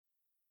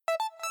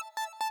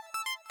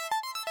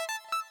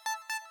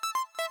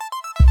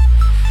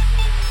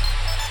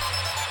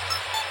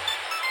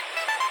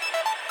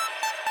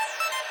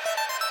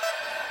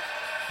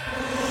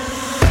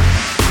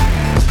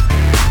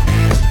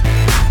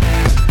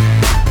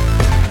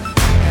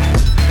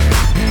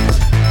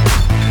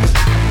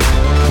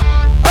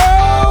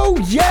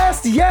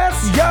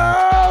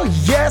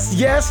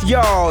Yes,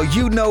 y'all,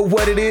 you know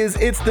what it is.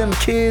 It's them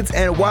kids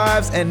and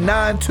wives and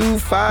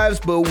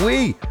 925s, but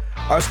we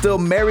are still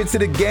married to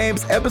the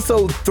games.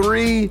 Episode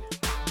 3.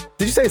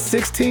 Did you say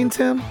 16,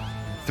 Tim?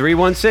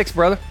 316,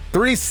 brother.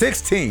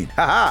 316.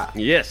 Haha.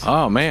 Yes.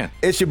 Oh, man.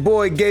 It's your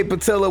boy Gabe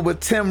Patilla with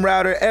Tim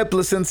Router, Ed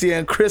Placencia,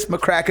 and Chris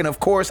McCracken, of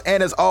course.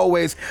 And as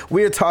always,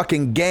 we are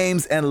talking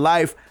games and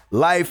life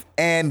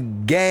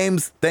and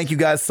games. Thank you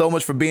guys so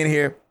much for being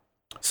here.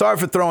 Sorry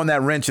for throwing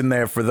that wrench in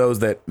there for those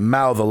that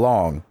mouth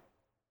along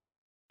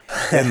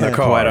in the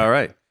car. Quite all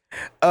right.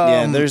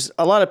 Yeah, there's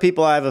a lot of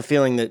people I have a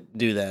feeling that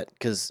do that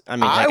because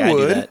I do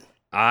would. that.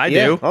 I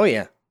Yeah. do. Oh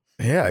yeah.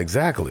 Yeah,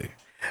 exactly.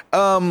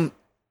 Thank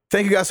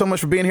you guys so much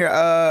for being here.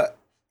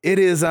 It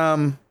is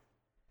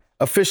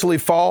officially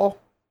fall.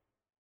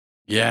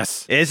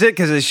 Yes. Is it?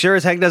 Because it sure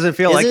as heck doesn't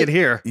feel Is like it? it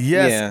here.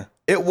 Yes. Yeah.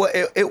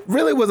 It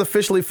really was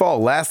officially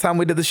fall last time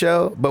we did the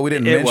show, but we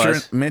didn't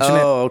mention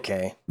it. Oh,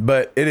 okay.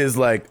 But it is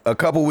like a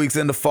couple weeks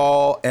into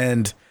fall,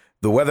 and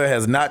the weather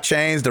has not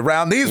changed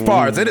around these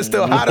parts. It is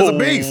still hot as a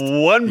beast.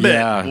 One bit.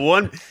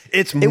 Yeah.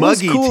 It's It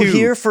was muggy cool too.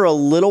 here for a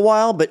little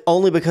while, but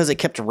only because it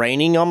kept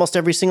raining almost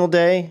every single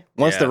day.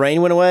 Once Yeah. the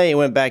rain went away, it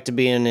went back to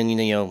being in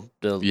the Yep.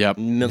 low Yeah.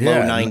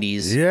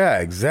 90s. Yeah,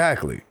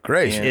 exactly.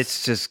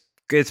 Gracious. Yeah.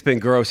 It's been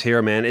gross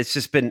here, man. It's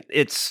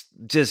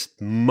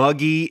just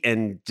muggy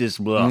and just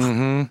ugh.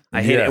 Mm-hmm.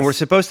 I hate it. Yes. And we're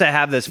supposed to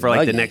have this for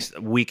like the Muggy. next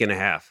week and a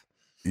half.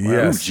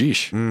 Yes.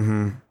 Jeesh.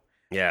 Mm-hmm.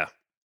 Yeah.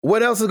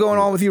 What else is going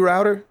on with you,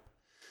 Router?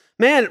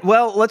 Man,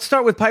 well, let's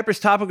start with Piper's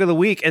topic of the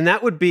week, and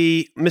that would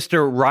be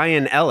Mr.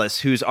 Ryan Ellis,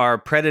 who's our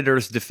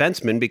Predators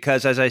defenseman,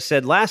 because as I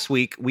said last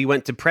week, we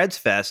went to Preds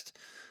Fest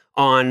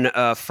on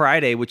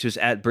Friday, which was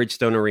at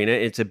Bridgestone Arena.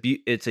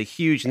 It's a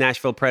huge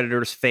Nashville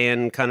Predators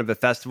fan kind of a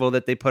festival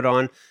that they put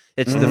on.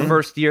 It's the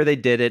first year they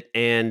did it,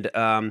 and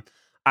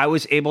I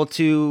was able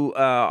to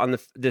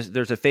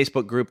there's a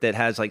Facebook group that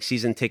has like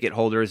season ticket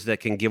holders that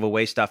can give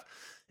away stuff.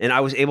 And I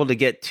was able to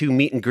get 2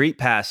 meet and greet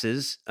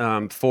passes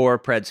for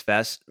Preds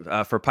Fest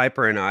for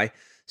Piper and I.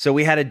 So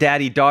we had a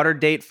daddy-daughter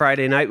date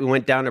Friday night. We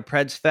went down to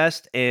Preds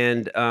Fest,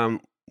 and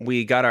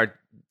we got our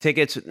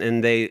tickets,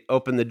 and they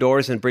opened the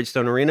doors in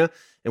Bridgestone Arena.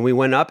 And we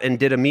went up and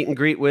did a meet and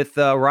greet with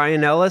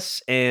Ryan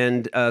Ellis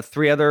and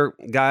 3 other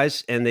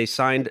guys, and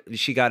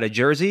she got a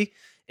jersey,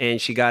 and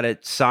she got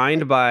it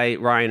signed by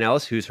Ryan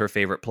Ellis, who's her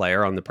favorite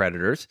player on the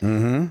Predators.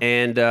 Mm-hmm.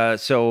 And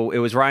so it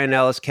was Ryan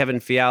Ellis,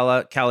 Kevin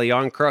Fiala, Calle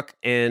Yarncrook,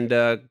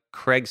 and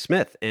Craig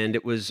Smith, and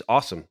it was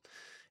awesome.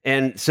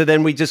 And so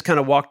then we just kind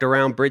of walked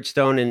around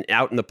Bridgestone, and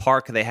out in the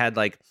park, they had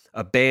like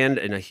a band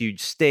and a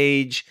huge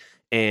stage,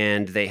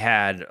 and they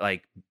had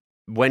like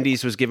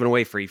Wendy's was giving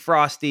away free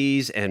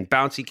Frosties and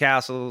bouncy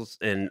castles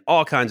and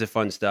all kinds of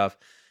fun stuff.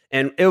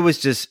 And it was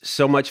just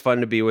so much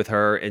fun to be with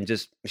her, and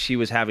just she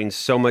was having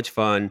so much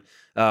fun.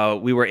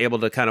 We were able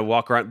to kind of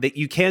walk around.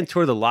 You can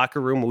tour the locker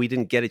room. We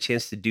didn't get a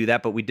chance to do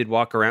that, but we did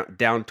walk around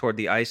down toward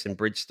the ice in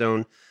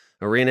Bridgestone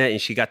Arena, and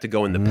she got to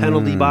go in the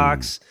penalty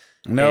box.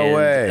 No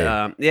way.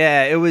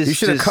 Yeah, it was. You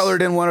should have just-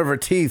 colored in one of her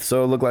teeth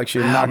so it looked like she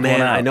had Oh knocked man,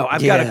 one out. I know.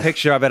 I've got a Yeah.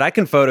 picture of it. I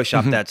can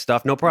Photoshop that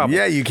stuff. No problem.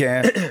 Yeah, you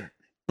can.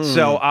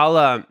 So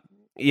I'll.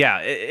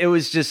 Yeah, it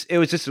was just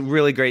a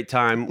really great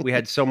time. We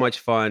had so much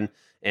fun.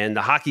 And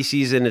the hockey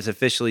season is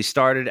officially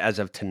started as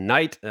of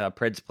tonight.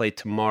 Preds play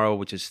tomorrow,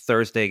 which is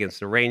Thursday, against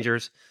the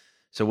Rangers.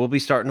 So we'll be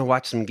starting to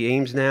watch some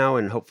games now,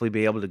 and hopefully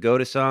be able to go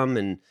to some.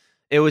 And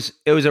it was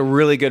a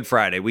really good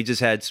Friday. We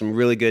just had some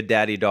really good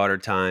daddy-daughter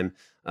time,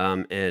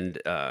 and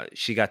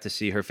she got to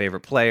see her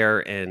favorite player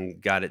and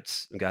got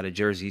a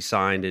jersey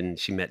signed, and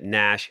she met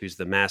Nash, who's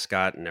the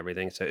mascot, and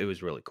everything. So it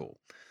was really cool.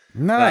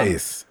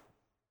 Nice.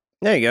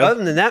 There you go.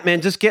 Other than that, man,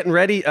 just getting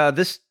ready.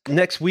 This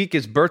next week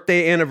is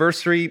birthday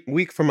anniversary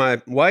week for my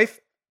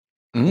wife.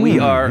 We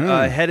are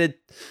headed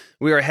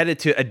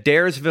to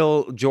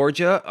Adairsville,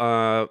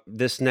 Georgia.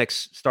 This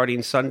next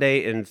starting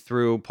Sunday and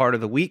through part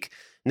of the week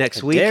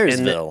next week.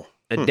 Adairsville.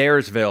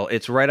 Adairsville.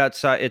 It's right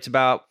outside. It's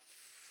about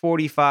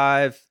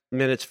 45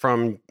 minutes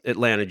from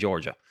Atlanta,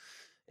 Georgia,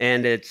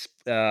 and it's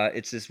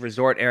this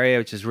resort area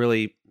which is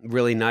really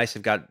really nice.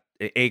 They've got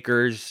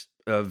acres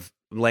of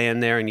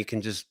land there, and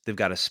they've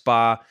got a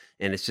spa,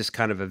 and it's just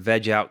kind of a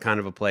veg out kind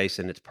of a place,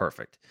 and it's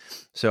perfect.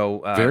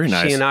 So Very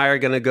nice. She and I are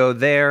going to go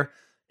there,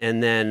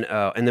 and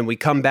then we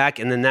come back,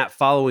 and then that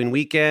following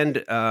weekend,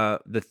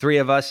 the 3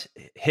 of us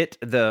hit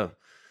the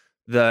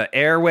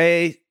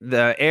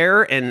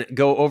air and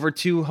go over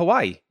to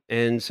Hawaii.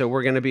 And so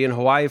we're going to be in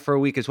Hawaii for a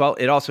week as well.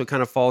 It also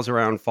kind of falls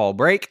around fall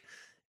break.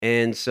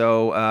 And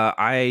so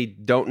I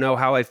don't know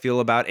how I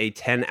feel about a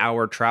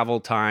 10-hour travel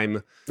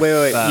time.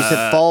 Wait. You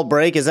said fall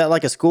break? Is that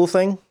like a school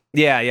thing?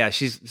 Yeah. We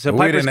Piper's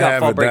didn't got have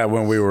fall it break. that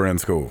when we were in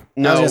school.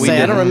 I No, was we gonna say, I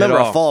didn't don't remember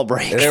at a all. fall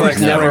break. It's There like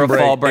was never a spring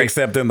fall break, break.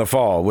 except in the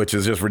fall, which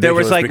is just There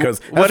was ridiculous like- because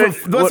what that's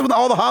if- what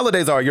all the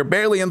holidays are. You're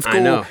barely in I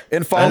school know.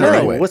 in I fall know.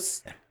 anyway.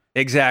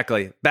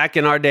 Exactly. Back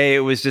in our day, it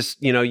was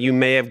just, you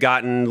may have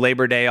gotten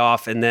Labor Day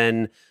off, and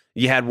then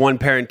you had one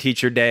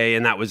parent-teacher day,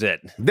 and that was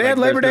it. They had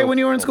Labor Day when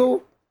you were in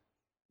school?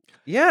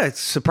 Yeah, it's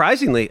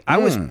surprisingly.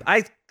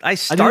 I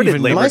started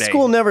even- Labor My Day.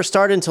 school never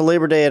started until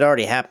Labor Day had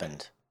already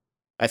happened.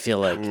 I feel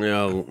like.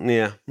 No,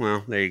 yeah.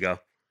 Well, there you go.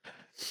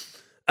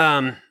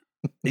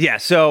 Yeah.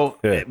 So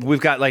we've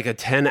got like a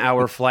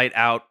 10-hour flight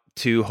out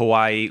to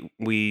Hawaii.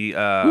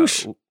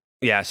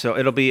 Yeah. So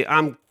it'll be.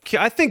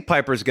 I think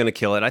Piper's going to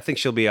kill it. I think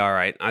she'll be all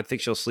right. I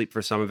think she'll sleep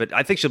for some of it.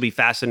 I think she'll be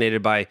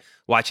fascinated by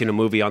watching a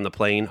movie on the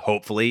plane.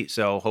 Hopefully,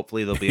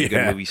 there'll be a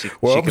good movie she can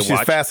watch. She's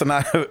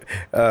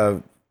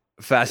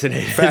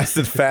fascinated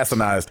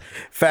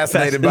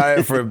by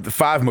it for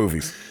 5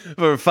 movies.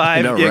 For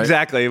 5, right?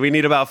 Exactly. We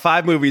need about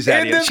 5 movies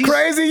out of you. Isn't this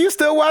crazy? You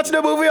still watching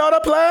a movie on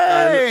a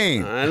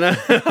plane? I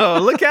know.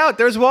 Look out!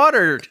 There's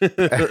water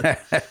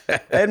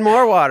and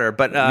more water.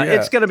 But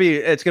it's gonna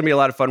be a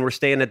lot of fun. We're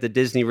staying at the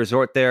Disney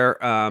Resort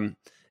there,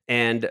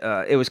 and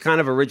it was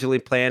kind of originally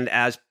planned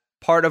as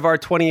part of our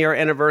 20-year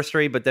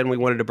anniversary, but then we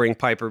wanted to bring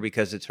Piper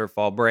because it's her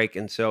fall break,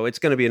 and so it's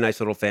going to be a nice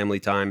little family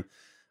time.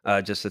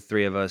 Just the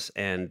 3 of us.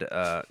 And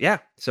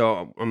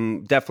so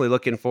I'm definitely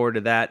looking forward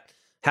to that.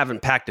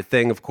 Haven't packed a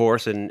thing, of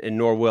course, and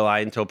nor will I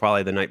until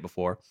probably the night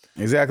before.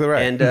 Exactly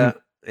right.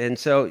 And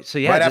so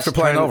yeah. Right after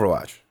playing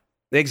Overwatch.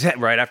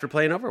 Right after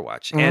playing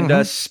Overwatch.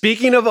 And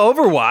speaking of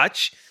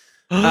Overwatch,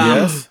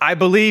 yes. I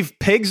believe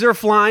pigs are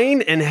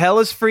flying and hell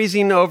is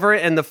freezing over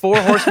and the 4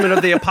 horsemen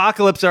of the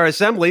apocalypse are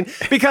assembling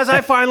because I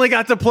finally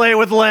got to play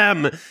with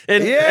Lem and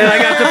I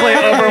got to play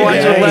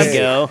Overwatch with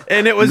Lem.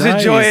 And it was a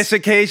joyous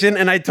occasion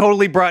and I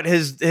totally brought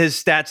his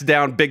stats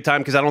down big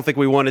time because I don't think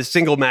we won a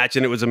single match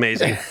and it was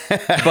amazing.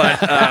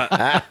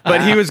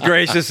 But he was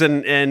gracious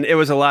and it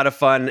was a lot of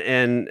fun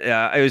and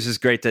it was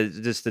just great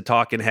to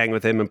talk and hang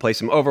with him and play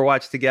some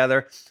Overwatch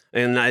together.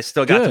 And I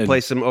still got to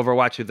play some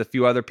Overwatch with a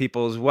few other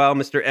people as well,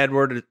 Mr.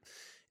 Edward.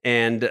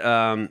 And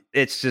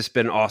it's just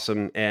been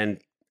awesome.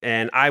 And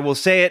I will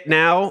say it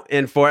now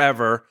and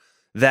forever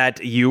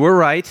that you were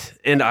right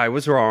and I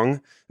was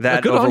wrong.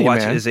 That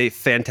Overwatch is a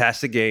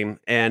fantastic game.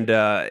 And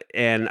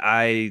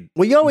I...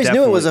 Well, you always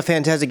knew it was a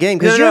fantastic game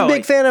because you're a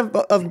big fan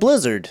of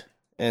Blizzard.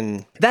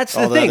 And that's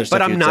the thing.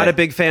 But I'm not a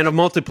big fan of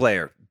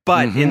multiplayer.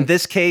 But in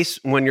this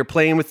case, when you're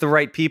playing with the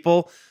right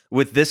people...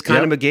 With this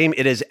kind of a game,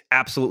 it is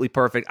absolutely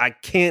perfect. I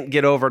can't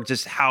get over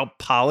just how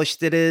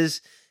polished it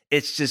is.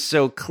 It's just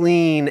so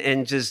clean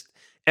and just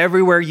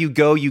everywhere you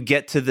go, you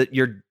get to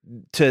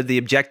the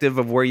objective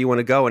of where you want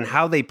to go. And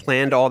how they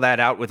planned all that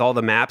out with all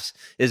the maps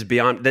is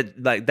beyond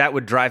that. Like that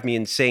would drive me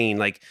insane.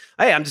 Like,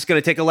 hey, I'm just going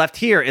to take a left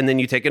here, and then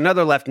you take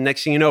another left, and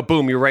next thing you know,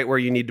 boom, you're right where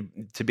you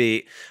need to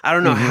be. I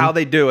don't know how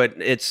they do it.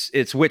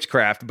 It's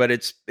witchcraft, but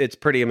it's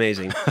pretty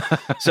amazing.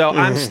 So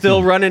I'm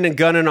still running and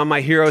gunning on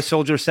my Hero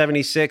Soldier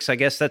 76. I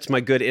guess that's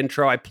my good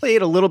intro. I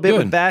played a little bit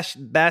with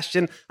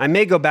Bastion. I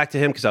may go back to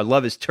him because I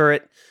love his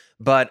turret,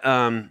 but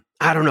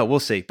I don't know. We'll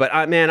see. But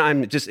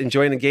I'm just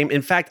enjoying the game.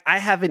 In fact, I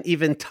haven't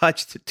even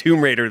touched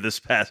Tomb Raider this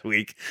past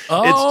week.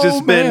 It's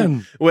just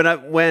been when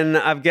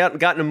I've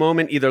gotten a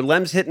moment, either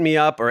Lem's hitting me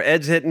up or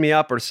Ed's hitting me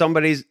up or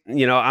somebody's,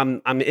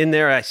 I'm in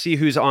there. I see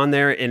who's on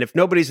there. And if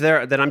nobody's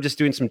there, then I'm just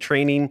doing some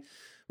training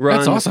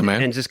runs. That's awesome,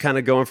 man. And just kind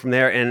of going from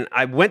there. And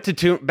I went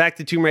back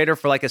to Tomb Raider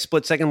for like a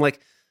split second. I'm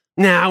like,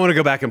 nah, I want to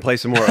go back and play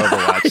some more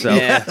Overwatch. So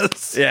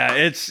yeah,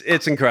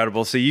 it's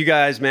incredible. So you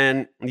guys,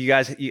 man, you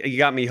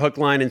got me hook,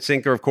 line, and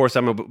sinker. Of course,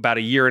 I'm about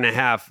a year and a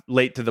half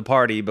late to the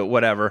party, but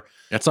whatever.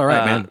 That's all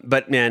right, man.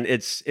 But man,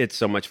 it's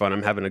so much fun.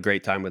 I'm having a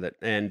great time with it,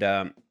 and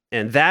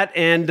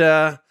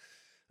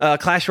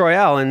Clash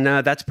Royale, and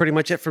that's pretty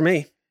much it for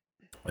me.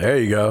 There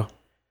you go,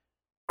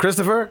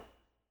 Christopher.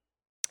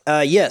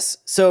 Yes.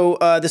 So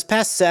this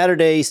past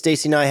Saturday,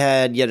 Stacy and I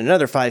had yet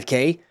another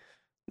 5K.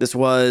 This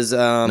was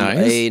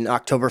an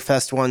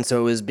Oktoberfest one,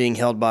 so it was being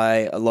held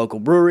by a local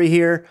brewery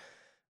here.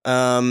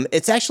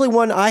 It's actually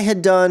one I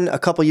had done a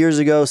couple years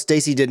ago.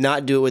 Stacy did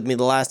not do it with me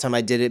the last time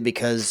I did it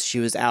because she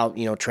was out,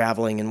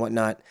 traveling and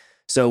whatnot.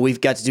 So we've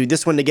got to do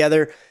this one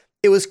together.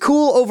 It was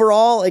cool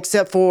overall,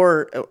 except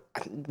for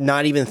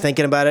not even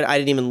thinking about it. I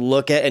didn't even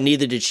look at, and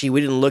neither did she.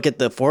 We didn't look at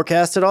the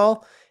forecast at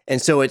all,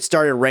 and so it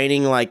started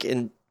raining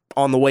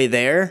on the way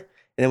there.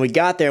 And then we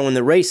got there when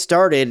the race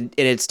started,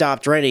 it had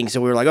stopped raining. So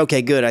we were like,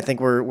 okay, good. I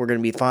think we're going to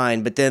be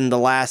fine. But then the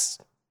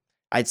last,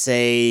 I'd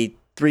say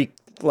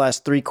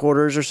last 3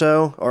 quarters or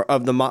so, or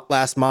of the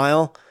last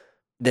mile,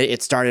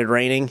 it started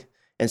raining.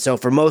 And so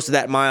for most of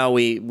that mile,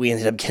 we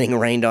ended up getting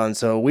rained on.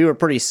 So we were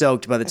pretty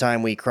soaked by the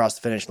time we crossed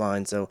the finish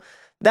line. So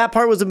that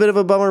part was a bit of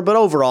a bummer, but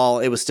overall,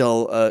 it was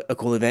still a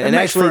cool event. And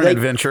actually, for an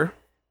adventure.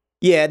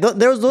 Yeah,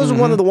 those are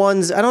one of the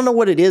ones, I don't know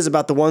what it is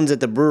about the ones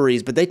at the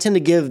breweries, but they tend to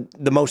give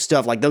the most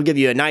stuff. Like they'll give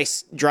you a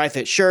nice dry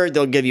fit shirt,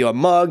 they'll give you a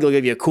mug, they'll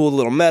give you a cool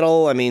little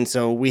medal. I mean,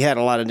 so we had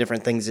a lot of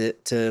different things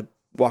to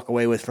walk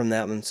away with from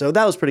that one. So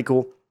that was pretty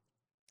cool.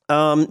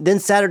 Then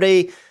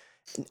Saturday,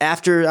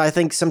 after I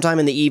think sometime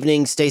in the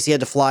evening, Stacy had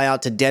to fly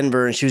out to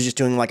Denver and she was just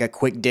doing like a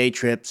quick day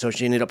trip. So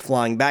she ended up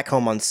flying back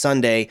home on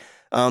Sunday.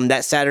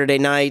 That Saturday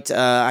night,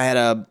 I had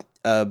a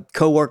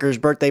coworker's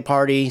birthday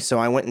party, so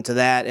I went into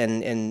that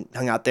and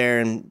hung out there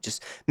and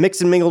just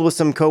mixed and mingled with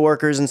some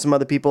coworkers and some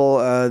other people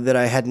that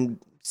I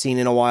hadn't seen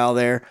in a while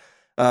there.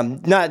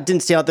 Didn't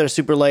stay out there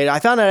super late. I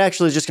found out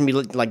actually it was just gonna be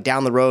like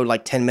down the road,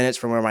 like 10 minutes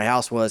from where my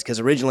house was, because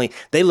originally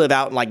they live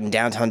out like in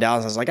downtown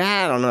Dallas. I was like,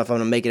 I don't know if I'm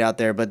gonna make it out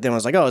there, but then I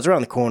was like, oh, it's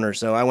around the corner,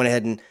 so I went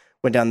ahead and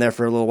went down there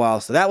for a little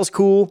while. So that was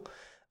cool.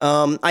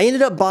 I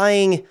ended up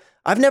buying.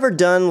 I've never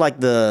done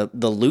like the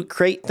loot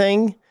crate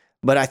thing,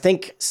 but I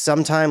think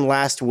sometime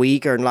last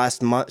week or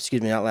last month,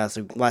 excuse me, not last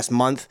week, last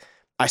month,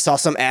 I saw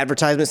some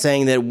advertisement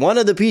saying that one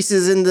of the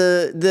pieces in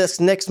this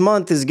next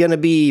month is going to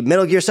be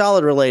Metal Gear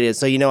Solid related.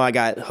 So, I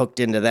got hooked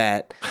into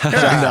that.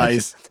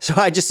 Nice. So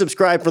I just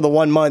subscribed for the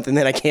 1 month and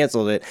then I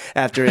canceled it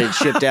after it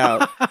shipped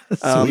out.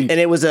 And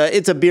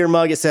it's a beer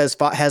mug. It has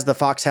the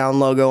Foxhound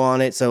logo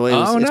on it. So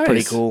it's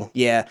pretty cool.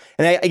 Yeah.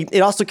 And it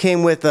also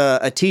came with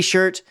a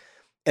t-shirt,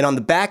 and on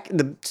the back,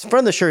 the front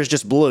of the shirt is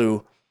just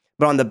blue.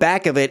 But on the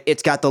back of it,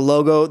 it's got the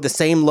logo, the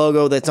same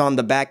logo that's on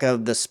the back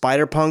of the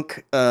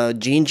Spider-Punk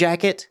jean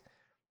jacket.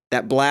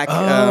 That black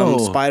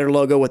spider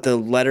logo with the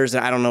letters.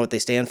 I don't know what they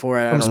stand for.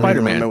 I don't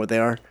remember what they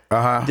are.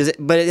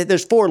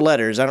 There's 4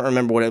 letters. I don't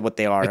remember what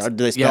they are. Do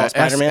they spell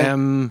Spider-Man?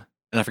 SM,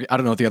 and I forget. I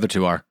don't know what the other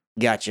 2 are.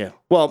 Gotcha.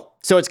 Well,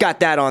 so it's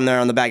got that on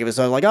there on the back of it.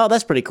 So I was like, oh,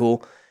 that's pretty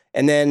cool.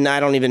 And then I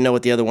don't even know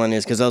what the other one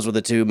is because those were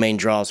the 2 main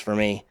draws for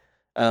me.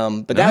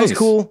 But that was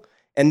cool.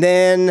 And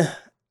then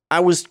I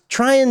was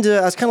kind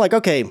of like,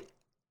 okay,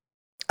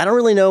 I don't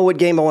really know what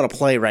game I want to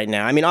play right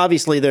now. I mean,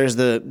 obviously there's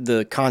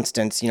the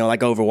constants,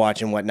 like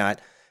Overwatch and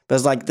whatnot. But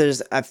it's like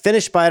I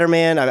finished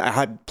Spider-Man.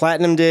 I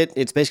platinumed it.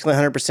 It's basically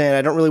 100%.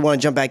 I don't really want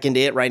to jump back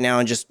into it right now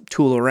and just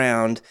tool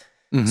around.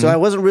 Mm-hmm. So I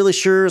wasn't really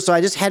sure. So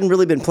I just hadn't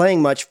really been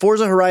playing much.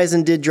 Forza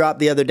Horizon did drop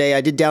the other day.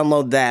 I did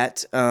download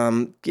that.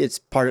 It's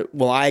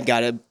I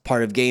got it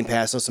part of Game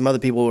Pass. So some other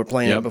people were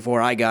playing it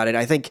before I got it.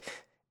 I think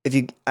if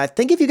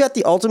you got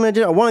the Ultimate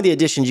Edition, or one of the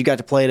editions, you got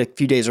to play it a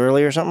few days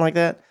earlier or something like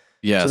that.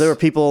 Yes. So there were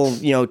people,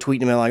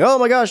 tweeting me like, oh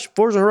my gosh,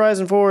 Forza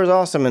Horizon 4 is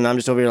awesome. And I'm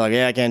just over here like,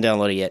 yeah, I can't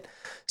download it yet.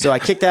 So I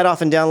kicked that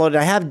off and downloaded it.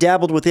 I have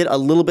dabbled with it a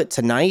little bit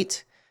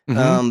tonight.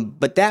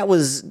 But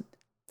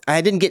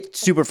I didn't get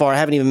super far. I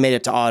haven't even made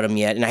it to autumn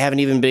yet. And I haven't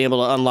even been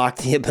able to unlock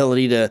the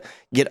ability to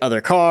get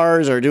other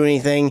cars or do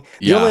anything.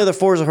 The only other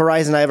Forza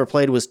Horizon I ever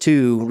played was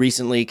 2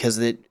 recently because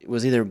it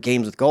was either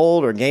Games with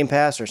Gold or Game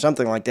Pass or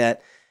something like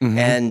that. Mm-hmm.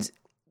 And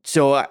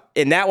so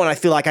in that one, I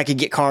feel like I could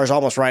get cars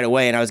almost right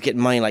away and I was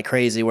getting money like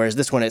crazy. Whereas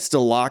this one, it's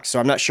still locked. So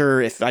I'm not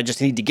sure if I just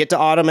need to get to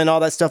autumn and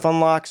all that stuff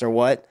unlocks or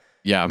what.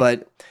 Yeah.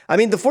 But I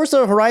mean, the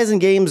Forza Horizon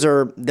games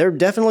they're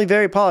definitely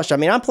very polished. I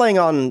mean, I'm playing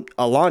on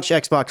a launch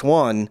Xbox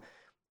One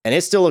and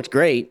it still looks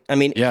great. I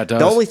mean, it does.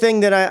 The only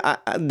thing that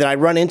I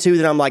run into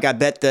that I'm like, I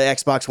bet the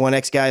Xbox One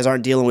X guys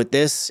aren't dealing with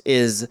this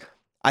is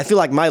I feel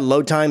like my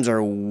load times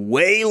are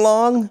way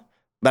long,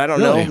 but I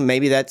don't know.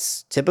 Maybe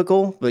that's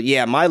typical. But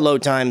yeah, my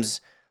load times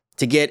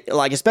to get,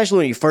 like, especially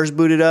when you first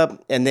boot it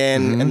up and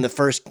then in the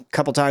first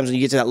couple times when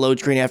you get to that load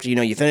screen after,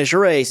 you finish a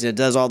race and it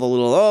does all the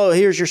little,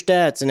 here's your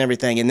stats and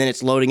everything. And then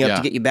it's loading up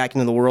to get you back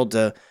into the world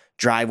to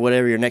drive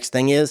whatever your next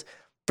thing is.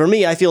 For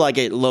me, I feel like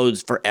it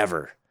loads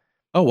forever.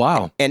 Oh,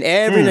 wow. And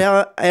every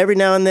now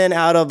and then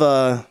out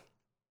of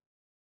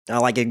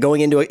like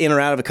going in or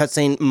out of a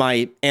cutscene,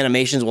 my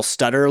animations will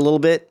stutter a little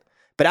bit.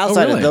 But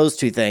outside of those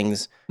 2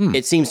 things,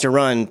 it seems to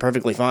run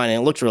perfectly fine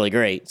and it looks really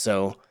great.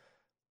 So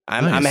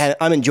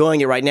I'm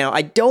enjoying it right now.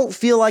 I don't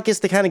feel like it's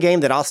the kind of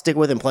game that I'll stick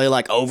with and play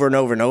like over and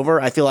over and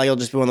over. I feel like it'll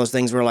just be one of those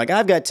things where like,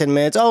 I've got 10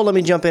 minutes. Oh, let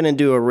me jump in and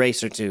do a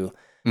race or 2.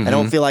 Mm-hmm. I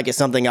don't feel like it's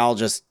something I'll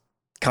just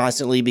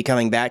constantly be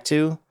coming back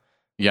to.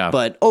 Yeah.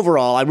 But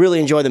overall, I really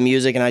enjoy the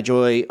music and I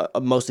enjoy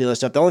most of the other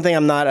stuff. The only thing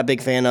I'm not a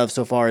big fan of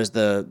so far is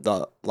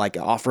the like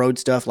off-road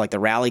stuff, like the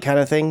rally kind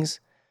of things.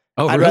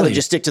 Oh, I'd rather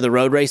just stick to the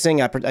road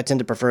racing. I tend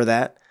to prefer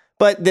that.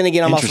 But then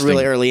again, I'm also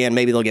really early in.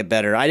 Maybe they'll get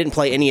better. I didn't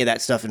play any of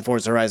that stuff in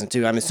Forza Horizon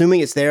 2. I'm assuming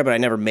it's there, but I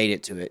never made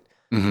it to it.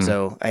 Mm-hmm.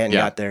 So I hadn't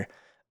got there.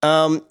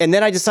 And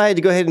then I decided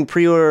to go ahead and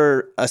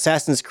pre-order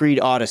Assassin's Creed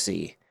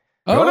Odyssey.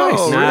 Oh,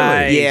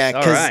 nice. Yeah,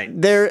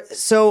 because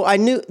So I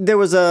knew there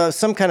was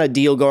some kind of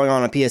deal going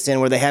on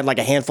PSN where they had like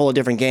a handful of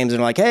different games, and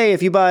they're like, hey,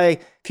 if you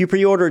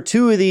pre-order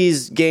 2 of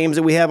these games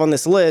that we have on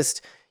this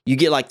list, you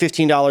get like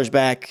 $15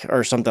 back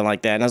or something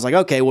like that. And I was like,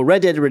 okay, well,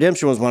 Red Dead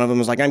Redemption was one of them. I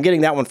was like, I'm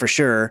getting that one for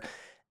sure.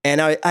 And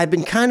I'd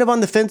been kind of on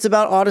the fence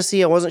about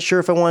Odyssey. I wasn't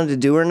sure if I wanted to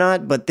do or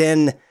not, but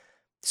then,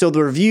 so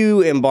the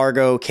review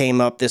embargo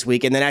came up this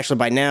week. And then actually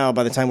by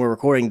the time we're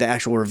recording, the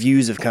actual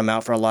reviews have come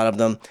out for a lot of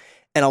them.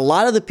 And a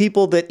lot of the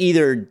people that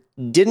either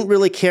didn't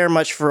really care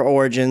much for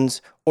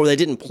Origins or they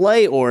didn't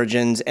play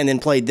Origins and then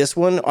played this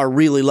one are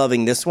really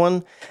loving this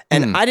one.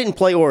 And I didn't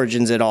play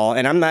Origins at all.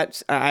 And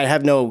I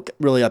have no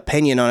really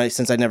opinion on it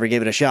since I never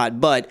gave it a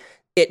shot, but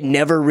it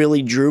never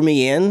really drew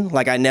me in.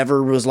 Like I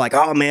never was like,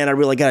 oh man, I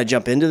really got to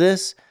jump into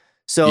this.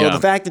 So the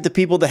fact that the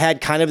people that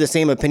had kind of the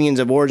same opinions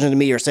of Origin to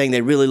me are saying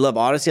they really love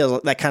Odyssey,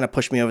 that kind of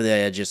pushed me over the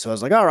edges. So I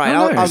was like, all right,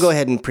 I'll go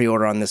ahead and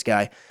pre-order on this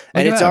guy.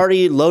 And it's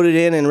already loaded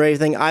in and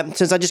everything.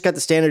 Since I just got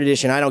the standard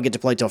edition, I don't get to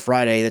play till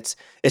Friday. It's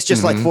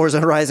just like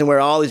Forza Horizon where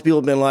all these people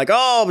have been like,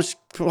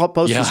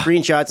 posting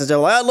screenshots and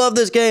stuff. Like, I love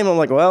this game. I'm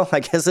like, well, I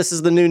guess this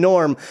is the new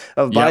norm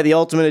of buy the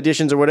Ultimate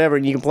Editions or whatever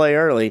and you can play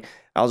early.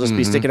 I'll just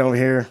be sticking over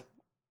here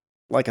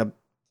like a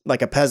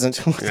like a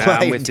peasant. Yeah,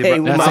 I'm with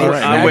you, That's all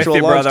right. I'm with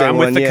you, brother. I'm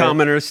with the yeah.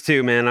 commoners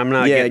too, man. I'm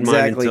not getting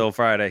mine until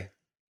Friday.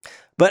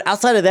 But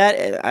outside of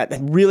that, I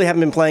really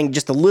haven't been playing.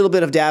 Just a little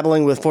bit of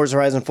dabbling with Forza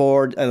Horizon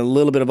 4 and a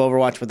little bit of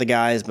Overwatch with the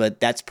guys, but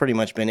that's pretty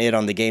much been it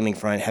on the gaming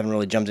front. Haven't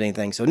really jumped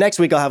anything. So next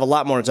week I'll have a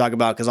lot more to talk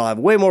about because I'll have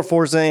way more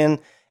Forza in,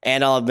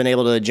 and I'll have been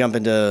able to jump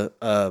into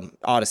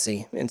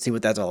Odyssey and see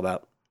what that's all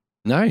about.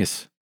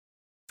 Nice.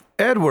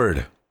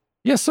 Edward,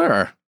 Yes,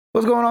 sir.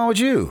 what's going on with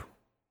you?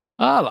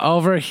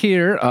 Over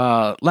here,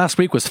 last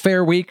week was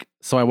fair week,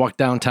 so I walked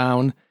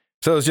downtown.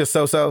 So it's just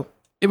so-so?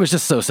 It was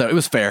just so-so. It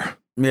was fair.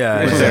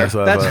 Yeah,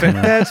 That's fair.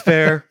 That's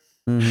fair.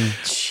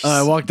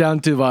 I walked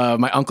down to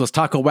my uncle's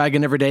taco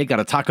wagon every day, got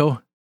a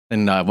taco,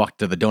 and walked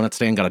to the donut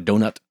stand, got a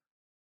donut,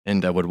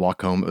 and would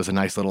walk home. It was a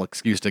nice little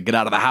excuse to get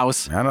out of the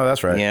house. I know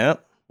that's right. Yeah.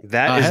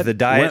 That is the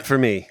diet for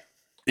me.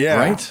 Yeah,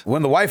 Right?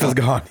 When the wife is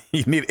gone,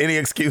 you need any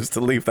excuse to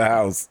leave the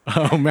house.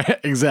 Oh, man,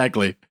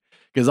 exactly.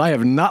 Because I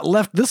have not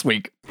left this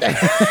week.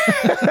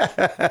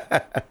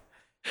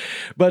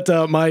 But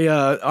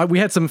we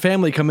had some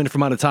family come in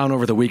from out of town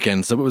over the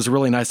weekend, so it was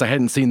really nice. I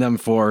hadn't seen them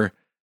for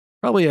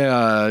probably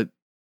a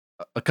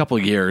couple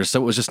of years,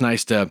 so it was just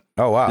nice to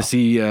to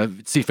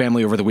see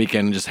family over the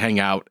weekend and just hang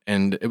out,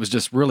 and it was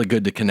just really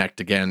good to connect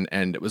again,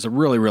 and it was a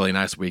really, really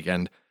nice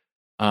weekend.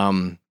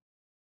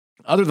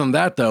 Other than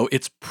that, though,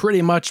 it's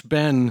pretty much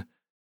been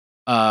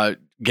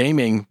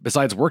gaming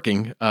besides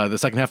working. The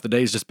second half of the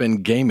day has just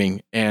been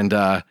gaming, and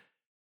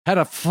had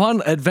a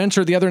fun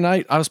adventure the other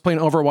night. I was playing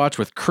Overwatch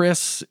with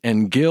Chris,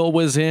 and Gil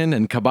was in,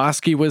 and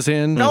Kabaski was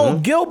in. No,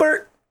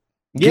 Gilbert.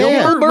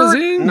 Gilbert was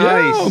in.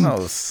 Nice. Yeah.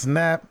 Oh,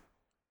 snap.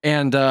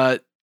 And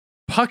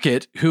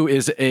Puckett, who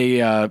is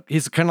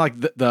he's kind of like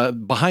the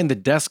behind the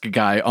desk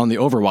guy on the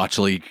Overwatch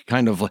League,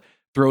 kind of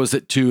throws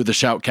it to the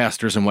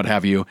shoutcasters and what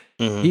have you.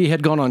 Mhm. He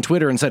had gone on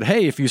Twitter and said,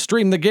 "Hey, if you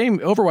stream the game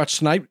Overwatch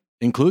tonight,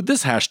 include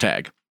this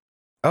hashtag."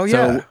 Oh, yeah.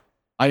 So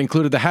I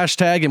included the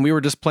hashtag, and we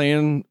were just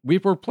playing. We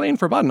were playing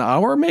for about an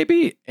hour,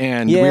 maybe,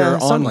 and we Yeah, were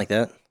something on like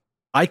that.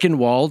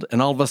 Eichenwald,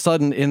 and all of a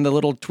sudden, in the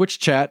little Twitch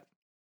chat,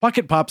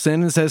 Puckett pops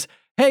in and says,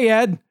 "Hey,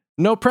 Ed,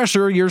 no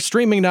pressure. You're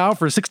streaming now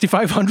for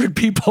 6,500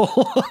 people."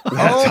 Oh,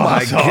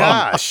 my awesome.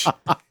 gosh.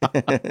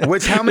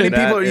 Which, how many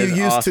That people are you is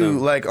used to, awesome.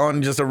 like,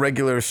 on just a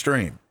regular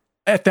stream?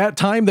 At that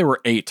time, there were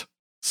 8.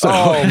 So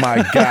Oh,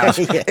 my gosh.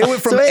 Yeah. It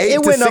went from So 8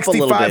 it to went up a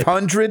little bit.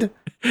 6,500?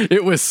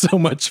 it was so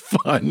much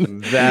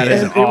fun. That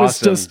is And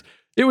awesome.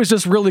 it was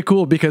just really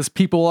cool because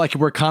people like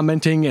were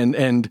commenting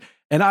and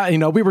I,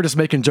 we were just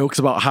making jokes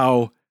about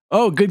how,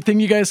 oh, good thing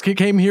you guys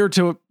came here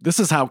this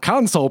is how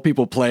console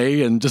people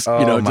play, and just,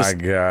 Oh, my just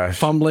gosh.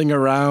 fumbling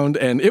around.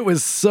 And it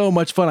was so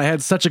much fun. I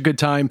had such a good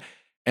time.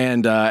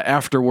 And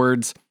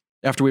afterwards,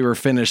 after we were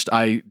finished,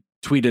 I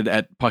tweeted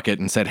at Puckett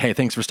and said, "Hey,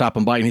 thanks for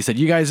stopping by." And he said,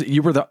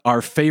 you were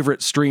our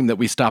favorite stream that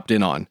we stopped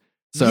in on.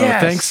 So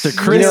Yes, thanks to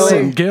Chris really.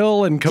 and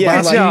Gil and Kabaski.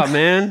 Yeah, Good job,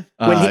 man.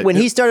 When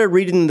he started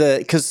reading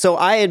so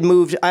I had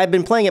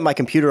been playing at my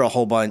computer a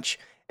whole bunch,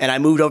 and I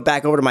moved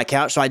back over to my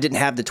couch, so I didn't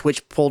have the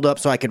Twitch pulled up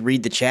so I could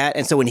read the chat.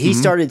 And so when he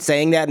started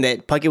saying that and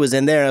that Puckett was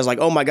in there, and I was like,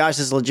 "Oh my gosh,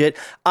 this is legit!"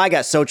 I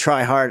got so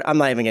try hard. I'm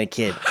not even gonna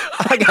kid.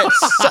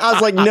 I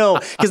was like, no,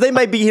 because they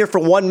might be here for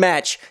one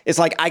match. It's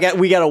like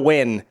we got to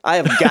win. I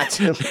have got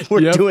to.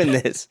 We're Yep. doing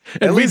this.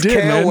 At we least did,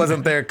 Kale man.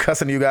 wasn't there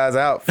cussing you guys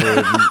out for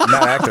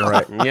not acting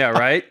right. Yeah,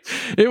 right?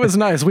 It was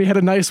nice. We had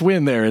a nice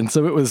win there, and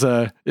so it was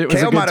a Kale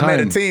good might have made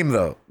time. a team,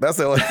 though. That's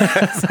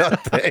the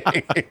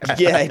thing.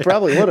 Yeah, he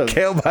probably would have.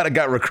 Kale might have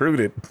got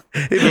recruited.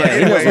 He'd be like, he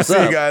knows anyway, what's see you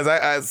up.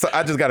 guys.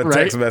 I just got a Right?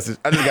 text message.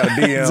 I just got a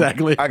DM.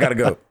 Exactly. I got to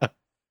go.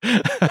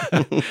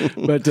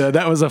 But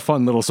that was a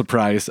fun little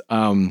surprise.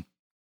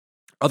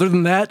 Other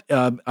than that,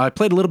 I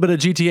played a little bit of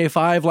GTA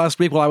 5 last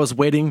week while I was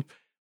waiting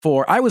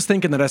I was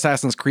thinking that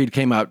Assassin's Creed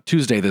came out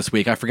Tuesday this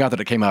week. I forgot that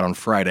it came out on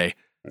Friday.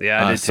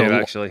 Yeah, I did so- too,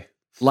 actually.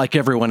 Like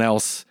everyone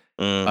else,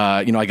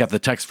 I got the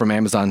text from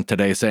Amazon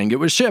today saying it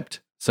was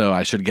shipped, so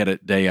I should get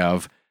it day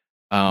of.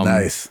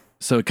 Nice.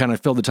 So it kind of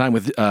filled the time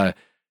with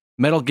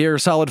Metal Gear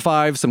Solid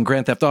 5, some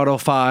Grand Theft Auto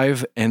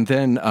 5, and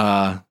then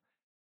I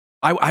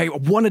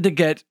wanted to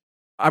get.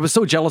 I was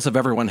so jealous of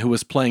everyone who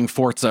was playing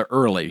Forza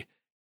early,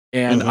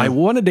 and I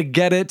wanted to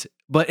get it,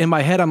 but in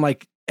my head I'm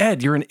like,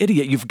 Ed, you're an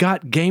idiot. You've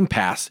got Game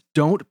Pass.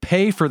 Don't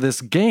pay for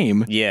this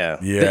game Yeah.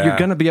 Yeah. that you're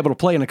going to be able to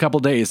play in a couple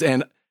days.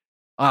 And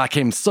I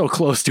came so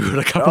close to it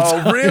a couple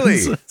times. Oh, really?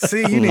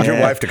 See, you need your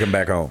Yeah. wife to come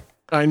back home.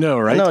 I know,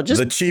 right? No, just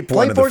The cheap play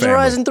one of the Forza family.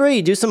 Horizon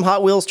 3, do some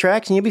Hot Wheels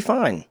tracks, and you'll be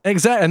fine.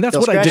 Exactly. And that's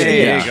They'll what I scratch did.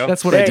 it. There you go.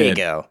 That's what there I did. you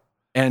go.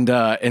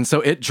 And so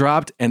it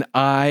dropped, and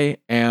I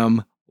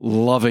am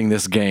loving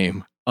this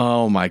game.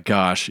 Oh my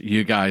gosh,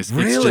 you guys. It's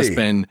Really? just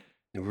been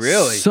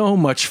Really? so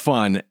much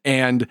fun.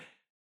 And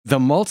the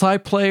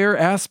multiplayer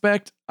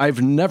aspect, I've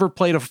never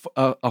played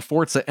a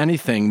Forza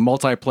anything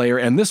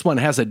multiplayer, and this one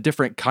has a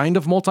different kind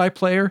of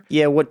multiplayer.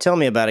 Yeah, tell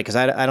me about it, because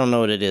I don't know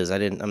what it is.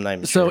 I'm not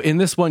even So sure. in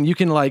this one, you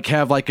can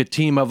have a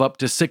team of up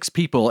to 6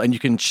 people, and you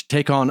can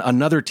take on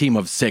another team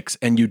of 6,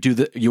 and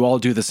you all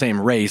do the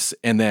same race,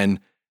 and then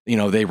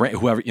they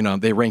rank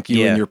they rank you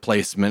Yeah. in your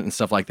placement and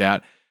stuff like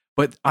that.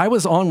 But I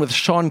was on with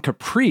Sean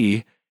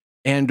Capri,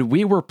 and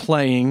we were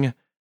playing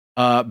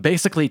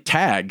basically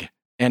tag.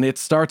 And it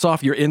starts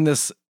off, you're in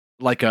this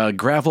like a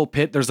gravel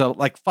pit. There's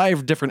like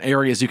 5 different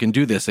areas you can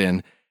do this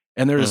in.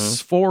 And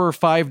there's 4 or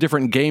 5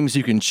 different games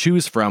you can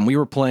choose from. We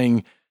were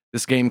playing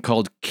this game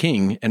called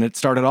King, and it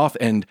started off,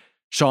 and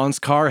Sean's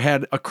car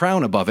had a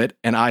crown above it,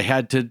 and I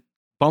had to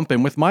bump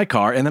him with my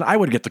car, and then I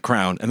would get the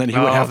crown, and then he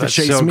would have to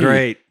chase me.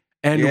 Great.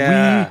 And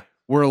we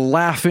were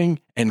laughing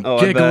and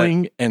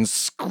giggling and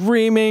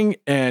screaming,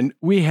 and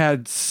we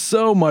had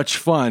so much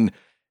fun.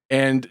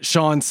 And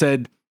Sean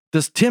said,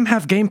 "Does Tim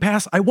have Game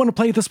Pass? I want to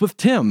play this with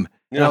Tim."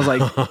 And I was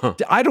like,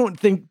 I don't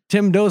think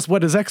Tim knows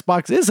what his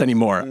Xbox is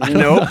anymore.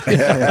 Nope.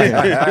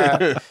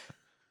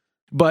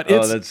 But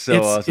that's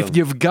so awesome. If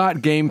you've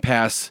got Game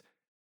Pass,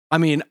 I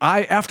mean,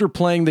 after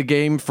playing the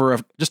game for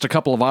just a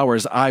couple of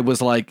hours, I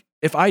was like,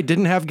 if I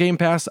didn't have Game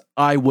Pass,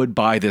 I would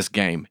buy this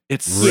game.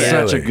 It's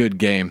such a good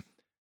game.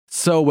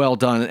 So well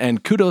done.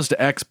 And kudos to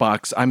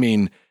Xbox. I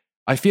mean,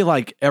 I feel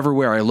like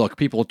everywhere I look,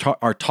 people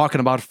are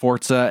talking about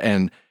Forza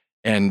and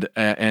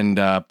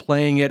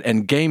playing it,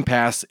 and Game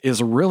Pass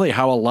is really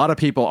how a lot of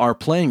people are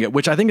playing it,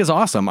 which I think is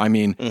awesome. I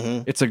mean,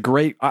 it's a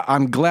great,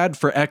 I'm glad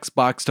for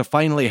Xbox to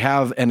finally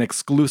have an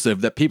exclusive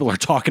that people are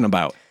talking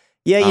about.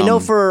 Yeah, you know,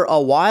 for a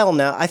while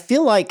now, I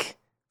feel like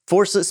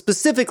Forza,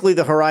 specifically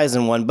the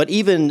Horizon one, but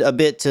even a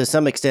bit to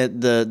some extent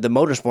the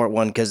Motorsport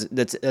one, because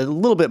that's a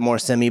little bit more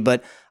semi,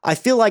 but I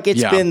feel like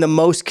it's been the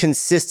most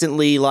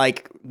consistently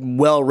like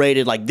well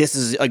rated, like this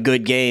is a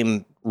good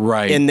game.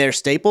 Right. In their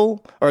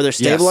staple, or their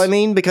stable, I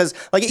mean, because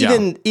like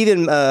even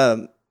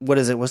what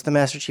is it? What's the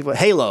Master Chief?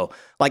 Halo.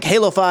 Like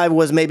Halo 5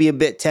 was maybe a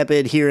bit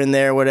tepid here and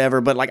there, whatever,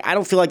 but like I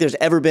don't feel like there's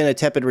ever been a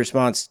tepid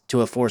response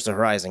to a Forza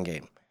Horizon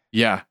game.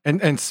 Yeah.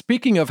 And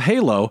speaking of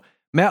Halo,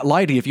 Matt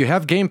Lighty, if you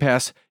have Game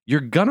Pass, you're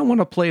gonna want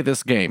to play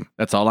this game.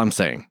 That's all I'm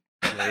saying.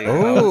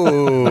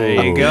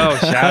 There you go.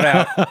 Shout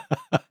out.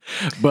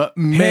 But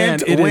man,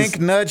 hint, wink,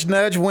 nudge,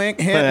 nudge, wink,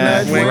 hint,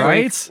 nudge, wink.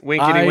 Right?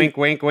 Winkity wink,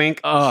 wink,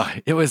 wink.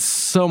 It was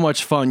so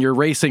much fun. You're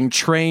racing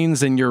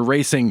trains and you're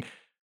racing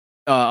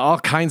all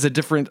kinds of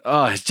different.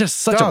 It's just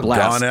such a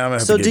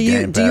blast. So do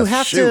you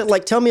have to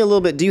like tell me a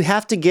little bit? Do you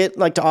have to get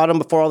like to autumn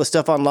before all the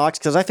stuff unlocks?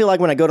 Because I feel like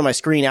when I go to my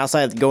screen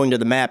outside of going to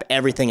the map,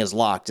 everything is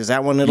locked. Is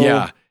that when it'll?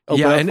 Yeah,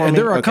 and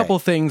there are a couple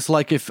things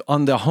like if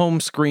on the home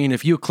screen,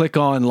 if you click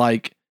on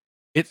like.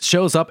 It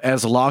shows up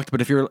as locked,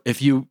 but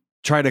if you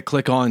try to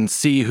click on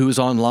see who's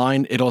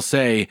online, it'll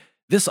say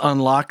this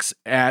unlocks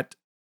at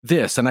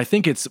this, and I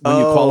think it's when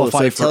you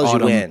qualify for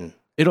autumn.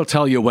 It'll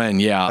tell you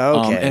when,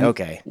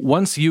 Okay.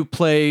 Once you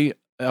play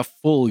a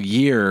full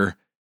year,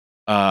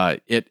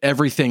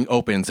 everything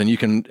opens, and you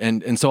can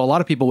and so a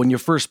lot of people when you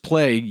first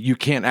play, you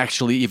can't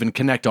actually even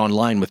connect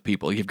online with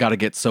people. You've got to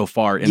get so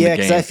far in the game. Yeah,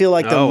 because I feel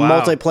like the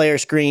multiplayer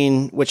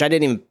screen, which I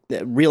didn't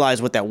even realize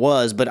what that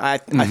was, but I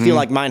feel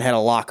like mine had a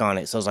lock on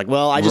it. So I was like,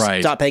 well, I just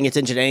stopped paying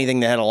attention to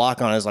anything that had a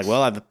lock on it. It's like,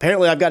 well,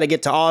 I've got to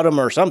get to autumn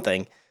or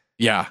something.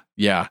 Yeah.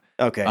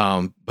 Okay.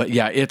 But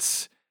yeah,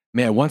 it's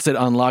once it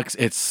unlocks,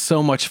 it's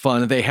so much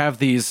fun. They have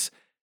these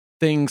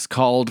things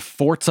called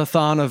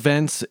Forzathon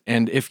events,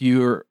 and if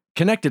you're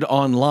connected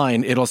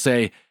online, it'll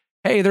say,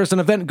 hey, there's an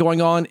event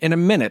going on in a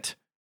minute,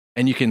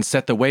 and you can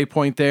set the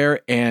waypoint there,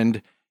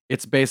 and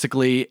it's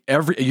basically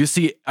you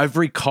see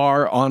every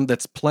car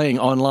that's playing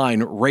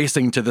online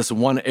racing to this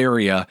one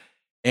area,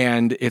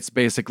 and it's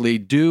basically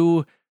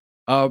do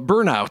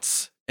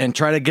burnouts and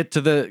try to get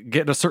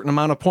a certain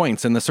amount of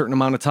points in a certain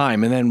amount of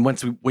time, and then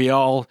once we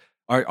all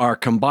our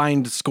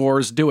combined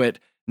scores do it,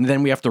 and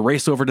then we have to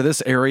race over to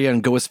this area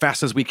and go as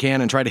fast as we can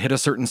and try to hit a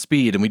certain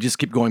speed, and we just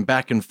keep going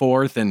back and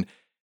forth and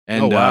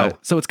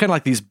so it's kind of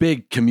like these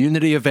big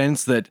community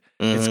events that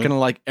it's kind of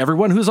like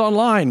everyone who's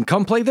online,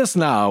 come play this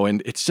now.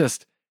 And it's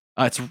just,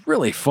 it's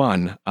really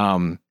fun.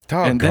 And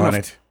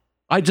then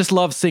I just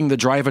love seeing the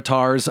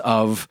drivatars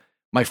of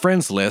my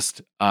friends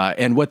list.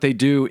 And what they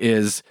do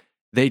is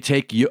they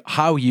take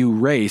how you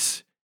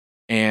race,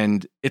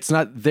 and it's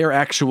not their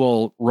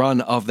actual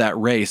run of that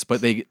race,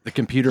 but the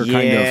computer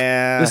kind of,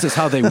 this is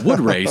how they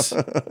would race,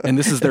 and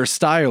this is their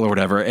style or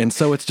whatever. And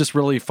so it's just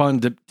really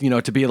fun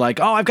to be like,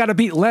 oh, I've got to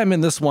beat Lem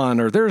in this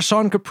one, or there's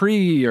Sean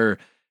Capri, or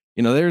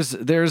there's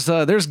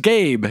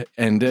Gabe,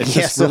 and it's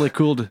just really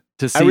cool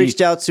to see. I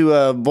reached out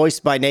to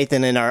Voiced by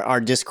Nathan in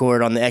our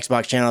Discord on the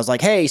Xbox channel. I was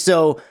like, hey,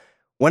 so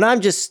when I'm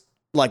just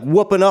like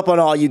whooping up on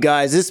all you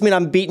guys, does this mean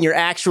I'm beating your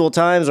actual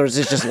times, or is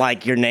this just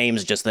like your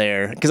name's just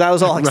there? Because I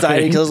was all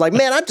excited because I was like,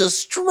 man, I'm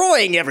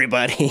destroying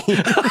everybody.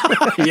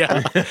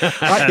 Yeah.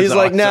 He's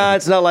like, nah,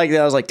 it's not like that.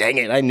 I was like, dang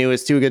it, I knew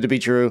it's too good to be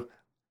true.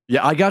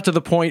 Yeah, I got to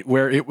the point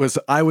where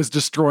I was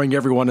destroying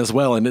everyone as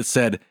well, and it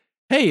said,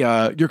 hey,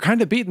 you're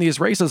kind of beating these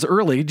races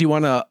early. Do you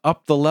want to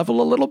up the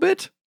level a little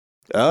bit?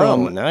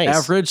 Oh, From nice.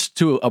 average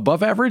to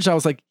above average? I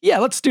was like, yeah,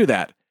 let's do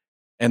that.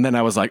 And then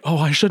I was like, oh,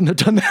 I shouldn't have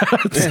done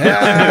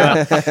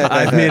that.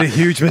 I've made a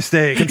huge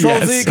mistake.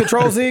 Control Z.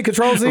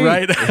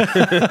 Right.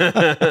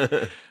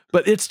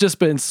 But it's just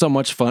been so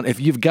much fun. If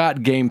you've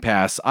got Game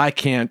Pass,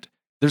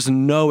 there's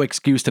no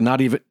excuse to not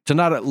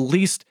at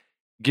least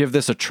give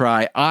this a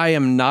try. I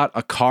am not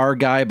a car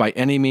guy by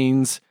any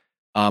means.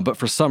 But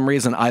for some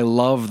reason, I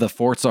love the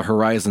Forza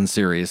Horizon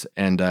series,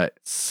 and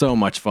it's so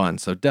much fun.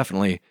 So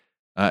definitely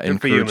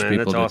encourage for you, man.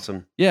 people That's to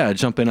awesome.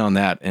 jump in on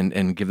that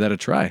and give that a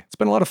try. It's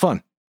been a lot of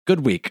fun.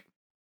 Good week.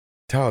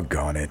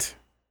 Doggone it.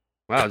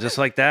 Wow, just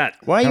like that.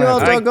 Why are you all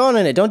doggone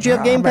in it? Don't you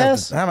have Game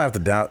Pass? I'm gonna have to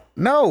doubt.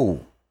 No,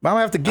 I'm gonna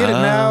have to get it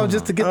now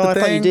just to get the I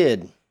thing. thought you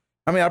did.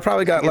 I mean, I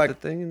probably got Get like the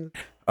thing.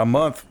 a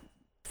month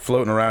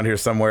floating around here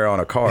somewhere on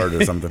a card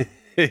or something.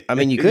 I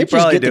mean, you could just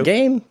probably get the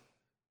game.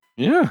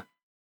 Yeah.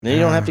 Then you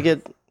don't have to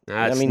get.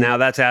 Now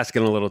that's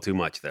asking a little too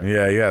much there.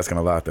 Yeah, you're asking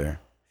a lot there.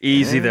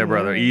 Easy there,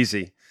 brother.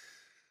 Easy.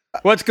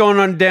 What's going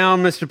on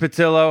down, Mr.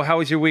 Patillo? How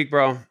was your week,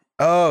 bro?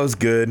 Oh, it was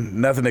good.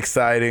 Nothing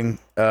exciting.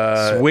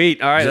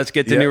 Sweet. All right, let's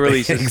get to new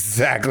releases.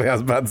 Exactly. I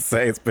was about to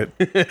say it's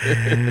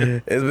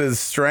been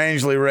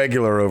strangely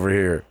regular over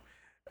here.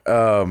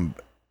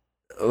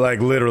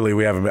 Like literally,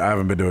 I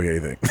haven't been doing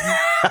anything.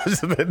 I've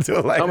just been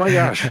doing like Oh my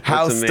gosh.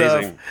 house That's stuff.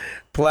 amazing.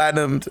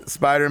 Platinumed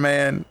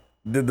Spider-Man.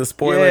 Did the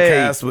spoiler Yay.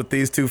 cast with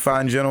these two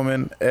fine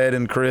gentlemen, Ed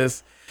and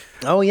Chris,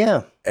 Oh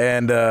yeah.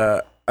 and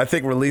I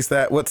think released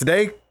that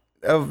today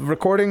of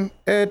recording.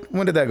 Ed,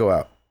 when did that go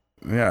out?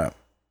 Yeah.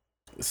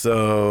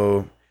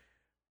 So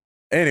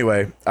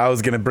anyway, I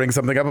was gonna bring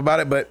something up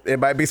about it, but it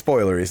might be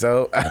spoilery,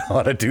 so I don't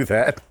want to do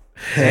that.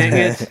 Dang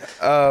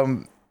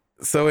it.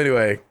 So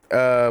anyway,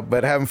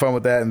 but having fun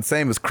with that, and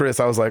same as Chris,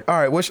 I was like, all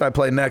right, what should I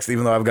play next?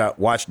 Even though I've got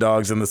Watch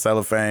Dogs in the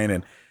cellophane,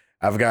 and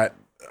I've got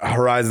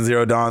Horizon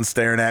Zero Dawn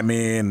staring at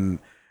me, and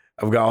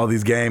I've got all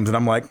these games, and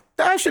I'm like,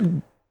 I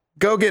should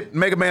go get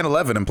Mega Man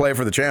 11 and play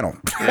for the channel.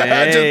 Hey,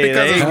 there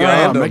you it's go.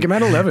 random. Mega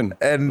Man 11.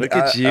 And Look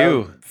at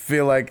you. I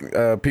feel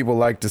like people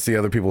like to see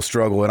other people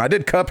struggle, and I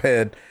did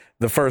Cuphead,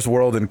 the first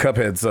world in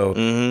Cuphead, so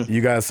you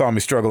guys saw me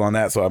struggle on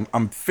that, so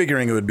I'm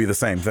figuring it would be the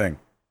same thing.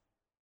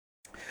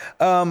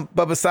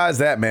 But besides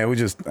that, man, we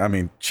just,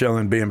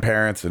 chilling, being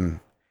parents, and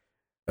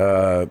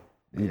putting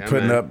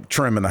man. up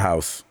trim in the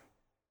house.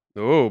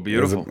 Oh,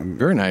 beautiful.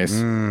 Very nice.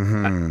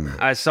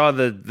 I saw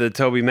the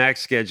Toby Mac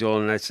schedule,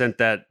 and I sent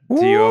that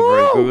to you over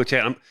in Google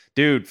Chat.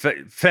 Dude,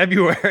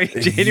 February,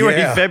 January,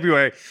 Yeah.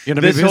 February. You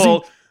gonna be busy?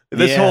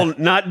 This whole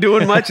not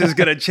doing much is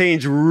going to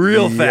change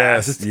real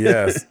fast.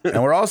 Yes.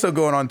 And we're also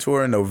going on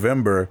tour in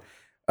November.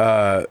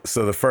 So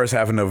the first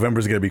half of November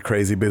is going to be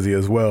crazy busy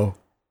as well.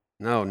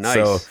 No, nice.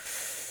 So,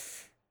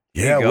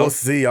 yeah, you go. we'll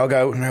see. Y'all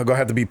gonna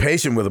have to be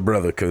patient with a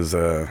brother because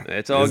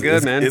It's all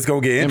good, man. It's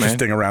gonna get man.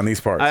 interesting around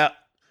these parts.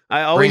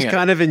 I always Bring it.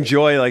 kind of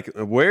enjoy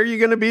where are you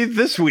going to be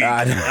this week?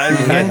 I know.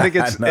 I think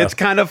I know. it's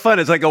kind of fun.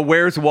 It's like a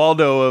Where's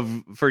Waldo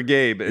for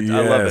Gabe. I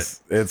love it.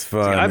 It's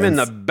fun. I'm in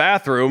the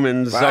bathroom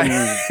in some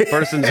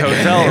person's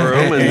hotel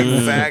room, and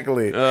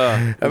Exactly.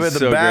 I'm in the so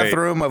great.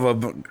 bathroom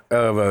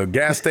of a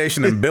gas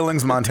station in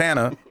Billings,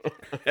 Montana,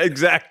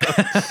 Exactly.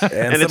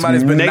 and it's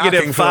somebody's been -5.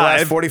 knocking for the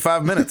last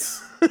 45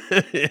 minutes.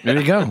 There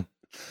you go.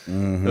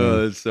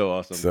 Oh, that's so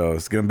awesome. So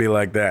it's gonna be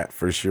like that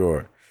for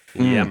sure.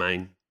 Yeah,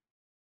 man.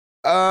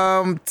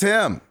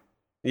 Tim,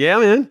 Yeah,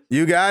 man.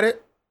 you got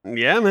it?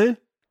 Yeah, man.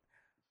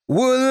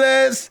 Well,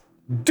 let's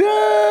do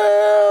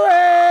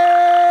it.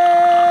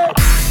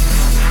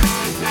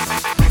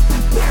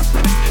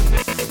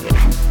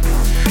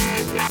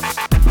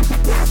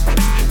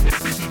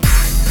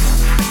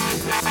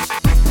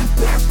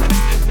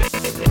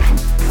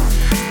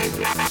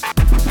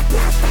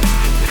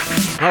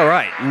 All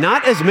right.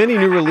 Not as many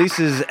new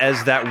releases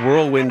as that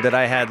whirlwind that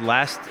I had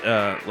last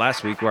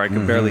week where I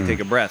could barely take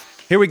a breath.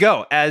 Here we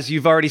go. As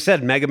you've already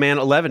said, Mega Man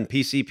 11,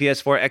 PC,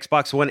 PS4,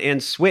 Xbox One,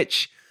 and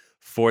Switch.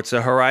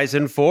 Forza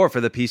Horizon 4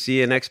 for the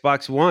PC and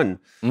Xbox One.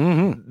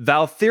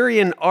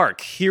 Valkyrian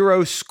Arc,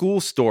 Hero School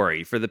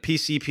Story for the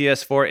PC,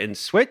 PS4, and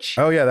Switch.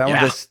 Oh yeah, that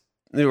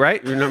one.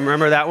 Right?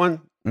 Remember that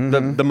one?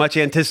 The much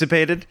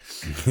anticipated.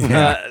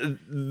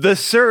 The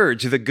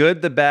Surge, the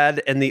Good, the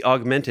Bad, and the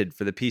Augmented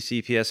for the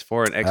PC,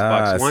 PS4, and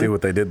Xbox I One. see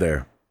what they did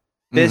there.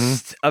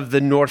 Fist of the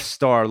North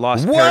Star,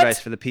 Lost What? Paradise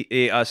for the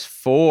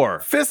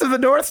PS4. Fist of the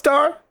North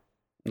Star.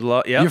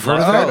 Yep, You've heard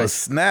Lost of that? Oh Paradise.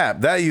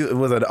 snap! That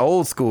was an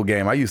old school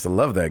game. I used to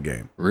love that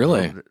game.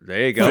 Really?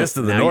 There you go. Fist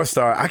of the Now North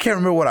Star. I can't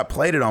remember what I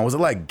played it on. Was it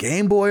like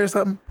Game Boy or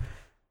something?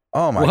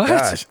 Oh my What?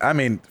 gosh! I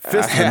mean,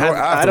 Fist of the North.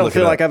 I don't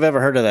feel like I've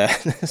ever heard of that.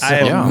 I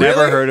have Yeah. never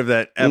Really? heard of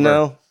that ever.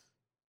 No.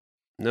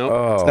 Nope.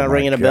 Oh, It's not my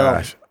ringing a bell.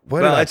 gosh.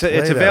 What Well, did I it's play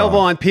that available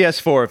on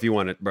PS4 if you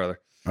want it, brother.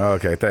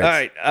 Okay, thanks. All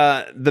right.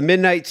 The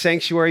Midnight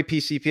Sanctuary,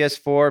 PC,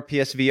 PS4,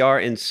 PSVR,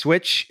 and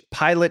Switch.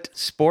 Pilot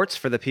Sports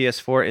for the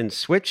PS4 and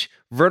Switch.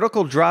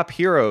 Vertical Drop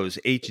Heroes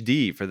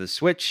HD for the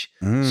Switch.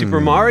 Super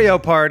Mario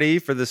Party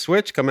for the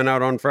Switch coming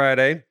out on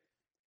Friday.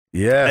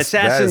 Yes,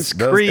 Assassin's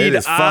it Creed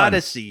is fun.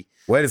 Odyssey.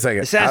 Wait a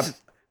second.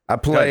 I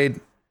played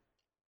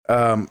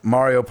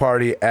Mario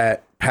Party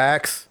at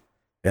PAX,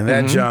 and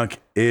that junk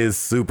is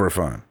super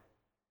fun.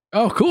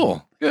 Oh,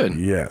 cool. Good.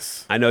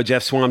 Yes. I know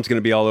Jeff Swam's going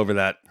to be all over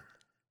that.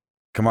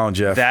 Come on,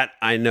 Jeff. That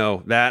I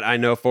know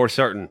for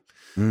certain.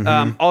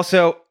 Mhm.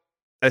 Also,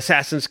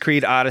 Assassin's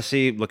Creed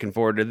Odyssey. Looking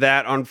forward to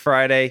that on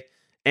Friday.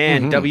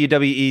 And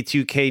WWE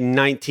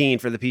 2K19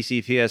 for the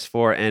PC,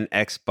 PS4, and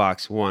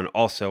Xbox One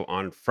also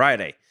on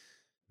Friday.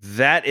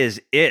 That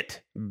is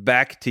it.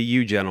 Back to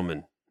you,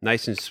 gentlemen.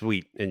 Nice and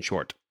sweet and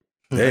short.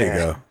 There you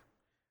go.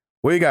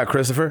 What you got,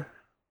 Christopher?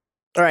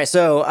 All right,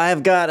 so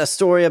I've got a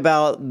story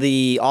about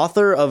the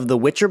author of the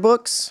Witcher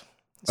books.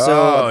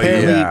 So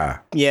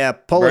apparently,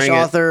 Polish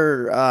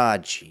author.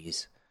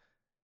 Jeez.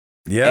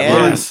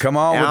 Yeah, come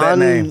on with that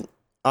name.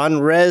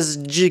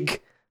 Andrzej.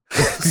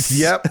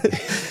 Yep.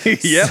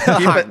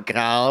 Oh,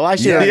 God, why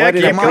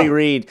did I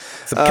pre-read?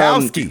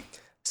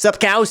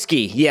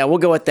 Sapkowski. Yeah, we'll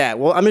go with that.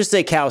 Well, I'm going to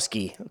say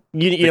Kowski.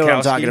 You know what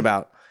I'm talking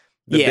about.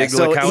 The big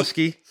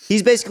Lekowski.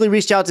 He's basically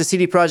reached out to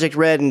CD Projekt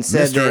Red and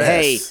said that,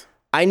 hey,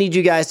 I need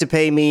you guys to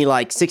pay me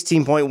like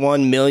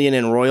 $16.1 million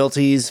in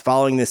royalties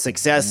following the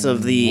success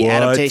of the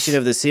adaptation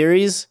of the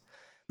series.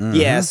 Mm-hmm.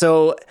 Yeah,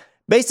 so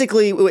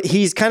basically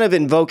he's kind of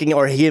invoking,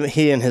 or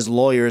he and his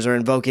lawyers are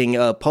invoking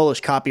a Polish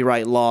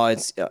copyright law.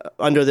 It's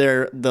under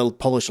the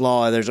Polish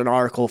law, there's an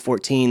Article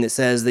 14 that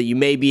says that you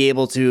may be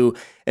able to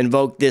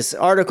invoke this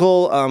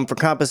article for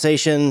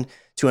compensation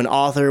to an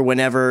author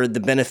whenever the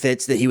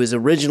benefits that he was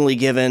originally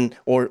given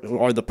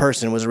or the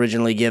person was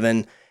originally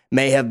given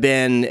may have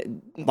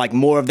been, like,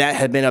 more of that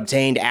had been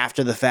obtained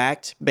after the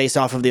fact based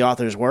off of the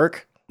author's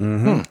work.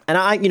 Mm-hmm. And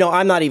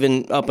I'm not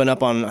even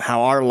up on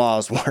how our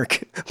laws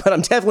work, but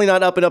I'm definitely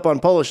not up on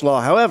Polish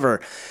law.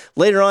 However,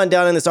 later on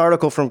down in this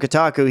article from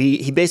Kotaku,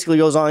 he basically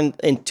goes on,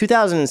 in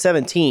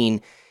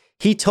 2017,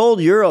 he told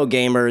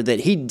Eurogamer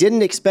that he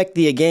didn't expect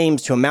the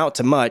games to amount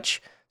to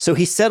much, so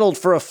he settled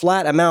for a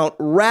flat amount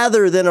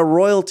rather than a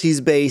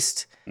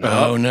royalties-based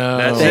Oh no!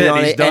 That's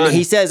it. He's done. And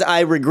he says,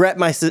 "I regret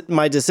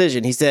my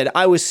decision." He said,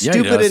 "I was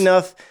stupid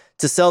enough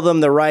to sell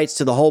them the rights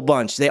to the whole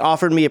bunch. They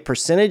offered me a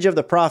percentage of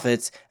the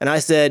profits, and I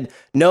said,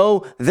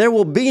 no, there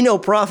will be no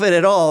profit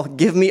at all.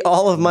 Give me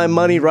all of my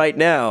money right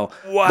now,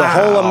 the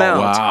whole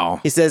amount." Wow.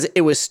 He says,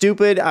 "It was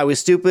stupid. I was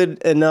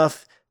stupid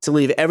enough to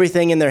leave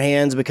everything in their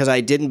hands because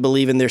I didn't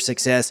believe in their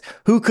success.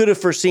 Who could have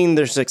foreseen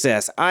their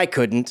success? I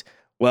couldn't."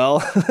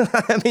 Well,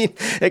 I mean,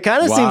 it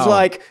kind of seems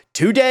like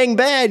too dang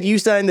bad you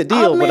signed the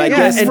deal, but I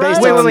guess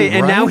wait,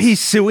 and now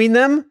he's suing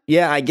them?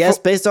 Yeah, I guess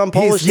based on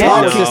Polish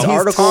law, this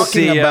article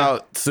talking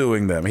about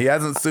suing them. He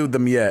hasn't sued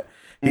them yet.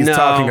 He's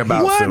talking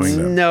about suing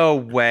them. No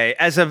way.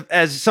 As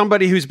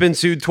somebody who's been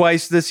sued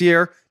twice this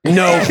year,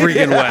 no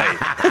freaking way.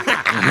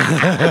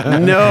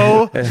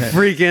 No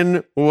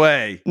freaking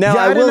way. Now,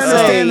 I will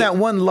understand that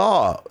one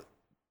law.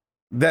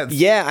 I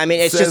mean,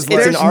 it's just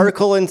it's an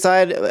article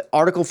inside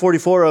Article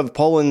 44 of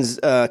Poland's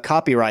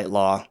copyright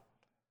law.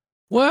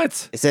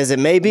 What? It says it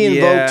may be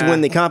invoked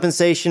when the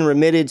compensation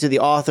remitted to the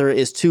author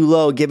is too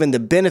low, given the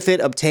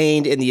benefit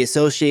obtained in the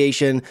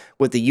association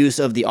with the use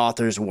of the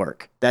author's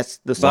work.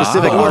 That's the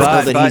specific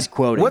article that he's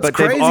quoting. What's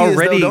crazy is,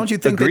 though, don't you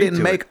think they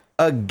didn't make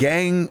a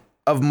gang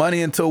of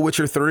money until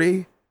Witcher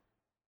 3?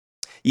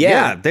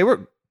 Yeah, they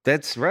were.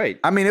 That's right.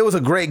 I mean, it was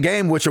a great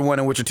game, Witcher 1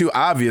 and Witcher 2,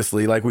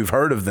 obviously, like we've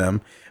heard of them.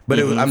 But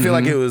it was, I feel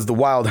like it was the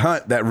Wild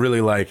Hunt that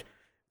really like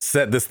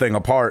set this thing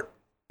apart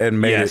and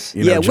made it,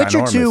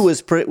 Witcher 2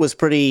 was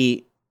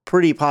pretty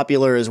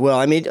popular as well.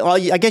 I mean,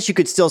 I guess you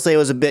could still say it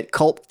was a bit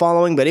cult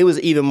following, but it was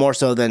even more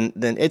so than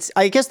it's.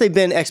 I guess they've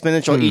been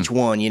exponential each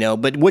one,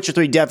 but Witcher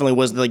 3 definitely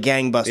was the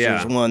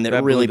gangbusters one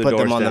that really put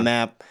them on the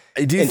map.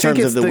 In terms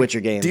of the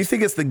Witcher games. Do you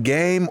think it's the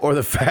game or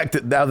the fact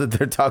that now that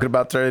they're talking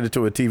about turning it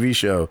into a TV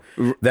show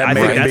that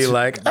made it be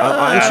like,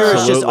 I'm sure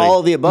it's just all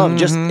of the above.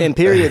 Just in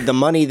period, the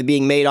money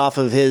being made off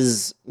of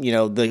his,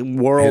 the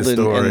world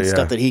and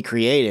stuff that he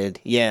created.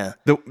 Yeah.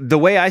 The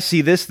way I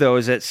see this, though,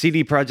 is that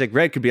CD Projekt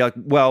Red could be like,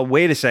 well,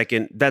 wait a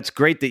second. That's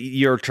great that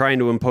you're trying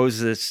to impose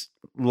this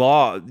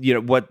law,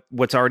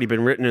 what's already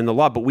been written in the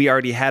law, but we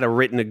already had a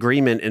written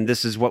agreement and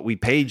this is what we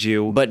paid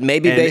you. But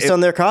maybe based on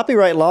their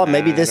copyright law,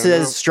 maybe this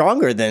is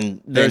stronger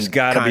than there's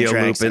got to be a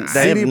loop. And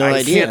I have no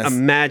idea. I can't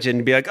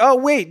imagine be like, oh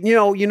wait, you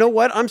know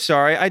what? I'm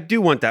sorry, I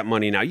do want that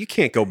money now. You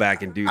can't go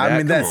back and do that. I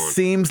mean, that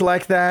seems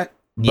like that,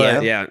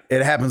 but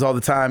it happens all the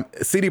time.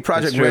 CD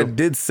Projekt Red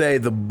did say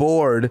the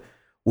board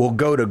will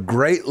go to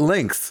great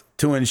lengths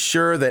to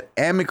ensure that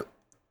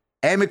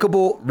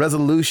amicable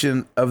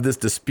resolution of this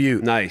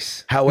dispute.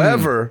 Nice.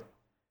 However,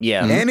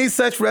 any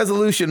such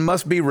resolution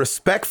must be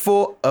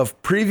respectful of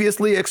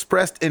previously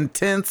expressed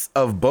intents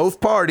of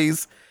both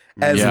parties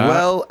as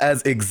well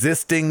as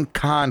existing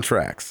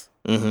contracts.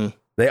 Mm-hmm.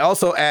 They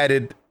also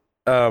added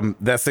that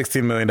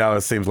 $16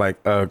 million seems like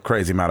a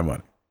crazy amount of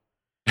money.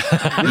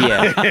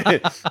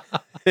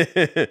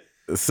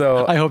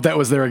 So I hope that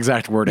was their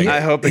exact wording. I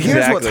hope exactly.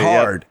 Here's what's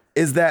hard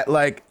is that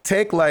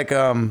take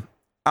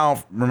I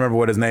don't remember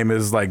what his name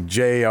is, like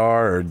JR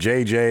or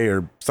JJ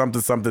or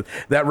something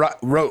that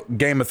wrote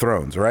Game of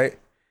Thrones, right?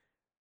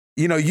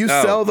 You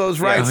sell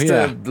those rights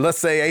to, let's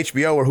say,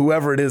 HBO or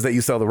whoever it is that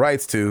you sell the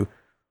rights to,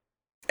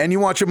 and you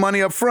want your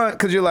money up front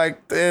because you're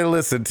like,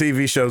 listen,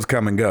 TV shows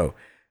come and go.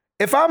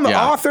 If I'm the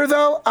author,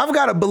 though, I've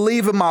got to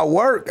believe in my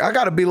work. I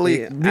got to be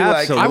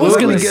like, I was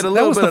going to get a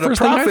little bit of the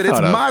profit.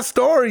 It's my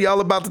story y'all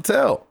about to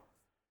tell.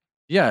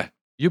 Yeah.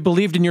 You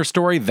believed in your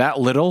story that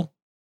little?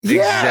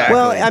 Exactly.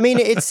 Well, I mean,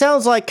 it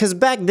sounds like because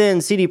back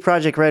then CD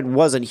Projekt Red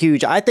wasn't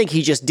huge. I think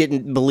he just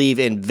didn't believe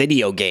in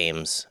video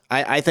games.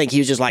 I think he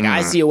was just like,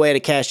 I see a way to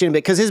cash in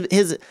because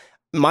his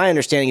my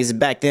understanding is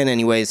back then,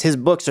 anyways, his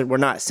books were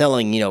not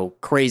selling,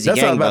 crazy.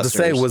 That's what I was about to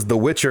gangbusters. say. Was The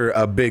Witcher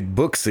a big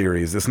book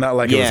series? It's not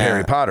like it was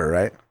Harry Potter,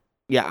 right?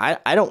 Yeah,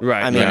 I don't.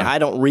 Right, I mean, yeah. I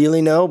don't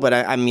really know, but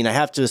I mean, I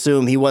have to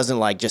assume he wasn't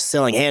like just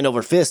selling hand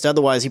over fist.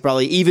 Otherwise, he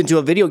probably even to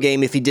a video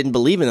game, if he didn't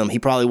believe in them, he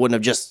probably wouldn't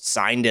have just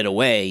signed it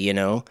away.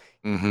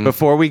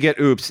 Before we get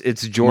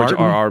it's George Martin?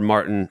 R.R.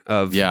 Martin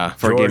of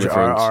for George Game of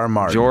Thrones. R.R.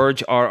 Martin.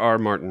 George R.R.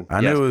 Martin.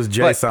 I knew it was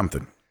Jay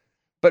something.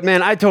 But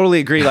man, I totally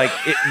agree. Like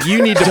you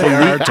need to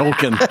J.R.R. believe.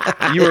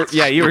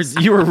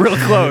 Tolkien. You were real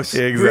close.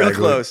 Exactly. Real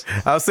close.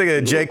 I was thinking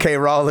of J.K.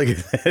 Rowling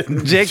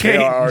and J.K.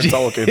 J.R.R.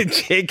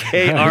 Tolkien.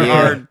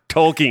 J.K.R.R.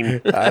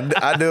 Tolkien.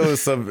 I knew it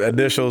was some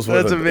initials with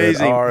That's an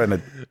amazing. R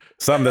and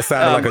something that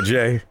sounded like a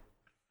J.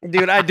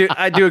 Dude,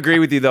 I do agree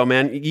with you though,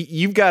 man.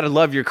 You've got to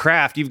love your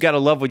craft. You've got to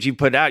love what you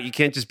put out. You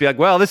can't just be like,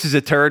 well, this is a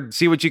turd.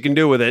 See what you can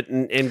do with it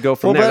and go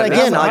from Well, there. but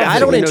again, I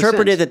don't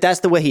interpret it that that's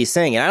the way he's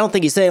saying it. I don't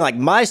think he's saying like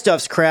my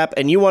stuff's crap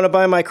and you want to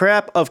buy my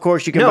crap. Of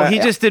course you can. No, buy he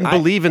just didn't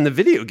believe in the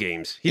video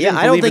games.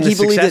 I don't think he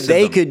believed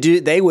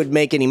that they would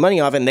make any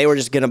money off it and they were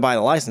just going to buy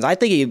the license. I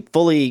think he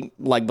fully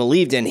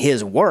believed in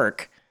his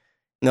work.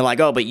 And they're like,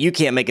 oh, but you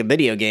can't make a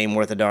video game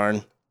worth a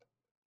darn.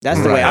 That's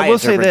the way I will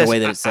say interpret this. the way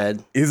that it's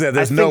said. He said,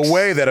 "There's no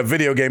way that a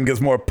video game gets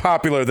more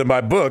popular than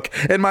my book,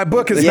 and my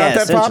book is not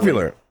that essentially.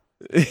 popular."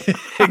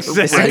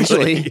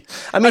 Essentially.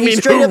 I mean, he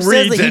straight up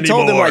says that he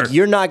told them, like,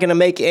 you're not going to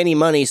make any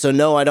money, so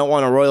no, I don't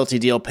want a royalty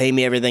deal. Pay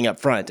me everything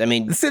up front. I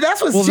mean, See,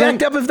 that's what's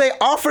jacked up if they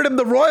offered him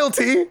the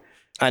royalty.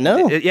 I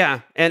know. Yeah,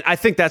 and I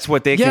think that's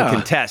what they can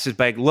contest. Is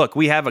like, look,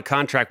 we have a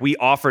contract. We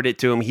offered it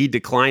to him. He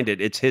declined it.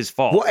 It's his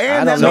fault. Well, I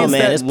and don't that know, means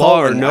man. that It's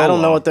law or Poland. no I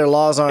don't know law. what their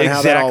laws are and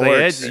how that all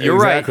Exactly. works. You're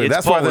right. It's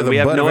That's why they're Poland. the We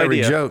have butt no of every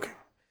idea. joke.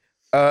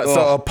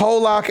 So a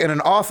Polak and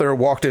an author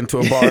walked into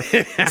a bar.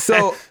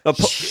 So A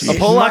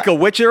Polak, a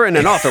Witcher, and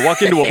an author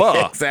walk into a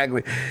bar.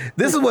 Exactly.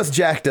 This is what's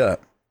jacked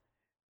up.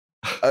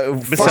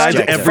 Besides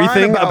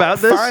everything about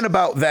this? Fine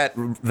about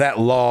that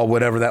law,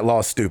 whatever that law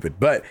is stupid.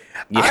 But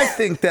I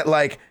think that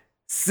like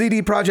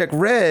CD Projekt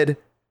Red,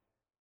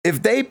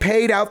 if they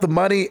paid out the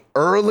money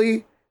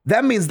early,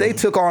 that means they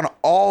took on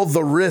all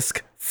the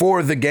risk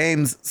for the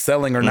games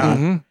selling or not.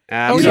 You know what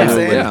I'm Absolutely.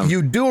 saying? Yeah.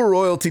 You do a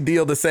royalty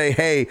deal to say,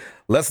 hey,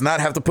 let's not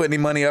have to put any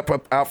money up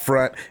out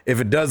front. If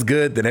it does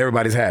good, then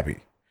everybody's happy.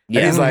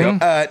 And he's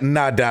like,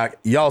 nah, Doc,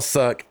 y'all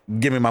suck.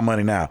 Give me my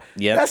money now.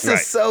 Yep. That's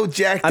just so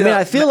jacked up. I mean,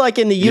 I feel like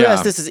in the U.S.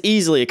 Yeah. this is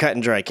easily a cut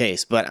and dry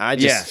case, but I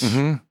just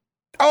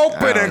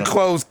Open and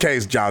close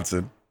case,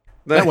 Johnson.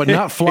 That would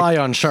not fly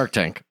on Shark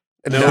Tank.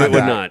 No, it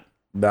would not.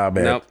 Nah,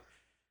 man. Nope.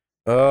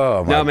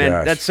 Oh, my No, man,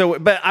 gosh. that's so.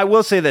 But I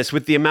will say this: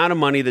 with the amount of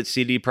money that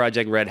CD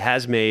Projekt Red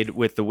has made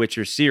with the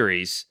Witcher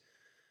series,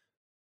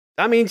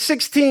 I mean,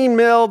 16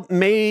 mil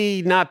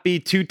may not be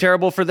too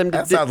terrible for them.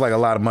 That sounds like a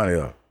lot of money,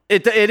 though.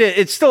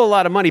 It's still a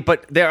lot of money,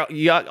 but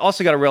you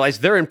also got to realize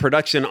they're in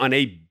production on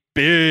a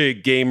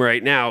big game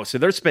right now, so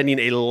they're spending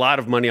a lot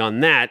of money on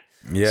that.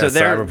 Yeah, so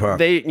Cyberpunk.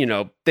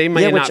 They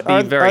may not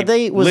be very. Are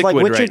they was like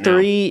liquid Witcher right now.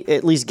 3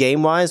 at least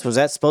game wise? Was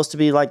that supposed to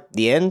be like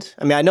the end?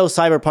 I mean, I know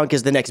Cyberpunk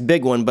is the next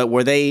big one, but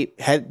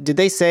did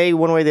they say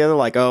one way or the other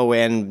like, oh,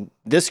 and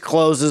this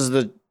closes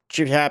the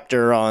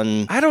chapter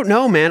on? I don't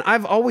know, man.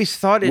 I've always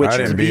thought it I to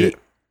didn't beat be it.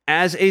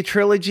 as a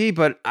trilogy,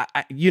 but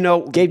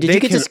Gabe, did you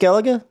get to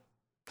Skellige?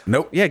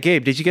 Nope. Yeah,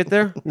 Gabe, did you get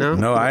there? No,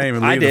 No, I didn't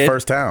even leave the did.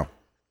 first town.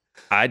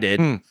 I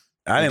did.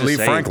 I didn't just leave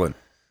saying. Franklin.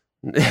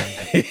 You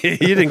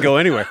didn't go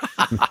anywhere.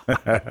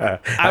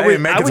 I would-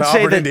 didn't make I it would to say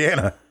Auburn, that-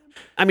 Indiana.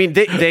 I mean,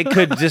 they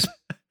could just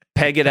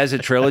peg it as a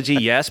trilogy,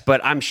 yes, but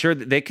I'm sure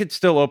that they could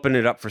still open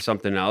it up for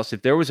something else.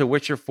 If there was a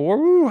Witcher 4,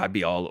 ooh, I'd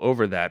be all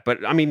over that.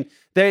 But I mean,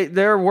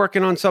 they're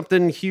working on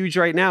something huge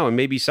right now, and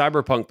maybe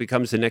Cyberpunk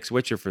becomes the next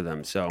Witcher for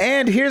them. So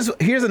And here's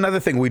another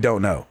thing we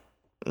don't know,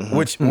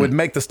 which would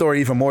make the story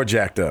even more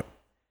jacked up.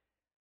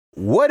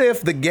 What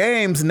if the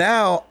games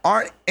now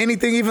aren't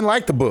anything even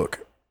like the book?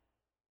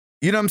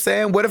 You know what I'm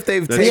saying? What if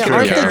they've That's taken true. a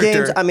Aren't the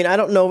character? games? I mean, I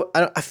don't know.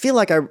 I feel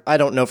like I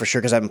don't know for sure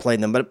because I haven't played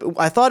them. But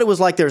I thought it was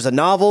like there's a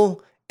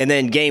novel, and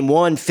then game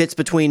 1 fits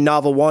between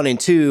novel 1 and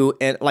 2,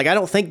 and like I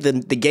don't think the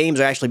games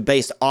are actually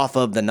based off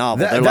of the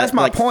novel. They're That's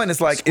my like point.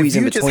 It's like if squeeze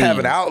in you just have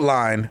an between.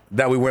 outline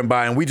that we went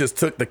by and we just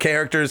took the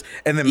characters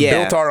and then Yeah.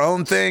 built our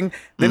own thing,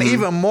 then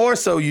even more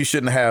so you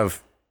shouldn't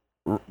have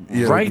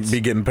Right. be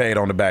getting paid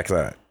on the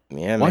backside.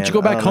 Yeah, Why don't you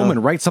go back home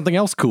and write something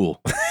else cool?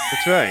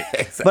 that's right.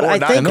 But Or I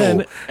not think- And cool.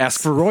 then ask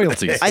for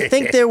royalties. I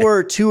think there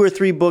were 2 or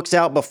 3 books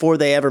out before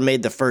they ever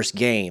made the first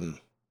game.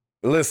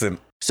 Listen,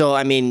 So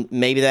I mean,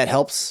 maybe that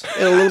helps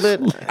it a little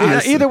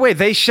bit. Either way,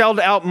 they shelled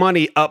out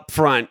money up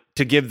front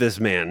to give this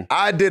man.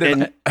 I did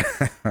an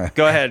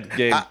Go ahead,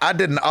 Gabe. I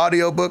did an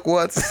audiobook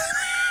once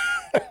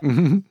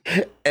and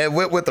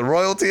went with the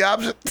royalty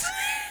option.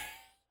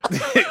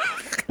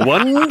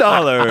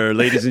 $1,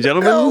 ladies and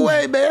gentlemen. No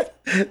way, man.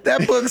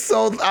 That book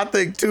sold, I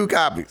think, 2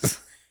 copies.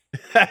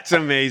 That's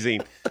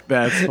amazing.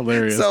 That's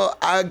hilarious. So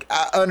I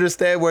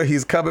understand where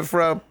he's coming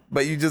from,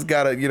 but you just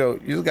gotta, you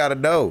just gotta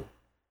know.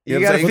 You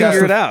gotta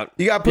figure it out.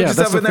 You gotta put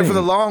yourself in there for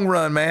the long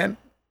run, man.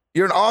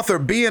 You're an author.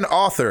 Be an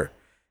author.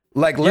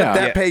 Like, let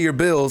that pay your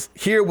bills.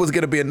 Here was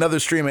going to be another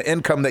stream of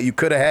income that you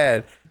could have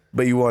had,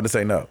 but you wanted to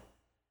say no.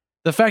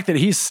 The fact that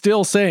he's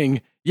still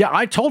saying, yeah,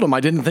 I told him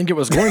I didn't think it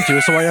was going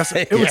to, so I asked.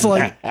 It was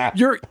like,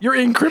 you're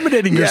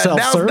incriminating yourself,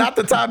 now's sir. not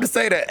the time to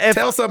say that.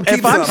 Tell some, keep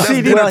if I'm some.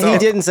 CD Well, he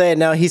didn't say it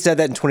now. He said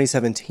that in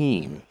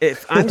 2017.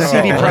 If I'm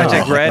CD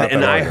Projekt Red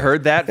and I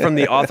heard that from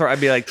the author,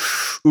 I'd be like,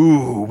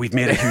 ooh, we've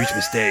made a huge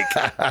mistake.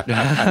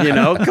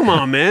 Come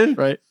on, man.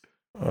 Right.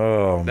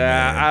 Oh,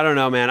 man. I don't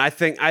know, man. I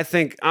think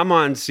I'm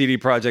on CD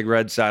Projekt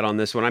Red side on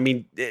this one. I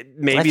mean,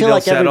 maybe I feel they'll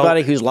like settle.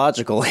 Everybody who's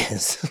logical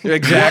is.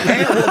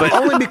 Exactly. But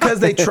only because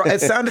they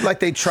it sounded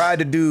like they tried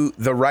to do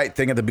the right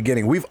thing at the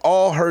beginning. We've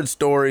all heard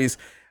stories,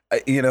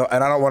 and I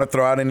don't want to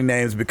throw out any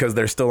names because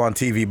they're still on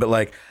TV, but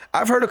like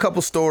I've heard a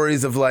couple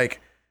stories of like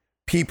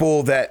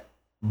people that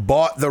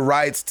bought the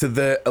rights to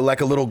the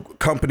like a little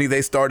company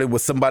they started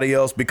with somebody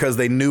else because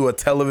they knew a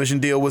television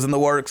deal was in the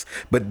works,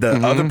 but the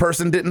other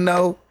person didn't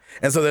know.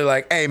 And so they're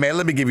like, hey, man,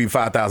 let me give you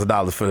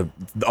 $5,000 for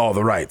all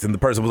the rights. And the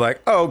person was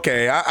like, oh,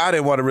 okay, I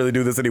didn't want to really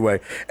do this anyway.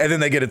 And then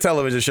they get a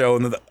television show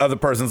and the other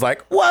person's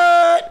like,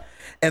 what?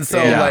 And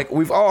so like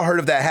we've all heard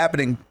of that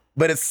happening.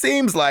 But it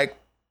seems like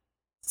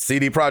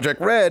CD Projekt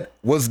Red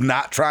was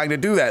not trying to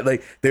do that.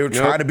 Like they were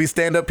trying to be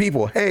stand-up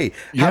people. Hey,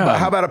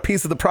 how about a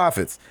piece of the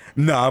profits?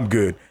 No, I'm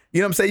good. You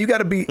know what I'm saying? You got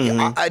to be.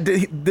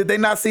 Did they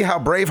not see how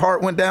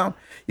Braveheart went down?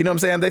 You know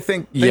what I'm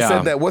saying? They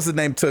said that what's his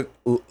name took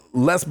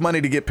less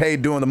money to get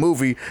paid doing the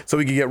movie so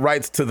he could get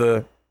rights to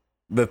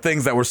the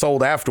things that were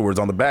sold afterwards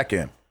on the back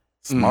end.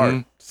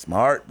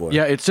 Smart boy.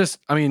 Yeah, it's just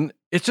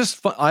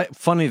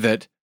funny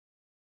that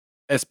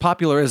as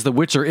popular as The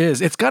Witcher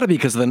is, it's got to be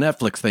because of the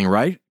Netflix thing,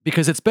 right?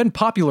 Because it's been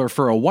popular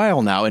for a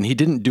while now, and he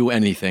didn't do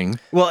anything.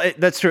 Well,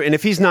 that's true. And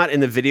if he's not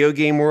in the video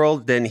game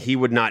world, then he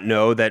would not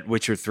know that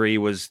Witcher 3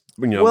 was,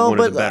 one of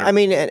the better. I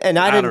mean, and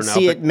I didn't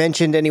see it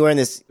mentioned anywhere in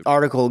this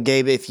article,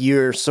 Gabe. If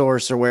your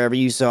source or wherever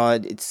you saw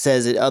it, it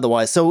says it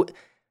otherwise. So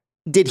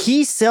did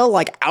he sell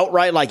like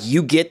outright, like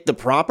you get the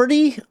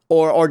property,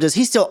 or does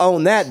he still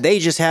own that? They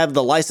just have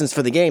the license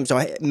for the game.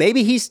 So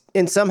maybe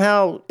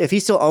somehow, if he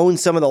still owns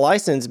some of the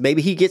license,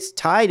 maybe he gets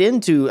tied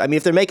into, I mean,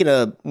 if they're making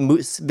a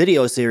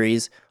video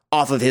series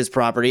off of his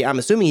property, I'm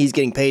assuming he's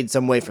getting paid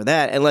some way for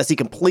that, unless he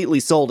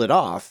completely sold it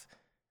off.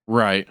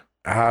 Right.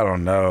 I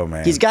don't know,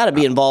 man. He's got to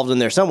be involved in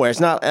there somewhere. It's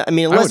not, I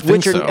mean, unless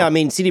Witcher,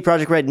 CD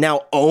Projekt Red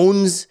now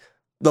owns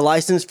the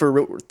license for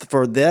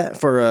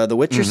the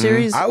Witcher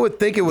series. I would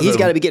think it was. He's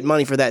got to be getting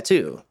money for that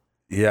too.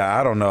 Yeah,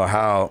 I don't know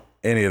how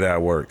any of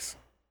that works.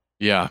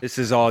 Yeah, this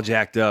is all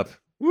jacked up.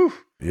 Woo.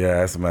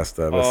 Yeah, that's messed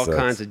up. All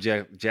kinds of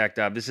jacked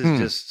up. This is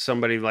just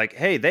somebody like,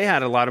 hey, they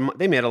made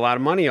a lot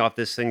of money off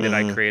this thing that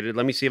I created.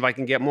 Let me see if I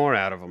can get more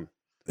out of them.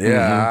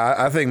 Yeah,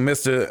 I think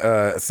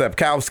Mr.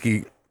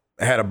 Sapkowski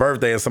had a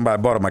birthday and somebody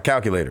bought him a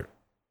calculator.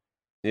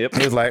 Yep.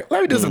 He was like,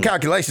 let me do some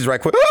calculations right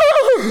quick.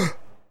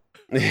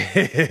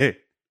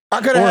 I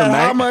could have had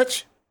how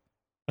much?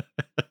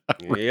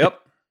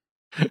 Yep.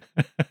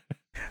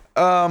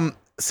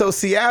 So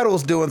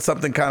Seattle's doing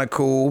something kind of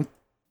cool.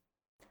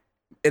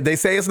 They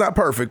say it's not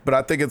perfect, but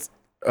I think it's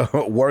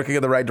working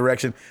in the right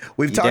direction.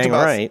 We've talked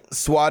about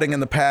swatting in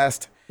the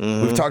past.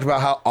 We've talked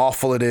about how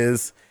awful it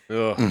is.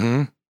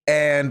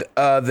 And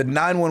the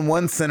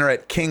 911 center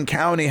at King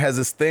County has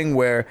this thing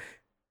where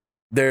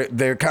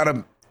they're kind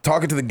of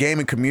talking to the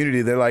gaming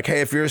community. They're like, hey,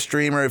 if you're a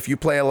streamer, if you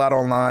play a lot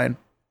online,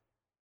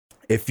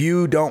 if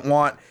you don't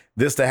want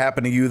this to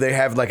happen to you, they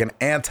have like an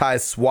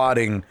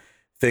anti-swatting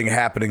thing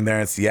happening there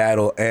in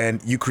Seattle.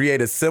 And you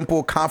create a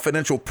simple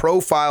confidential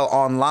profile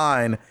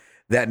online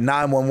that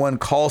 911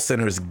 call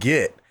centers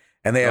get.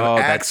 And they have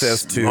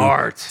access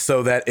to,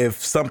 so that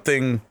if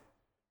something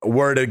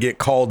were to get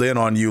called in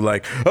on you,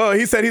 like, oh,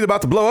 he said he's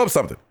about to blow up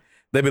something,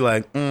 they'd be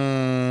like,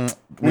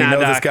 we know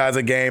this guy's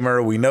a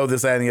gamer. We know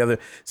this, that, and the other.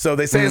 So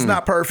they say it's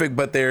not perfect,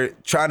 but they're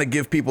trying to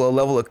give people a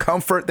level of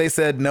comfort, they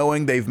said,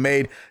 knowing they've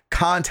made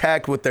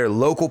contact with their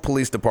local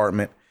police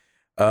department.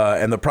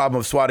 And the problem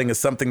of swatting is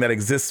something that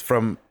exists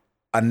from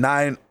a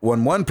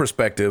 911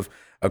 perspective,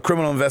 a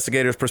criminal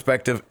investigator's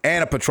perspective,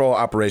 and a patrol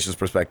operations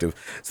perspective.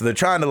 So they're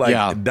trying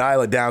to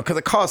dial it down because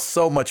it costs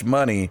so much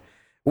money.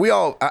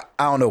 I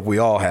don't know if we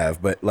all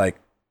have, but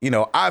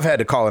I've had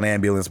to call an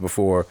ambulance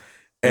before,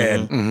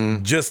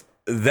 and just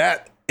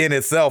that in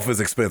itself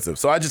is expensive.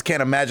 So I just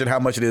can't imagine how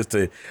much it is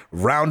to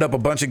round up a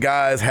bunch of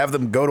guys, have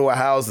them go to a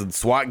house and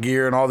SWAT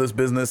gear and all this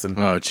business. And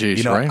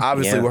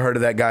obviously we heard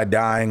of that guy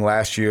dying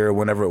last year,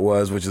 whenever it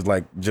was, which is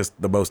like just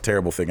the most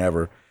terrible thing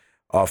ever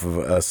off of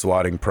a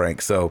swatting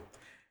prank. So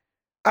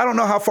I don't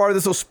know how far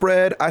this will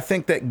spread. I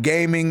think that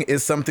gaming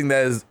is something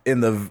that is in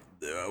the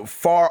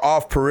far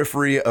off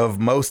periphery of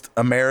most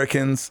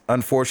Americans.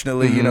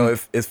 Unfortunately,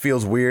 it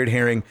feels weird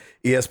hearing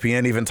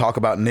ESPN even talk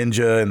about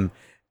Ninja and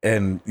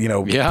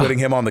putting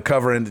him on the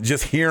cover, and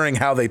just hearing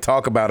how they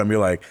talk about him, you're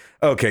like,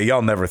 okay,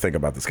 y'all never think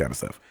about this kind of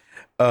stuff.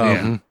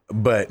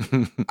 But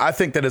I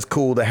think that it's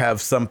cool to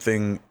have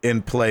something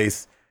in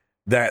place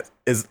that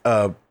is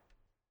a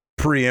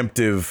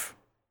preemptive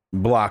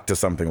block to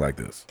something like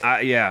this.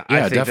 I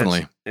think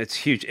definitely. It's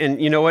huge.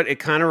 And you know what? It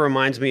kind of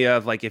reminds me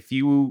of like if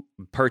you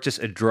purchase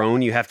a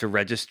drone, you have to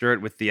register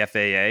it with the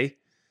FAA.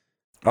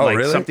 Oh, like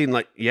really? Something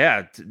like,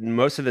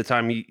 most of the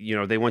time,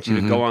 they want you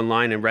to go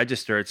online and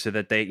register it so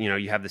that they,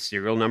 you have the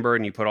serial number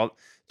and you put all,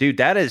 dude,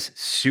 that is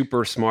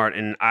super smart.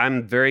 And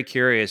I'm very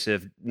curious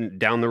if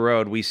down the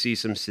road we see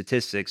some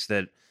statistics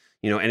that,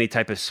 any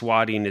type of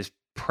swatting is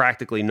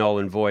practically null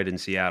and void in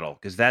Seattle.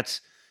 Cause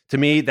to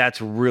me,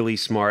 that's really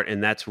smart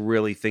and that's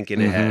really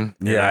thinking ahead.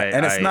 Yeah.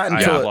 And it's not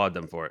until I applaud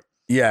them for it.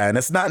 Yeah. And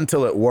it's not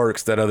until it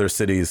works that other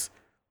cities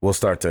will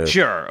start to.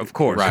 Sure, of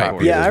course.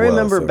 Right. Yeah, I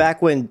remember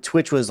back when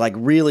Twitch was like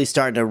really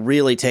starting to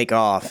really take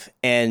off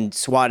and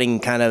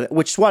swatting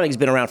which swatting's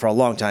been around for a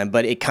long time,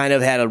 but it kind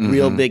of had a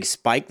real big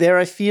spike there,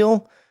 I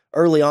feel,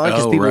 early on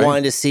because people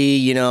wanted to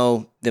see,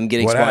 them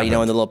getting swatted, in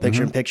the little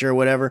picture-in-picture or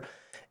whatever.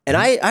 And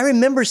I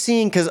remember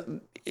seeing, because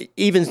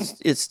even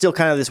it's still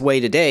kind of this way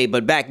today,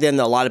 but back then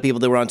a lot of people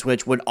that were on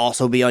Twitch would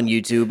also be on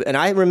YouTube. And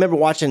I remember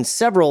watching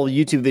several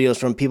YouTube videos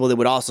from people that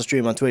would also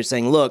stream on Twitch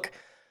saying, look,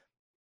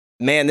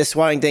 man, this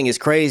swatting thing is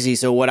crazy.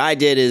 So what I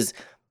did is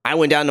I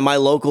went down to my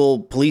local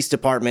police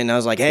department and I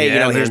was like, hey,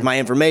 here's my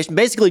information.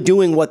 Basically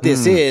doing what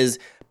this is,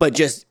 but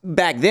just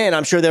back then,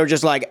 I'm sure they were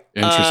just like,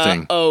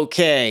 interesting.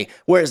 Okay.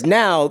 Whereas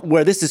now,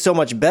 where this is so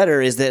much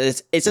better is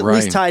that it's at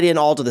least tied in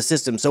all to the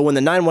system. So when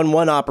the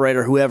 911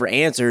 operator, whoever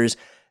answers,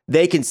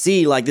 they can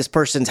see like this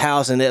person's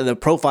house and the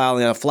profile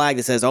and a flag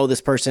that says, oh,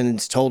 this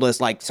person's told us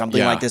like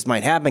something like this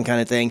might happen kind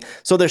of thing.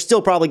 So they're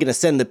still probably going to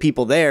send the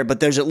people there,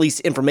 but there's at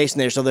least information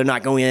there. So they're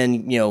not going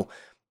in,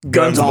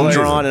 guns all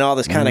drawn and all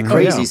this kind of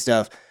crazy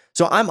stuff.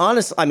 So I'm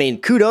honest. I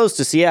mean, kudos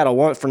to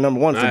Seattle for number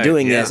one for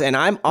doing this. And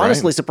I'm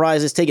honestly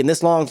surprised it's taken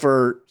this long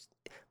for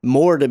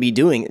more to be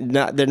doing.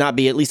 There not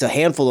be at least a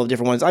handful of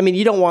different ones. I mean,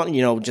 you don't want,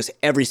 just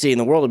every city in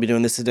the world to be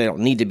doing this. So they don't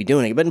need to be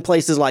doing it. But in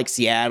places like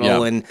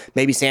Seattle and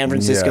maybe San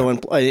Francisco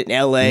and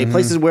LA,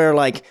 places where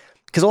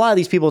because a lot of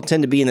these people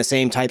tend to be in the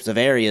same types of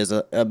areas,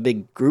 a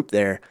big group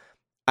there.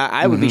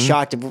 I would be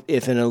shocked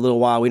if in a little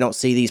while we don't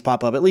see these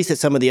pop up, at least at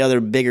some of the other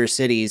bigger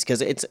cities,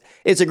 because it's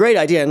a great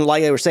idea. And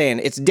like they were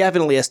saying, it's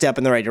definitely a step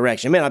in the right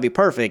direction. It may not be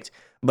perfect,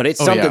 but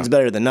it's something's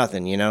better than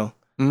nothing,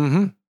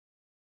 Mm-hmm.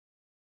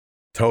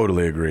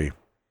 Totally agree.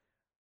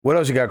 What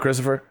else you got,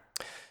 Christopher?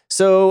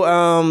 So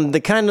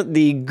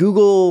the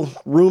Google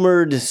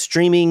rumored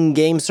streaming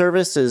game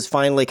service has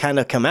finally kind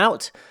of come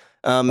out.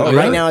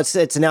 Right now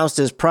it's announced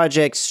as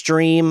Project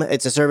Stream.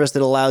 It's a service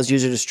that allows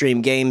users to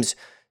stream games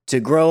to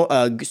Google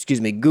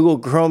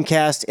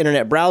Chromecast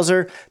internet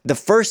browser. The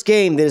first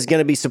game that is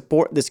going to be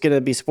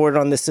supported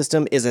on this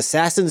system is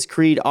Assassin's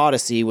Creed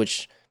Odyssey,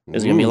 which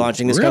is going to be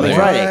launching this coming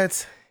Friday.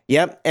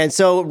 Yep. And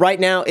so right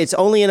now it's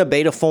only in a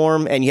beta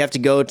form, and you have to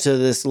go to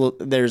this.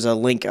 There's a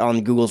link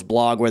on Google's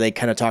blog where they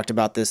kind of talked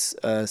about this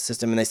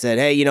system, and they said,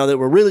 hey, that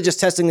we're really just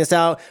testing this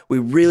out. We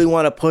really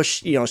want to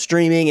push,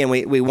 streaming, and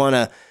we want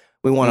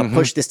to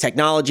push this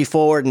technology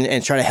forward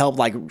and try to help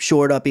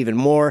shore it up even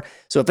more.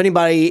 So if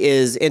anybody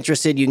is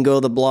interested, you can go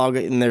to the blog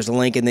and there's a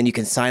link, and then you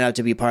can sign up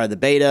to be part of the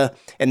beta.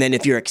 And then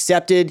if you're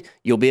accepted,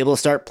 you'll be able to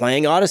start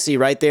playing Odyssey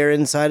right there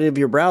inside of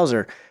your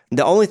browser.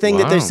 The only thing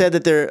that they said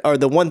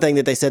the one thing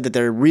that they said that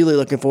they're really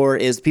looking for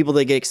is people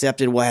that get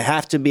accepted will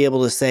have to be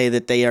able to say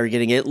that they are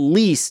getting at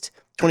least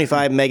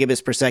 25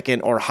 megabits per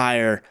second or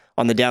higher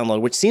on the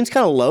download, which seems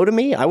kind of low to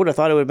me. I would have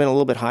thought it would have been a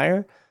little bit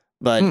higher,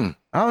 but I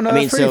don't know.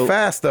 It's pretty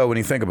fast though when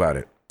you think about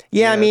it.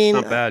 Yeah, I mean,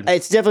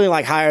 it's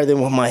definitely higher than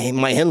what my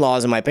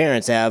in-laws and my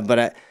parents have,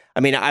 but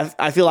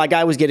I feel like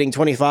I was getting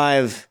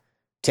 25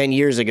 10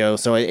 years ago,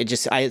 so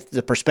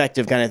the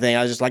perspective kind of thing.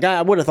 I was just like,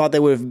 I would have thought they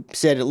would have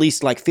said at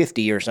least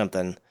 50 or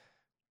something.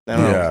 I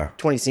don't know.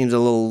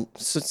 20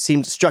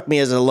 struck me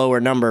as a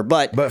lower number,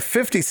 but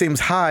 50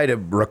 seems high to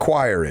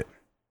require it.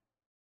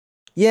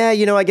 Yeah,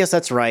 I guess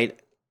that's right.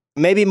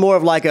 Maybe more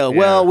of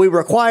well, we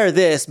require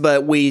this,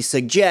 but we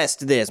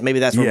suggest this. Maybe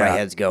that's where my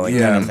head's going.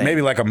 Yeah, kind of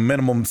maybe a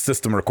minimum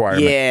system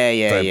requirement.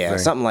 Yeah,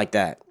 something like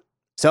that.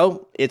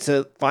 So it's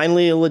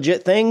finally a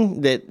legit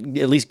thing that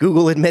at least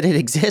Google admitted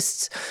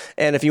exists.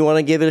 And if you want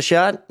to give it a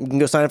shot, you can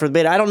go sign up for the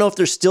beta. I don't know if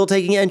they're still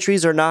taking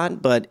entries or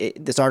not, but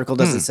this article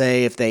doesn't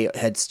say if they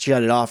had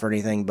shut it off or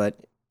anything. But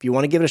if you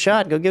want to give it a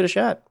shot, go give it a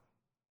shot.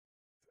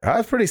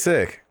 That's pretty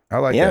sick. I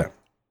like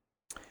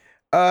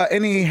that.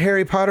 Any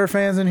Harry Potter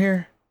fans in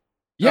here?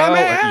 Yeah,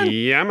 man.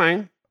 Yeah,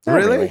 man.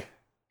 Really?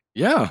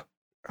 Yeah.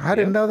 I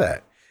didn't know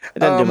that. It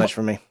doesn't do much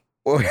for me.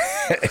 Well,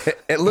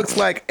 it looks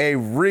like a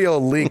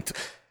real leaked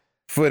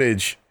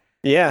footage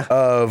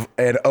of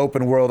an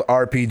open world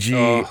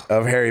RPG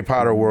of Harry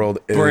Potter World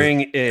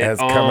has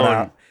come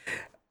out.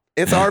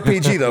 It's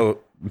RPG though,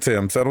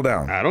 Tim. Settle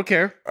down. I don't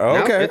care.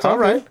 Okay, it's all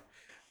right.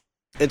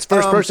 It's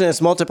first person. It's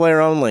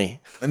multiplayer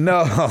only.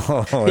 No,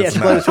 you have to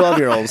play with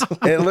 12-year-olds.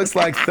 It looks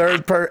like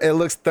It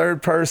looks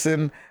third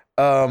person.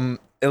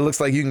 It looks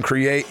like you can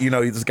create. You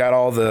just got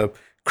all the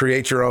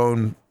create your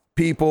own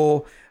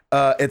people.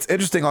 It's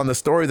interesting on the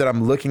story that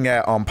I'm looking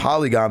at on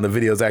Polygon. The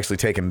video is actually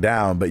taken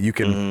down, but you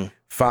can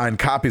find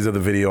copies of the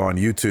video on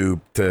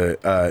YouTube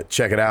to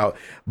check it out.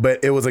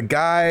 But it was a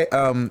guy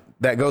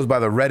that goes by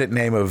the Reddit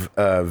name of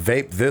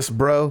Vape This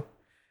Bro,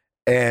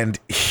 and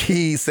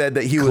he said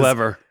that he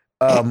Clever.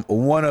 was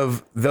one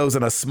of those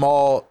in a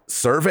small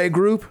survey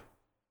group,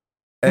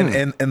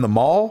 and in the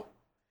mall,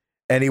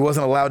 and he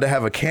wasn't allowed to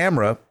have a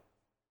camera,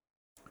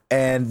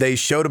 and they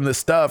showed him this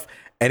stuff,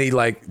 and he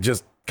like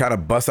just kind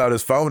of bust out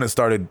his phone and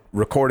started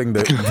recording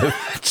the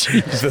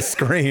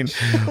screen,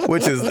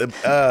 which is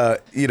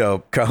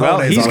cojones. Well,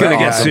 he's gonna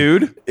get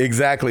sued.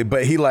 Exactly,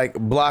 but he like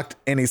blocked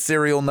any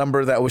serial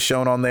number that was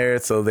shown on there,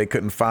 so they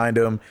couldn't find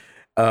him.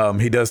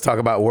 He does talk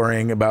about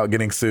worrying about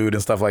getting sued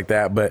and stuff like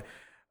that, but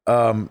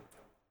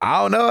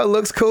I don't know. It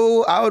looks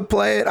cool. I would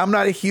play it. I'm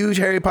not a huge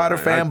Harry Potter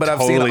fan, but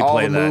I've seen all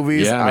the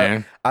movies. Yeah,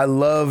 man. I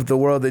love the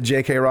world that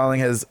J.K. Rowling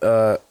has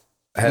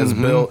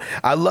built.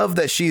 I love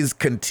that she's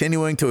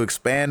continuing to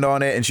expand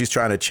on it, and she's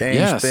trying to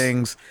change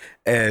things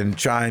and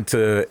trying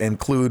to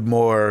include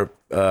more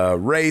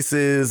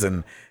races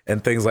and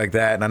things like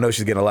that. And I know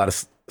she's getting a lot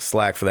of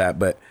slack for that,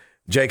 but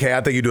JK, I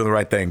think you're doing the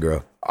right thing,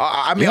 girl.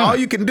 I mean, all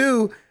you can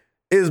do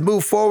is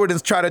move forward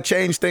and try to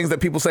change things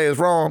that people say is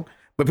wrong.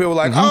 But people are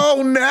like,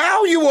 oh,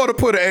 now you want to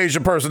put an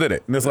Asian person in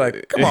it. And it's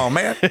like, come on,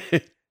 man.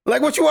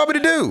 Like, what you want me to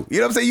do? You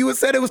know what I'm saying? You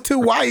said it was too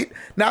white.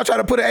 Now try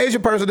to put an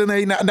Asian person in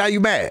there. Now you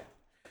mad.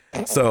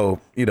 So,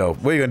 what are you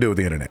going to do with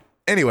the internet?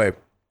 Anyway,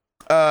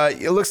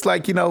 it looks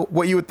like,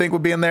 what you would think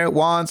would be in there.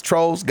 Wands,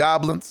 trolls,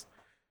 goblins.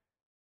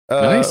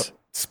 Nice.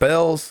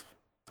 Spells,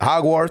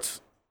 Hogwarts.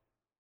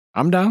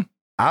 I'm down.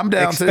 I'm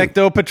down too.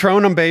 Expecto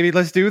Patronum, baby.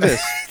 Let's do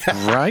this.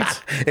 Right?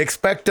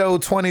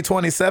 Expecto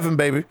 2027,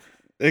 baby.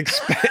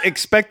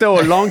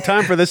 Expecto a long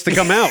time for this to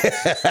come out.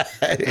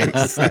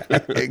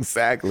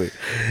 Exactly.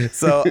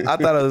 So I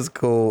thought it was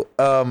cool.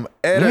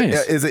 Ed,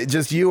 Nice. Is it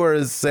just you or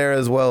is Sarah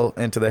as well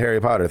into the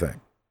Harry Potter thing?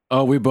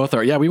 Oh, we both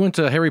are. Yeah, we went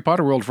to Harry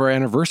Potter World for our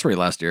anniversary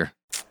last year.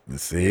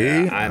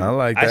 See, I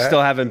like that. I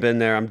still haven't been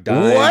there. I'm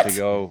dying to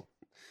go.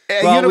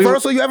 Well,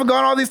 Universal, you haven't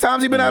gone all these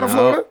times you've been out of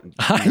Florida?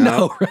 I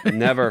know, right?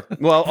 Never.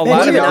 Well, a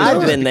lot of even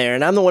I've been there,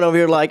 and I'm the one over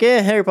here like,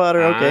 Harry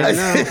Potter, okay.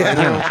 I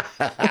know.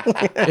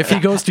 If he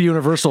goes to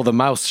Universal, the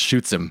mouse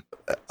shoots him.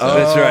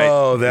 That's right.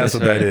 Oh, that's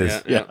what that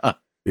is. Yeah.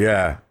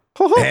 Yeah.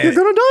 You're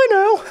gonna die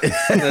now.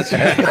 That's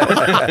right.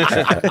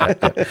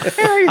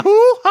 Harry,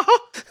 who?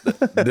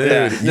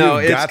 Dude, No,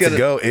 you've got to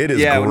go. It is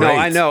great. No,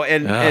 I know.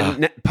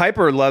 And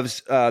Piper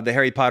loves the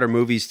Harry Potter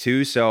movies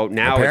too, so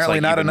now Apparently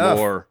it's like not even enough.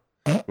 more.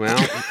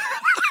 Well,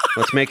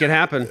 let's make it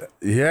happen.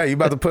 Yeah, you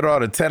about to put her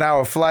on a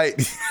 10-hour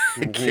flight.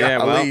 Yeah,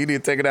 well. you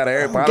need to take it out of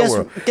Harry Potter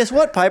World. Guess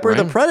what, Piper? Right.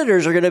 The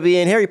Predators are going to be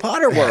in Harry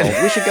Potter World.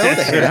 We should go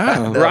there.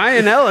 Yeah.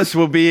 Ryan Ellis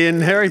will be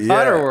in Harry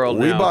Potter World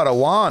We now. bought a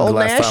wand Old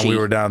last time Mashy. we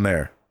were down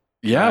there.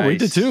 Yeah, we Nice.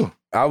 did too.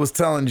 I was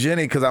telling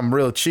Jenny, because I'm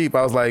real cheap,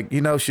 I was like,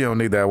 she don't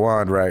need that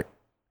wand, right?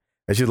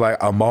 And she's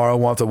like, Amara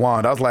wants a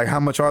wand. I was like,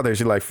 how much are they?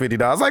 She's like,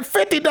 $50. I was like,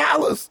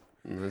 $50?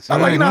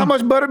 I'm like, you know how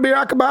much butterbeer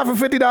I could buy for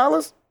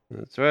 $50?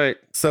 That's right.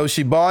 So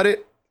she bought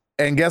it,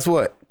 and guess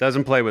what?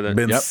 Doesn't play with it.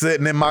 Been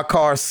sitting in my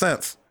car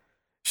since.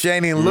 She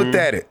ain't even looked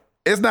at it.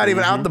 It's not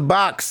even out the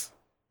box.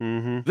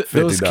 Those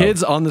 $50.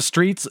 kids on the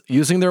streets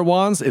using their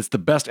wands, it's the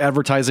best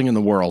advertising in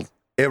the world.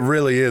 It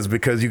really is,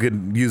 because you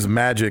could use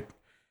magic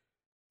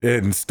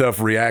and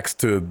stuff reacts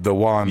to the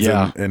wands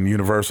in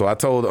Universal. I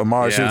told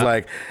Amara, she's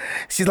like,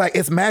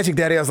 it's magic,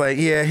 Daddy. I was like,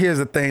 yeah, here's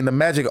the thing. The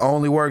magic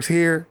only works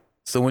here.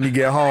 So when you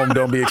get home,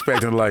 don't be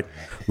expecting to like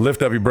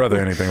lift up your brother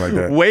or anything like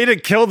that. Way to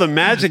kill the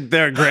magic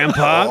there,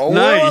 Grandpa. What am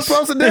I Nice.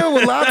 supposed to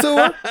do? Lie to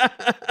her?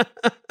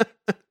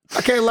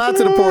 I can't lie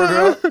to the poor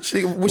girl.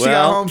 When she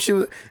got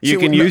home, You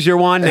can use your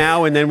wand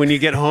now, and then when you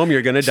get home,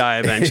 you're going to die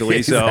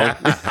eventually. So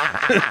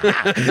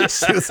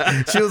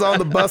she was on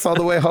the bus all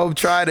the way home,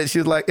 tried it. She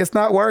was like, it's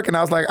not working.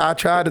 I was like, I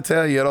tried to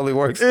tell you, it only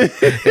works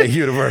at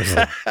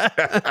Universal.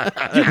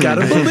 You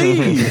gotta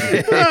believe.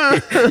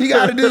 You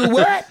got to do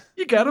what?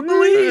 You gotta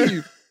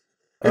believe.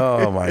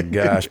 Oh my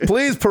gosh.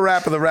 Please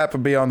Parappa the Rapper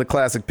be on the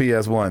classic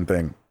PS1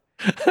 thing.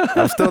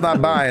 I'm still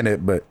not buying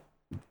it, but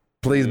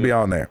please be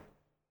on there.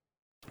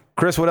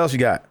 Chris, what else you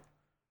got?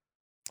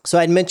 So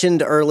I'd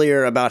mentioned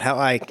earlier about how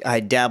I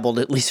dabbled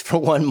at least for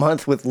 1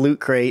 month with Loot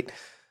Crate.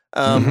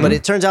 But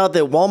it turns out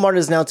that Walmart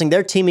is announcing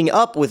they're teaming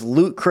up with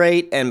Loot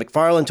Crate and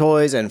McFarlane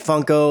Toys and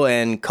Funko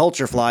and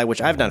Culture Fly,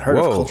 which I've not heard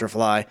of Culture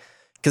Fly,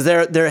 because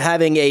they're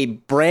having a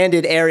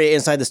branded area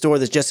inside the store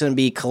that's just going to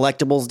be a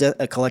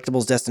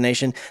collectibles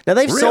destination. Now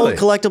they've sold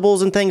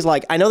collectibles and things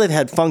like, I know they've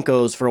had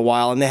Funkos for a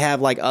while, and they have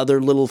like other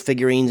little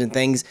figurines and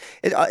things.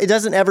 It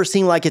doesn't ever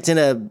seem like it's in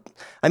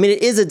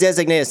it is a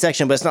designated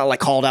section, but it's not like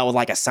called out with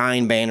like a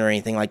sign banner or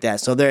anything like that.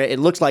 So it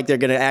looks like they're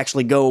going to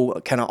actually go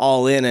kind of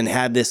all in and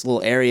have this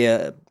little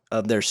area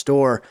of their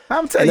store.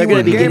 I'm telling you,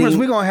 what, gamers,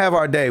 we're going to have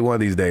our day one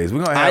of these days.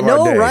 We're going to have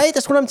our day. Right?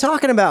 That's what I'm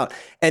talking about.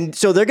 And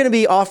so they're going to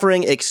be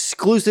offering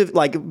exclusive,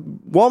 like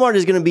Walmart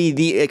is going to be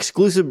the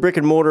exclusive brick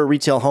and mortar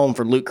retail home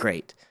for Loot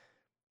Crate.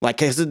 Like,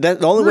 'cause the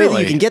only way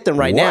that you can get them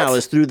right now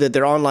is through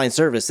their online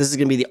service. This is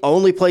going to be the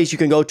only place you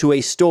can go to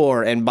a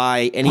store and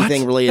buy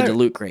anything related to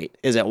Loot Crate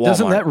is at Walmart.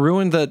 Doesn't that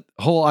ruin the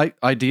whole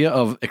idea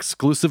of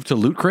exclusive to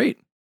Loot Crate?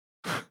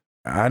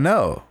 I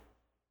know.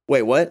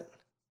 Wait, what?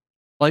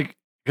 Like,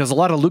 because a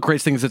lot of Loot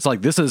Crate things, it's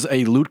like, this is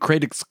a Loot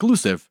Crate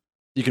exclusive.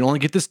 You can only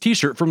get this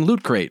t-shirt from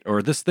Loot Crate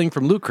or this thing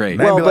from Loot Crate.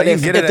 Well, but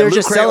if they're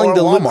just selling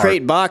the Walmart. Loot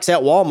Crate box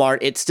at Walmart,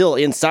 it's still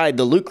inside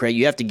the Loot Crate.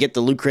 You have to get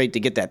the Loot Crate to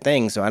get that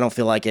thing, so I don't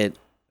feel like it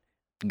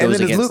goes And then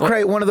is against... Loot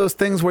Crate one of those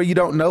things where you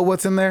don't know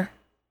what's in there?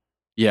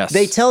 Yes.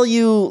 They tell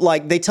you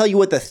what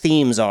the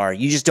themes are.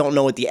 You just don't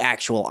know what the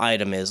actual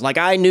item is. Like,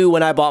 I knew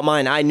when I bought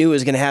mine, I knew it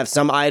was going to have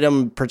some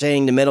item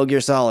pertaining to Metal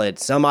Gear Solid,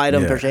 some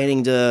item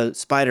pertaining to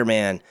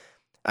Spider-Man.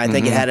 I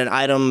think it had an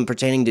item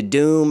pertaining to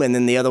Doom, and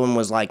then the other one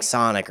was like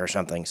Sonic or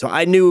something. So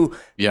I knew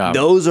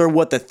those are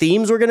what the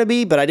themes were going to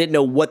be, but I didn't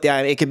know what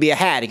it could be a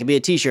hat, it could be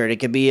a t-shirt, it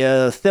could be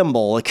a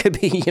thimble, it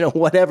could be,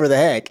 whatever the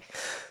heck.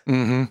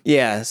 Mm-hmm.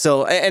 Yeah.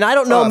 So, and I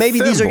don't know, maybe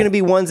these are going to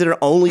be ones that are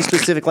only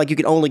specific, like you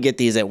can only get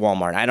these at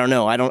Walmart. I don't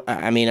know.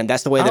 I mean,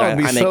 that's the way that I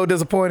would be so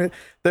disappointed.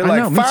 They're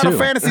like, Final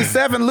Fantasy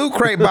VII Loot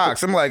Crate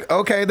box. I'm like,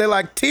 okay. They're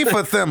like,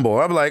 Tifa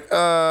thimble. I'm like,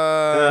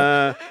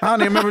 I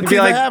don't even remember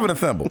Tifa having a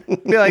thimble.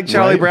 Be like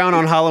Charlie Brown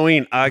on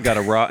Halloween. I got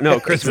a rock.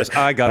 No, Christmas.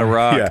 I got a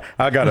rock. Yeah,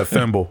 I got a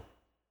thimble.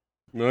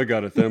 I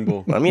got a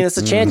thimble. I mean, it's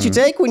a chance you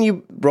take when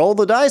you roll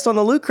the dice on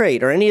the Loot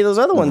Crate or any of those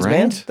other ones,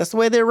 man. That's the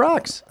way they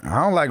rocks.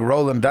 I don't like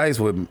rolling dice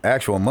with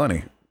actual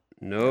money.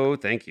 No,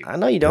 thank you. I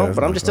know you don't,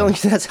 but I'm just telling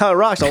you that's how it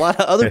rocks. A lot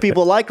of other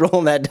people like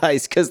rolling that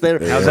dice because they're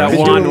how's that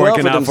wand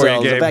working out for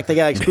you, Gabe? In fact, they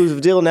got an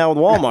exclusive deal now with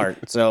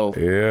Walmart. So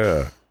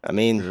yeah, I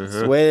mean, it's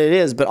the way it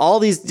is. But all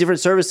these different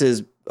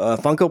services,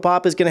 Funko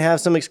Pop is going to have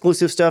some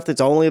exclusive stuff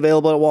that's only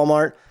available at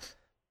Walmart.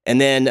 And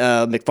then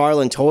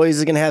McFarlane Toys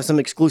is going to have some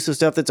exclusive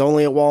stuff that's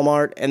only at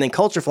Walmart. And then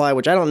Culture Fly,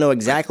 which I don't know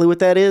exactly what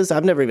that is.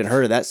 I've never even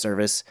heard of that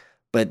service.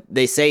 But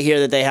they say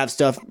here that they have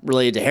stuff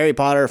related to Harry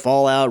Potter,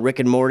 Fallout, Rick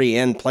and Morty,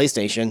 and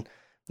PlayStation.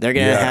 They're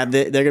going to have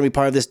they're going to be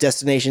part of this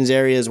Destinations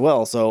area as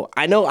well. So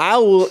I know I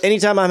will,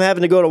 anytime I'm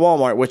having to go to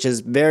Walmart, which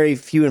is very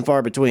few and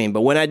far between.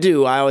 But when I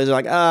do, I always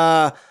like,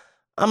 I'm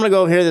going to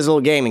go over here to this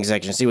little gaming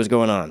section, see what's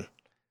going on.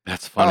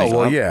 That's funny. Oh,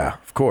 well, yeah,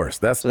 of course.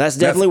 That's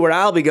definitely where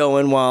I'll be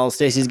going while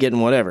Stacy's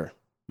getting whatever.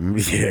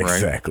 Yeah,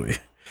 exactly.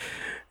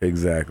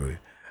 Exactly.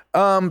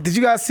 Did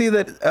you guys see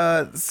that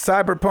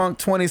Cyberpunk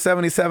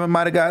 2077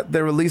 might have got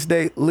their release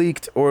date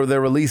leaked or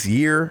their release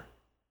year?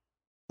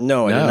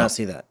 No, I did not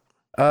see that.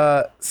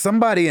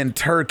 Somebody in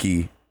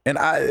Turkey, and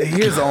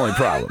here's the only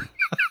problem.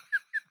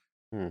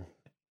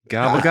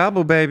 Gobble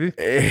gobble, baby.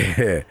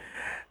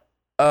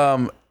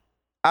 I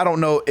don't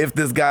know if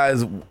this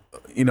guy's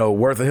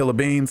worth a hill of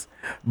beans,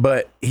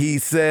 but he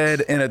said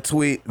in a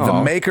tweet,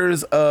 the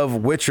makers of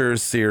Witcher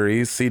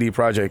series, CD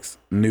Projekt's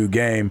new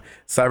game,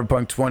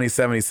 Cyberpunk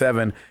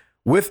 2077,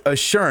 with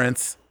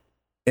assurance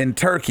in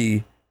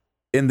Turkey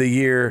in the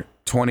year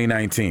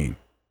 2019.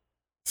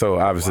 So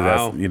obviously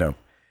that's,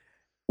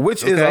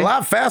 which is a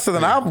lot faster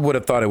than I would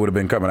have thought it would have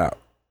been coming out.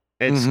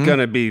 It's going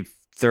to be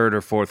third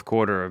or fourth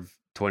quarter of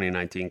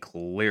 2019,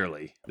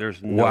 clearly.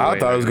 There's no way. I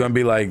thought it was going to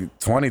be like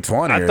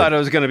 2020. I thought it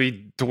was going to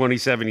be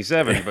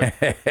 2077, but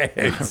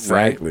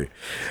exactly.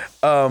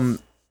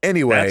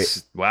 Anyway,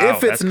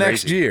 if it's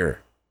next year,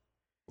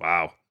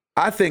 I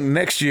think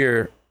next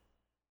year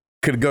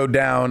could go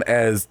down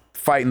as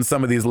fighting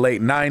some of these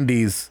late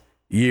 90s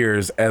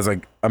years as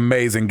an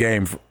amazing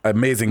year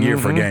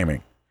for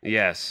gaming.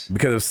 Yes.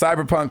 Because if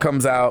Cyberpunk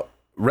comes out,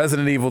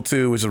 Resident Evil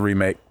 2, which is a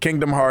remake,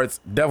 Kingdom Hearts,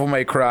 Devil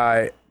May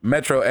Cry,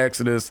 Metro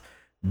Exodus,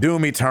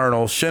 Doom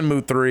Eternal,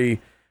 Shenmue 3,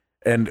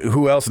 and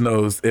who else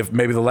knows if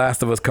maybe The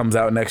Last of Us comes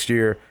out next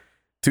year,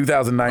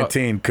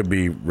 2019 could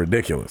be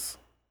ridiculous.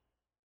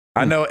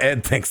 I know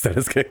Ed thinks that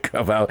it's going to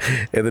come out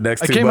in the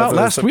next 2 months. It came out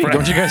last week.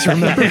 Don't you guys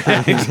remember?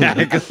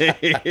 Exactly.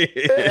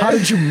 How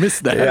did you miss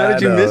that? Yeah, How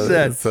did you miss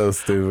that? It's so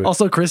stupid.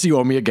 Also, Chris, you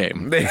owe me a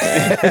game.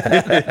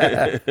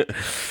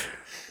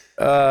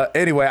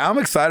 Anyway, I'm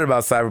excited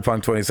about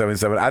Cyberpunk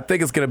 2077. I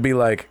think it's going to be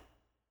like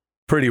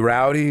pretty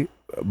rowdy,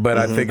 but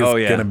I think it's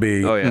going to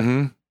be. Oh, yeah.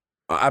 Mm-hmm.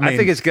 I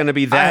think it's going to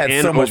be that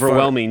and so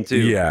overwhelming, too.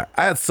 Yeah.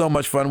 I had so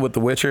much fun with The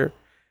Witcher,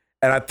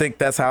 and I think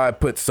that's how I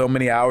put so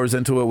many hours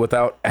into it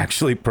without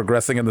actually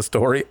progressing in the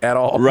story at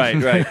all. Right.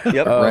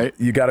 Yep. Right.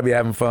 You got to be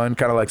having fun,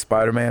 kind of like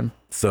Spider-Man.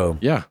 So,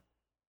 yeah.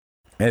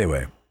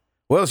 Anyway,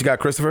 what else you got,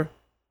 Christopher?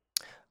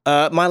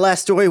 My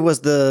last story was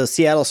the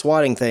Seattle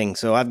swatting thing,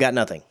 so I've got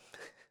nothing.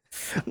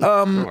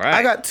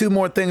 I got two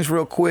more things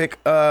real quick.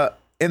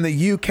 In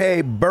the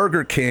UK,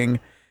 Burger King,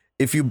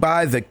 if you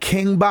buy the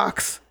King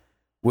box,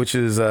 which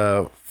is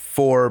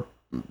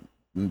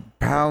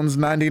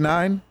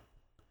 £4.99.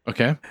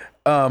 Okay.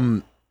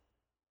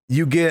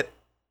 You get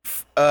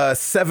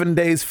 7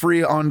 days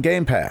free on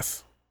Game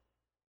Pass.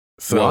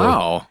 So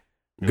wow.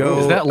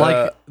 Is that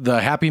like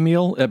the Happy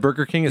Meal at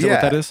Burger King? Is that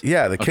what that is?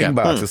 Yeah, the King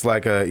box. It's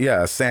like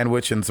a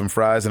sandwich and some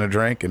fries and a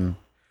drink, and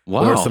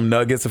or some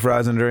nuggets, of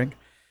fries and a drink.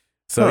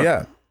 So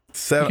yeah,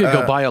 You could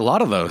go buy a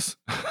lot of those.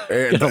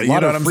 It's a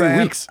lot of free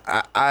weeks.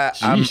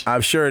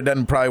 I'm sure it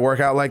doesn't probably work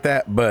out like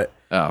that, but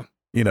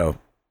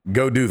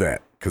go do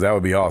that because that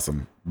would be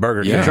awesome.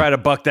 Burger King. Try to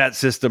buck that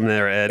system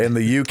there, Ed. In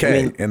the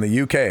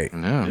UK,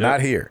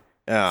 not here.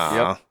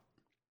 Yep.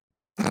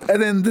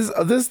 And then this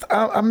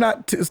I'm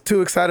not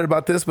too excited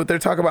about this, but they're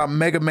talking about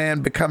Mega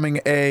Man becoming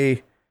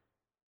a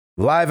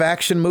live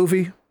action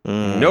movie.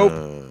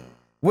 Nope.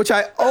 Which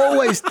I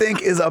always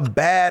think is a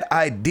bad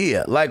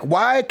idea. Like,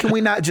 why can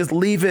we not just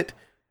leave it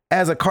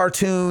as a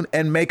cartoon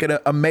and make it an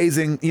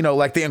amazing,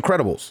 like The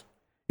Incredibles?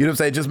 You know what I'm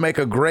saying? Just make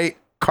a great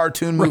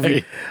cartoon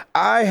movie.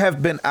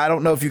 Right. I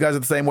don't know if you guys are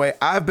the same way.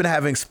 I've been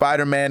having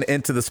Spider-Man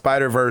Into the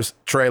Spider-Verse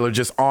trailer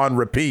just on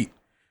repeat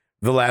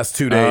the last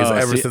 2 days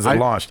since it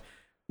launched.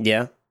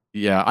 Yeah.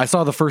 Yeah, I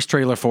saw the first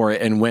trailer for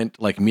it and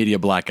went like media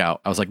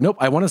blackout. I was like, nope,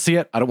 I want to see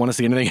it. I don't want to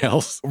see anything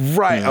else.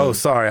 Right. Oh,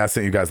 sorry. I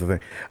sent you guys the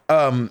thing.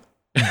 But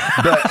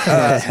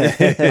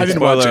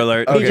spoiler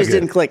alert. He just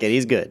didn't click it.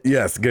 He's good.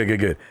 Yes,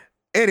 good.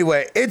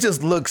 Anyway, it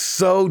just looks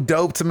so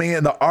dope to me,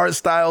 and the art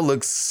style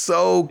looks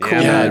so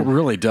cool. Yeah, it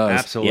really does.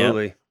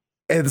 Absolutely. Yep.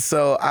 And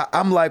so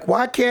I'm like,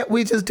 why can't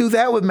we just do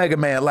that with Mega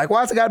Man? Like,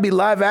 why's it got to be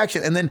live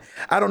action? And then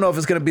I don't know if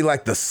it's going to be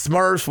like the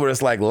Smurfs, where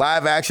it's like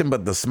live action,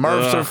 but the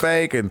Smurfs are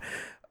fake. And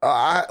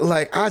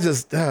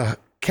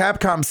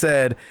Capcom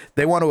said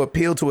they want to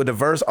appeal to a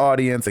diverse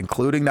audience,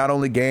 including not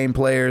only game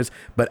players,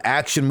 but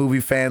action movie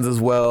fans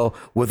as well,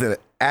 with an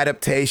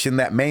adaptation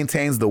that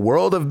maintains the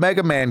world of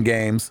Mega Man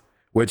games,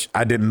 which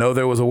I didn't know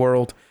there was a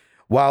world,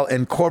 while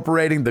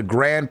incorporating the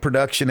grand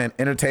production and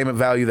entertainment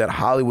value that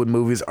Hollywood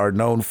movies are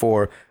known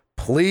for.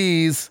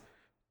 Please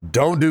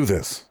don't do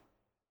this.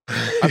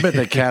 I bet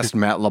they cast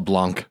Matt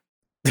LeBlanc.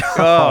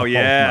 Oh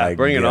yeah,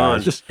 bring it on.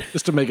 Just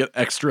to make it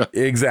extra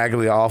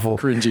exactly awful.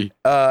 Cringy.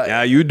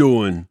 How you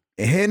doing?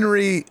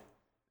 Henry,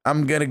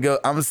 I'm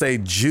gonna say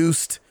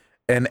Juiced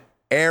and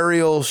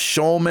Ariel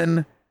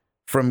Schulman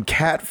from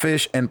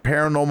Catfish and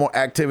Paranormal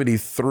Activity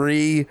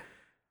 3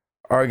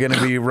 are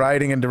gonna be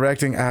writing and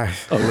directing.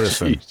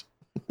 Listen. Geez.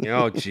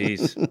 Oh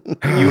jeez.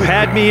 You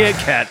had me at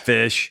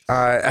Catfish.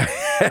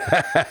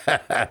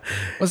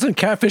 Wasn't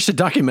Catfish a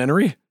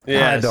documentary?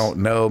 Yes. I don't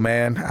know,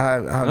 man.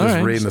 I'm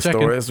just reading the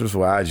story. That's just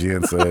what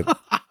IGN said.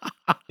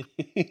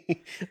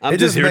 I'm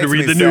just here to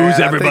read the news,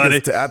 everybody.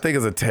 I think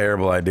it's a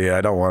terrible idea.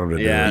 I don't want them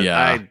to do it. Yeah,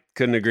 I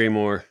couldn't agree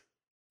more.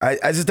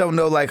 I just don't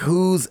know, like,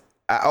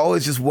 I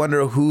always just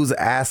wonder who's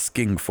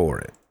asking for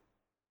it.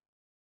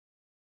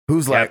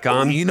 Who's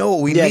Capcom? Like, you know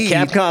what we need?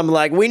 Yeah, Capcom,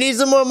 like, we need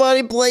some more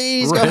money,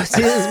 please. Go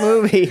see this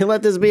movie.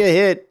 Let this be a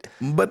hit.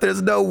 But there's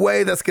no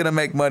way that's going to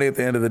make money at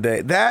the end of the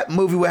day. That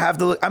movie would have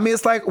to look, I mean,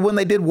 it's like when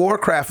they did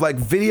Warcraft, like,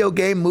 video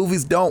game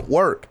movies don't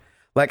work.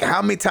 Like,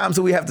 how many times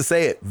do we have to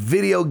say it?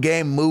 Video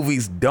game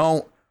movies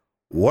don't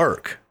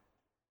work.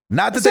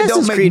 Not that Assassin's they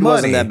don't make Creed money.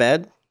 Wasn't that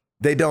bad.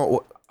 They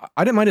don't.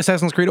 I didn't mind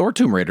Assassin's Creed or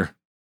Tomb Raider.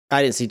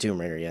 I didn't see Tomb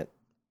Raider yet.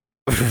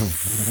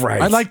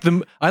 Right. I like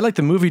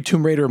the movie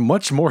Tomb Raider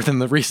much more than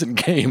the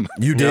recent game.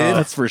 You did? No,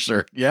 that's for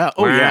sure. Yeah.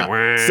 Oh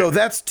yeah. So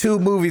that's 2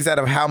 movies out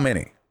of how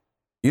many?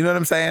 You know what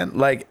I'm saying?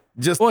 Like,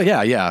 just. Well,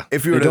 yeah.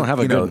 If you were don't have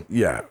a good.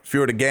 If you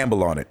were to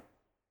gamble on it.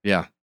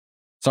 Yeah.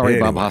 Sorry,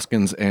 anyway. Bob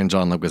Hoskins and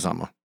John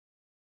Leguizamo.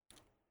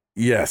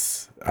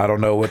 Yes. I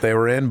don't know what they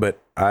were in,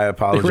 but I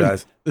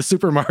apologize. The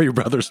Super Mario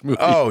Brothers movie.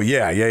 Oh,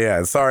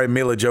 yeah. Sorry,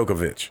 Mila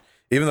Djokovic.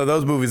 Even though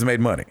those movies made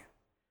money.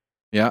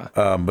 Yeah.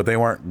 But they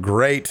weren't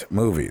great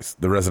movies,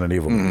 the Resident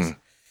Evil movies.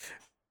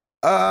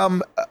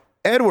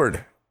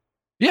 Edward.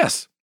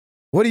 Yes.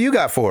 What do you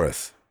got for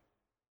us?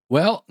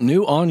 Well,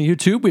 new on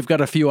YouTube, we've got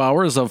a few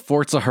hours of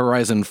Forza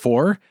Horizon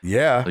 4.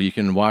 Yeah. So you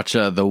can watch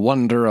the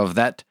wonder of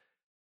that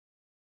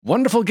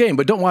wonderful game,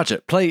 but don't watch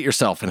it. Play it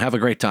yourself and have a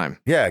great time.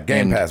 Yeah,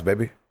 Game Pass,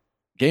 baby.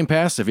 Game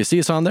Pass, if you see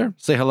us on there,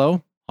 say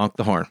hello, honk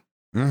the horn.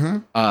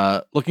 Mm-hmm.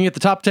 Looking at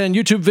the top 10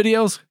 YouTube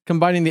videos,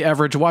 combining the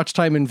average watch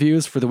time and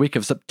views for the week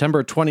of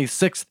September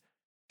 26th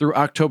through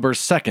October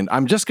 2nd.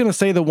 I'm just going to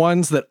say the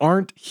ones that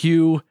aren't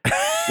Hugh,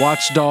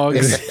 Watch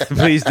Dogs.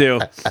 Please do.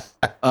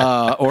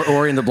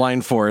 Or In the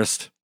Blind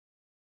Forest.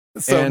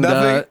 So and,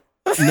 nothing.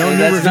 No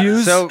new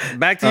reviews. So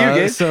back to you,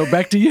 Gabe. So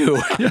back to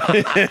you.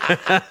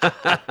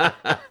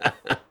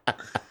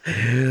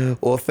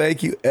 Well,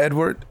 thank you,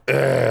 Edward,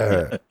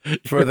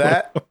 for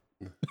that.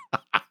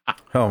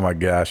 Oh my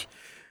gosh.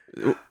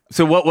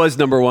 So what was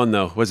number 1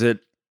 though? Was it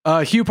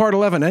Hugh Part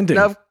 11 ending?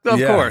 Of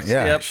course.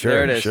 Yeah, Yep, sure,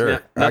 there it is. sure. Yeah,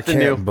 nothing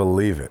I can't new.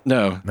 believe it.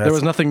 No, there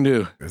was nothing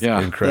new. It's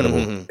yeah, incredible.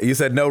 Mm-hmm. You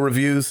said no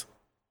reviews?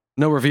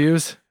 no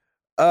reviews.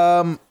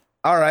 All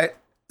right.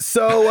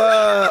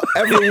 So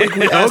every week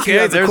we ask you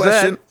guys a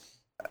question.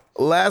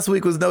 Last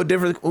week was no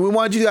different. We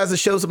wanted you guys to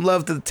show some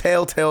love to the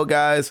Telltale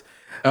guys.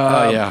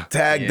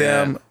 Tag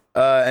them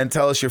and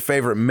tell us your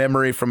favorite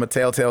memory from a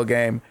Telltale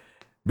game.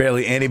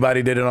 Barely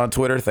anybody did it on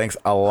Twitter. Thanks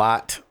a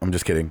lot. I'm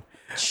just kidding.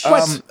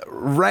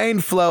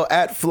 Rainflow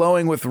at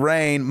Flowing with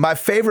Rain. My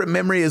favorite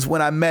memory is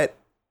when I met,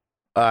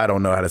 I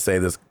don't know how to say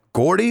this,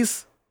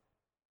 Gordy's?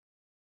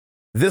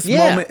 This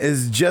moment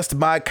is just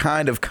my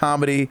kind of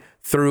comedy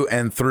through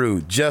and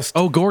through. Gortys.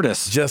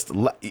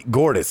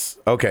 Gortys.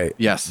 Okay.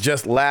 Yes.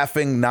 Just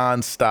laughing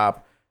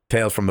nonstop.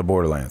 Tales from the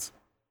Borderlands.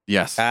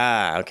 Yes.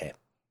 Okay.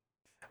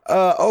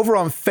 Over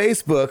on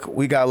Facebook,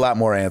 we got a lot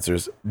more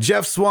answers.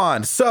 Jeff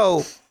Swan.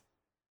 So,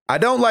 I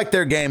don't like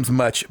their games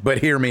much, but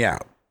hear me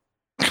out.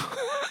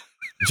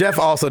 Jeff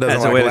also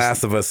doesn't like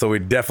Last of Us, so we're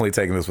definitely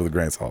taking this with a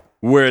grain of salt.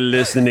 We're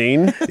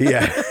listening.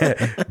 Yeah.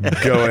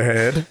 Go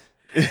ahead.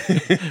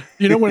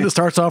 You know when it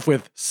starts off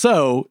with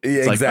so?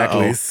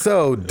 Exactly. Like,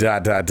 so ...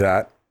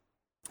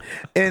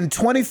 In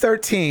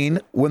 2013,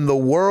 when the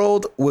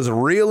world was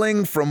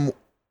reeling from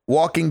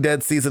Walking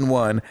Dead Season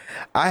 1,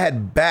 I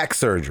had back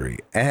surgery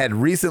and had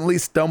recently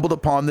stumbled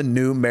upon the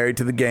new Married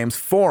to the Games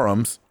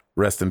forums.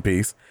 Rest in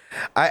peace.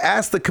 I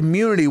asked the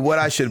community what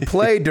I should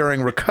play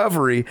during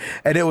recovery,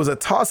 and it was a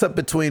toss-up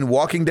between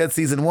Walking Dead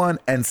Season 1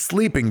 and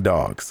Sleeping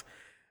Dogs.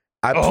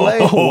 I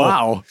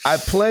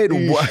played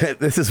what?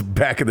 This is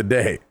back in the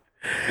day.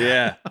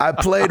 Yeah. I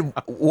played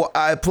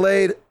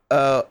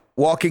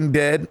Walking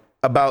Dead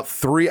about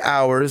 3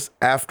 hours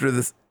after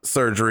the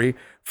surgery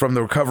from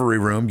the recovery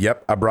room.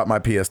 Yep, I brought my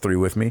PS3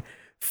 with me.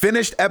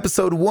 Finished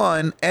episode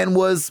 1 and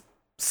was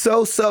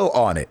so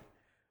on it.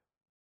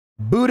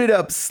 Booted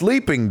up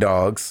Sleeping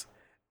Dogs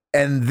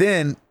and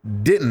then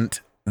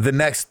didn't the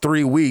next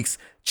 3 weeks,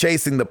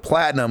 chasing the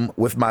platinum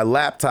with my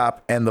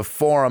laptop and the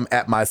forum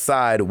at my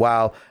side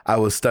while I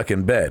was stuck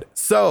in bed.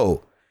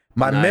 So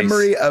my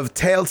memory of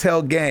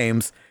Telltale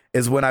Games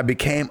is when I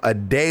became a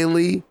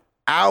daily,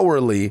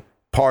 hourly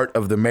part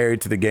of the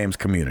Married to the Games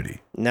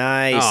community.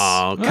 Nice.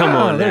 Oh, come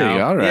on there now. you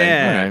go. All right.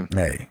 Yeah. All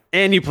right. Hey,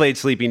 And you played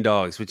Sleeping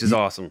Dogs, which is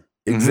awesome.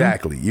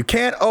 exactly. You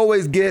can't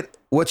always get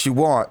what you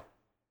want,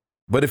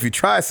 but if you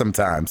try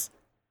sometimes,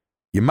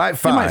 you might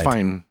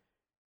find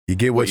you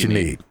get what you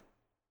need.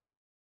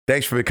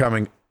 Thanks for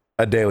becoming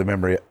a daily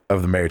member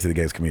of the Married to the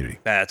Games community.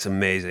 That's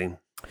amazing.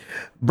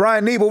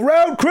 Brian Nebel,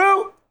 Road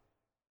Crew.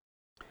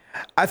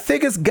 I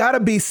think it's got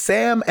to be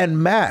Sam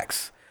and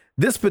Max.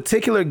 This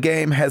particular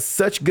game has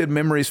such good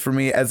memories for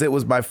me as it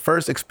was my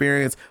first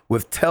experience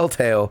with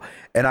Telltale,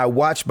 and I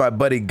watched my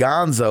buddy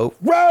Gonzo,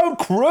 Road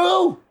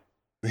Crew,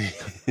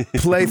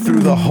 play through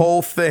the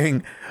whole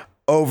thing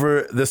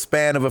over the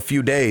span of a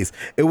few days.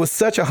 It was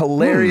such a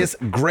hilarious,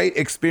 great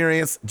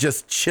experience,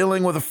 just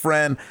chilling with a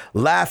friend,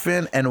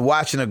 laughing, and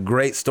watching a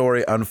great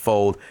story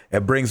unfold.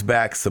 It brings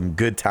back some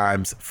good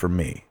times for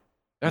me.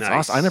 That's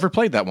Nice. awesome. I never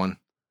played that one.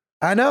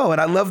 I know, and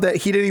I love that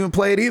he didn't even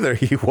play it either.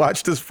 He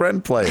watched his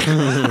friend play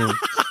it.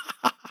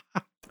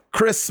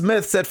 Chris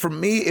Smith said, for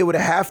me, it would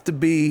have to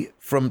be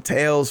from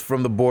Tales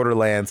from the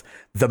Borderlands.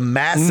 The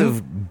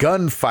massive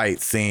gunfight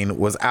scene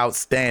was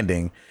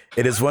outstanding.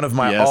 It is one of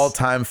my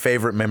all-time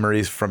favorite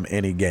memories from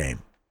any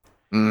game.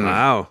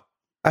 Wow.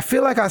 I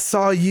feel like I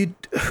saw you.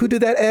 Who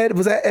did that, Ed?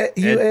 Was that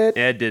you, Ed?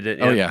 Ed did it.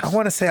 Oh, yeah. I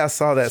want to say I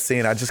saw that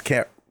scene. I just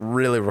can't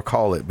really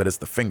recall it, but it's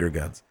the finger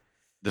guns.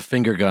 The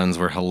finger guns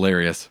were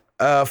hilarious.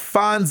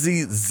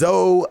 Fonzie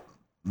Zoe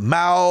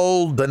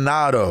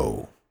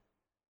Maldonado.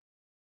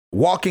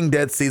 Walking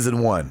Dead Season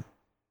 1.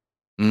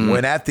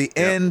 When at the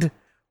end,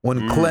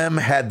 when Clem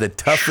had the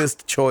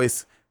toughest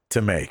choice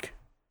to make.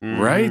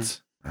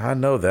 Right? I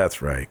know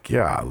that's right.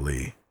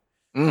 Golly.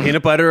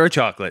 Peanut butter or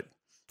chocolate?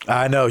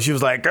 I know. She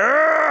was like,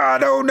 I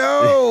don't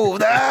know.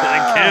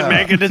 I can't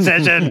make a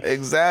decision.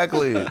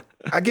 Exactly.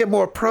 I get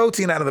more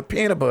protein out of the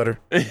peanut butter.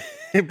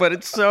 But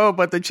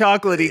the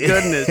chocolatey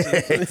goodness.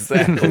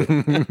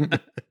 Exactly.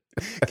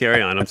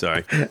 Carry on. I'm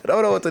sorry. I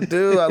don't know what to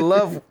do. I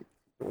love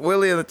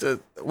Willy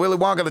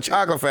Wonka and the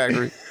Chocolate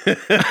Factory.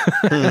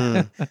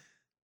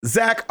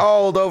 Zach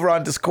Ald over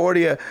on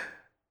Discordia.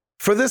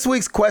 For this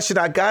week's question,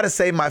 I gotta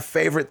say my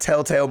favorite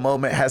Telltale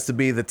moment has to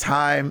be the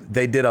time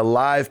they did a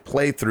live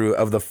playthrough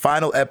of the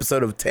final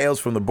episode of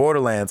Tales from the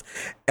Borderlands,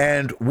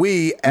 and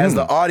we, as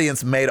the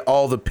audience, made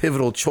all the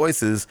pivotal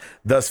choices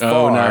thus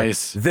far.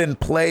 Nice. Then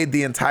played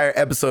the entire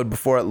episode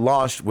before it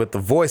launched with the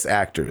voice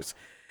actors.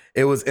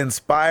 It was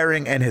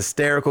inspiring and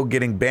hysterical,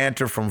 getting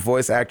banter from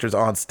voice actors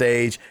on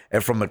stage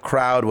and from the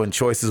crowd when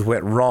choices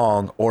went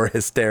wrong or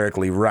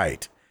hysterically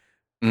right.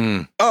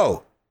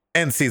 Oh,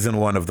 and season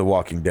 1 of The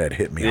Walking Dead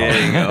hit me hard.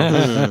 There you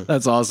go.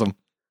 That's awesome.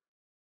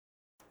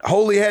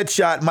 Holy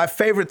Headshot, my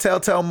favorite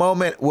Telltale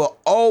moment will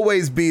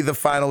always be the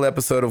final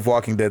episode of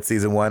Walking Dead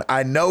Season 1.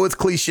 I know it's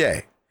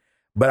cliche,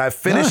 but I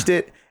finished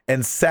it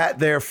and sat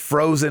there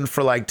frozen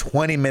for like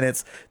 20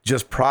 minutes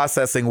just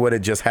processing what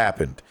had just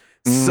happened.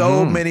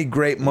 So many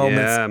great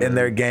moments in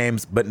their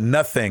games, but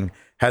nothing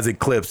has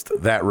eclipsed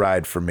that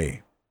ride for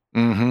me.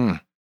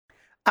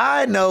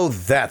 I know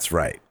that's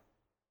right.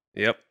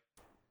 Yep.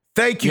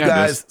 Thank you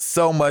guys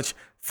so much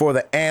for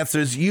the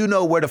answers. You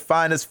know where to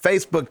find us.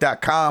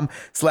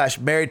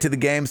 Facebook.com/Married to the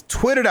Games,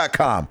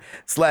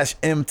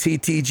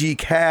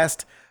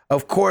 Twitter.com/MTTGcast.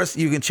 Of course,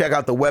 you can check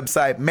out the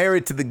website,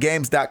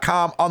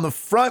 marriedtothegames.com. On the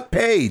front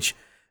page,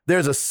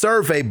 there's a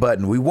survey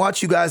button. We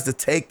want you guys to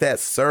take that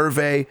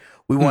survey.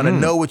 We want to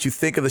know what you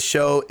think of the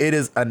show. It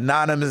is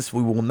anonymous.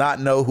 We will not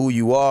know who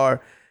you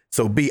are.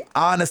 So be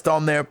honest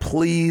on there,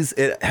 please.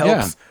 It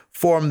helps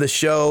formed the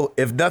show.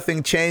 If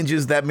nothing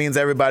changes, that means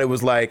everybody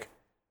was like,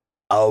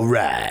 all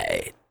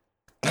right.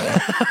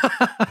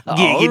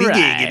 Giggity,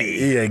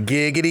 giggity. Yeah,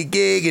 giggity,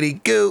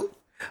 giggity, goo.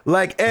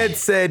 Like Ed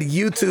said,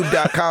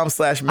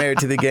 youtube.com/married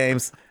to the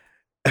games.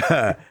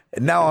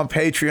 Now on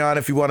Patreon,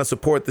 if you want to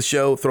support the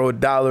show, throw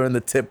 $1 in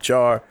the tip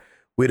jar.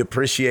 We'd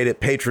appreciate it.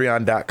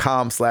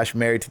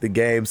 Patreon.com/married to the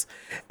games.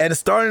 And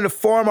starting to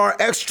form our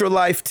Extra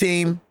Life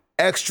team,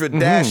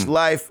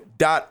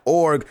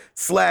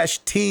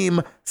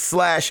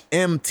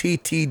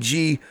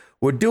 extra-life.org/team/MTTG.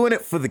 We're doing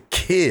it for the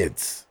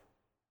kids.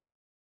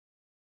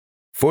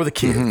 For the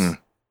kids.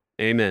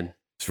 Amen.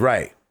 That's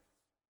right.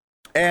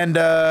 And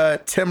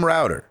Tim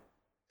Router.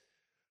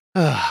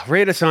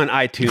 Rate us on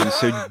iTunes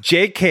so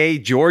J.K.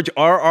 George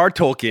R.R.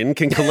 Tolkien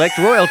can collect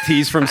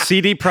royalties from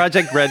CD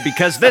Projekt Red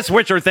because this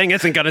Witcher thing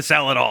isn't going to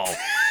sell at all.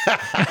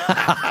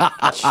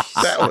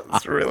 That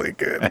was really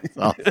good. That's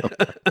awesome.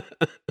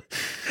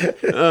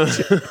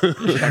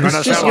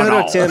 Just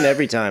go to Tim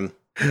every time.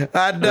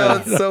 I know,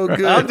 it's so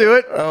good. I'll do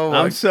it. Oh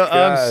my I'm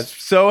gosh.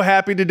 so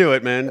happy to do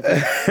it, man.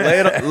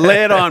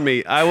 Lay it on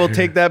me. I will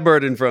take that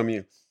burden from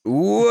you.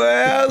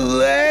 Well,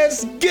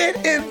 let's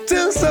get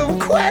into some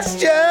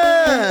questions.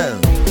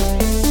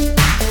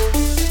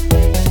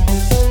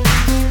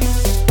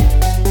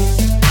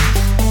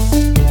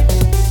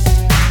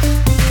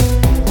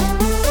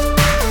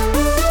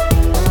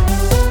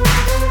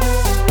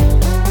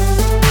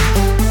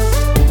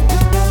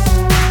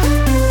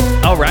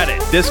 All right,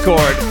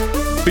 Discord.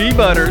 B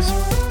Butters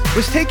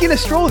was taking a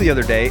stroll the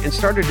other day and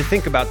started to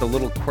think about the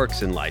little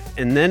quirks in life.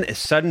 And then a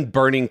sudden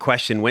burning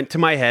question went to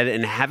my head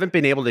and haven't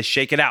been able to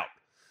shake it out.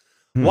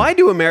 Why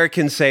do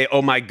Americans say,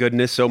 oh my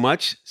goodness, so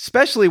much,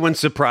 especially when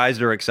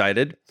surprised or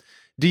excited?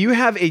 Do you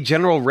have a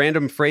general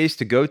random phrase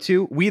to go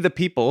to? We the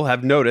people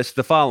have noticed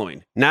the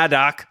following. Nah,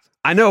 doc.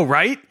 I know,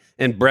 right?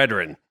 And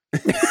brethren.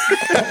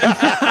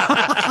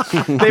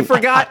 They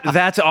forgot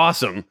that's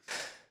awesome.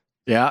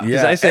 Yeah.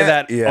 Because I say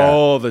that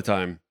all the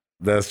time.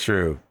 That's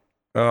true.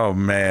 Oh,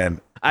 man.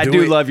 I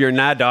do love your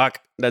nah, doc.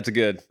 That's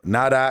good.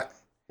 Nah, doc.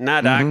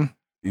 Nah, doc.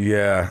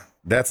 Yeah,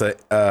 that's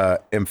a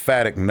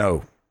emphatic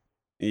no.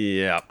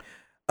 Yeah.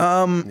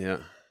 So Yeah.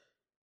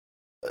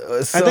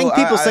 I think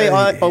people say,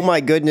 oh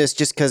my goodness,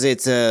 just because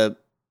it's a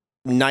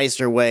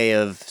nicer way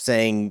of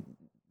saying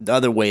the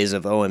other ways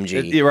of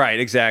OMG. You're right,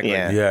 exactly.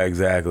 Yeah. Yeah,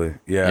 exactly.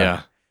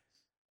 Yeah.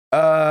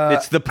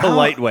 It's the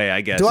polite way,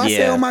 I guess. Do I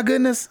say, oh my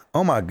goodness?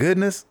 Oh my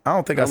goodness? I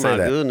don't think I say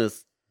that.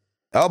 Goodness.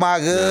 Oh my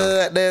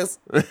goodness.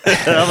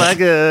 Oh my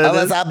goodness.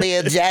 Unless I'm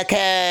being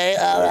Jackie.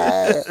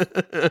 All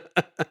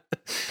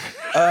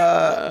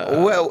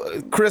right. Well,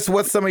 Chris,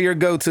 what's some of your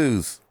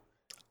go-tos?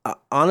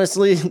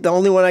 Honestly, the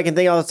only one I can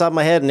think off the top of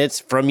my head, and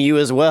it's from you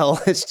as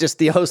well, it's just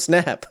the oh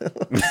snap.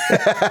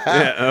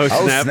 Yeah, oh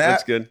snap.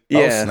 That's good.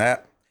 Oh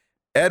snap.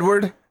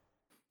 Edward,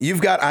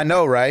 you've got I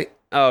know, right?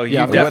 Oh, you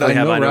Yeah, definitely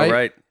have I I know, know, right?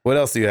 right? What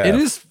else do you have?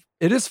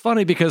 It is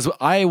funny because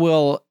I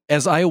will,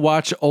 as I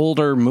watch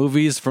older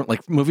movies from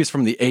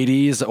the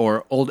 80s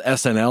or old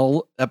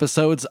SNL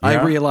episodes,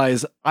 I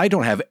realize I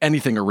don't have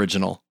anything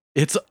original.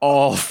 It's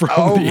all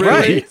from the 80s.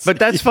 Right. But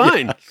that's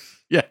fine.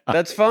 Yeah.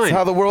 That's fine. That's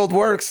how the world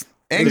works.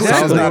 English That's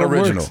how is the not world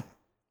original. works.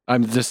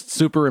 I'm just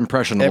super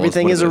impressionable.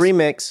 Everything is a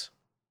remix.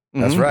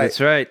 That's right. That's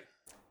right.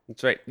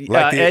 That's right.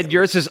 Like Ed,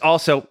 yours is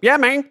also, yeah,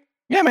 man.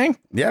 Yeah, man.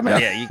 Yeah, man.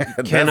 Yeah, you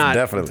That's cannot.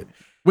 definitely.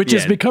 Which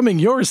is becoming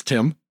yours,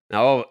 Tim.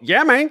 Oh,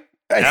 yeah, man.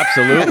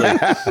 Absolutely.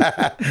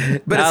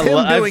 But it's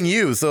him doing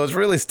you, so it's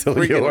really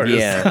still yours.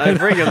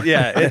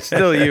 Yeah. It's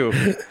still you.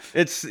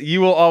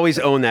 You will always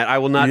own that. I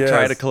will not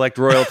try to collect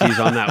royalties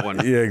on that one.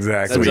 Yeah,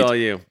 exactly. That's all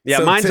you. Yeah,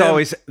 So, mine's Tim,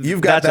 always.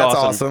 You've got that's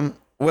awesome.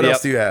 What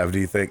else do you have? Do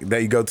you think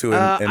that you go to in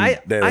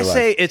daily I life?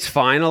 say it's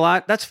fine a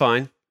lot. That's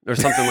fine, or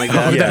something like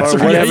that. That's Or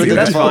right. whatever the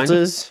That's default fine.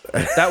 is.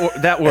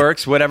 That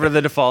works. Whatever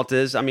the default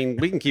is. I mean,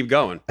 we can keep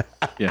going.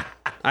 Yeah.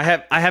 I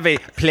have a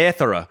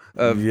plethora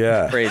of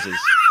phrases.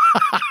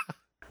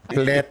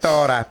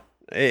 Plethora.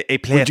 A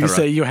plethora. Would you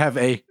say you have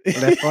a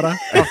plethora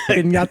of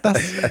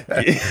piñatas?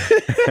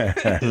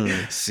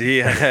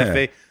 See, I have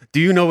a. Do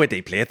you know what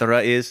a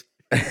plethora is?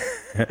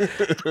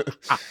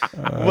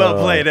 Well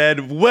played,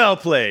 Ed. Well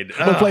played.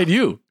 Who played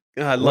you?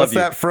 I love What's you.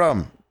 that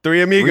from?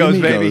 Three Amigos,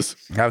 Three baby. Amigos.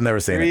 I've never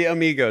seen Three it.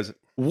 Amigos.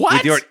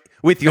 What?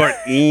 With your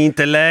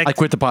intellect. I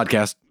quit the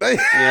podcast. Yep.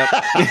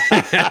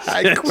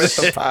 I quit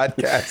the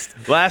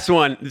podcast. Last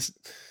one.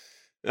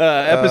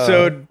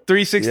 Episode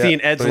 316,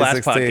 Yeah, Ed's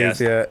last 316, podcast.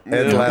 Yeah,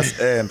 Ed's last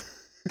end.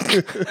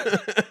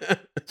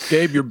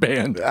 Gabe, you're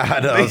banned. I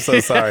know. I'm so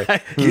sorry.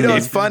 You know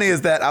what's funny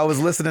is that I was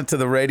listening to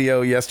the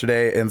radio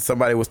yesterday and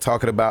somebody was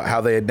talking about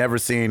how they had never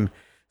seen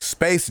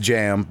Space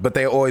Jam, but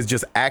they always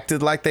just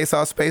acted like they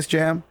saw Space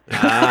Jam.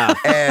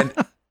 And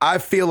I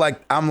feel like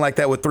I'm like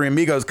that with Three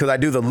Amigos because I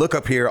do the look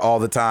up here all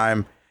the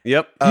time.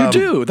 Yep. You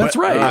do. That's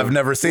but right. I've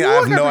never seen. I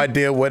have no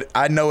idea what.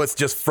 I know it's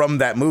just from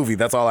that movie.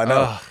 That's all I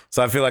know.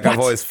 So I feel like I've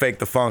always faked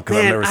the funk because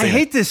I've Man, never seen I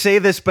hate it. to say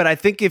this, but I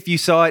think if you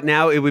saw it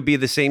now, it would be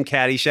the same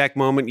Caddyshack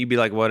moment. You'd be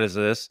like, what is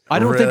this? I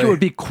don't think it Really? would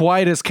be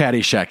quite as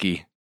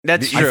Caddyshacky.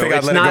 That's true. I think I'd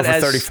It's let it not go for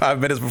as 35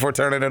 minutes before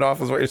turning it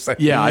off is what you're saying.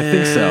 Yeah, I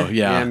think so.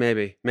 Yeah.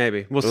 maybe.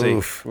 We'll see.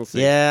 Oof. We'll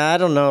see. Yeah, I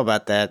don't know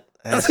about that.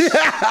 Yeah,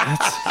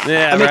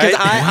 I mean, because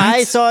right?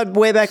 I saw it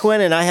way back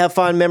when, and I have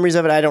fond memories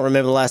of it. I don't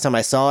remember the last time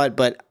I saw it,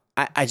 but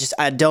I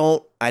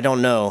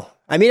don't know.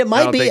 I mean, it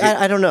might be.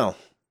 I don't know.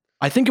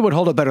 I think it would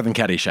hold up better than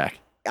Caddyshack.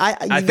 I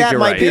think that you're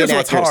might right. be Here's an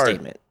what's accurate hard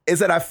statement. is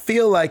that I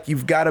feel like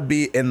you've got to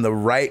be in the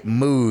right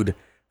mood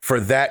for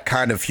that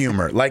kind of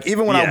humor. Like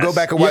even when I go Yes.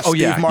 back and watch Yeah, oh,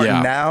 Steve yeah, Martin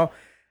yeah. now,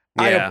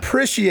 I Yeah.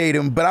 appreciate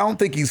him, but I don't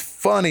think he's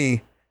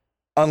funny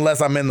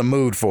unless I'm in the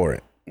mood for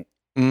it.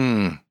 Mm. You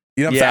know what I'm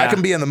saying? Yeah. I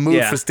can be in the mood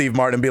Yeah. for Steve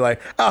Martin and be like,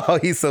 oh,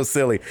 he's so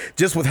silly.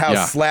 Just with how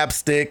Yeah.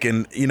 slapstick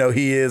and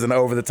he is and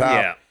over the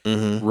top.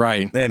 Yeah.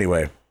 Right.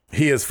 Anyway,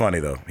 he is funny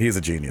though. He's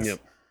a genius. Yep.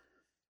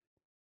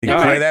 He can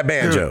All play right. that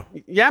banjo.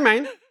 Yeah,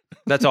 man.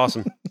 That's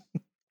awesome.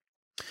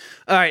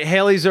 All right,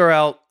 Haley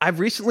Zorel, I've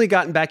recently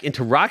gotten back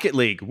into Rocket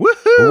League. Woohoo!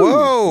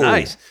 Whoa.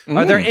 Nice.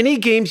 Are there any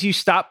games you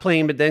stopped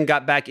playing but then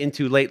got back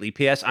into lately?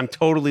 P.S. I'm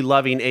totally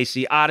loving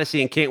AC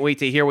Odyssey and can't wait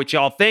to hear what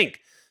y'all think.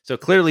 So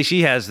clearly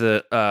she has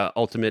the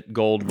ultimate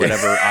gold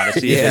whatever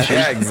Odyssey edition,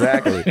 Yeah,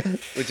 exactly.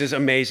 which is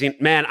amazing.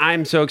 Man,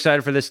 I'm so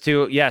excited for this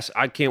too. Yes,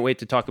 I can't wait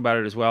to talk about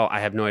it as well. I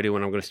have no idea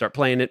when I'm going to start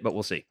playing it, but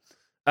we'll see.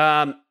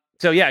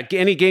 So yeah,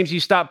 any games you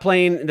stopped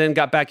playing and then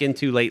got back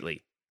into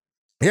lately?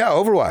 Yeah,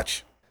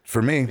 Overwatch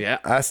for me. Yeah.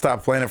 I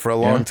stopped playing it for a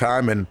long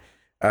time and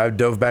I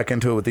dove back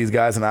into it with these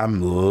guys and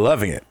I'm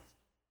loving it.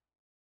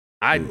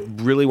 I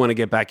really want to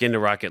get back into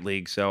Rocket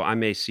League, so I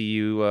may see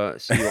you on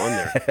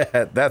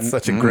there. That's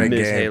such a great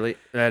Ms. game. Haley,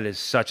 that is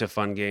such a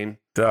fun game.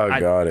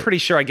 Doggone I'm it. pretty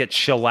sure I get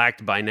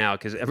shellacked by now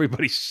because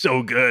everybody's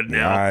so good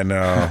now. I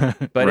know.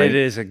 But Right. it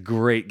is a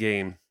great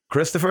game.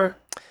 Christopher?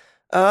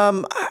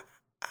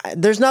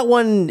 There's not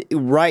one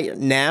right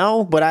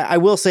now, but I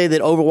will say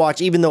that Overwatch,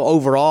 even though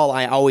overall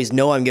I always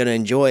know I'm going to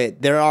enjoy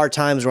it, there are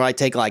times where I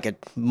take like a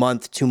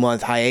month, 2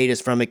 month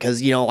hiatus from it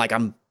because like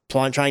I'm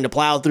trying to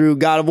plow through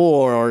God of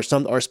War or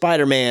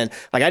Spider-Man.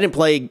 Like I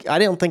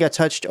don't think I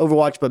touched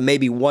Overwatch, but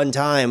maybe one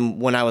time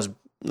when I was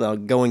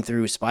going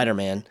through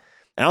Spider-Man.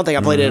 I don't think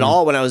I played it at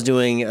all when I was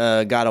doing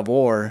God of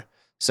War.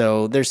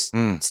 So there's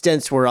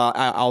stints where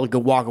I'll go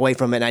walk away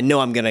from it and I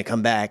know I'm going to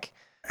come back.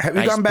 Have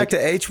you gone back to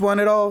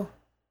H1 at all?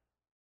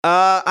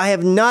 I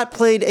have not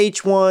played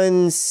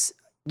H1's.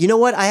 You know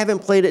what? I haven't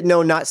played it.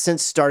 No, not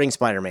since starting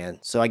Spider-Man.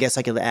 So I guess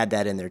I could add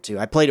that in there too.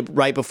 I played it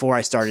right before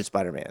I started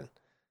Spider-Man.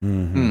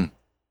 Mm-hmm.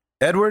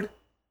 Edward?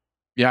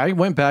 Yeah, I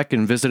went back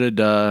and visited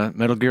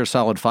Metal Gear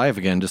Solid 5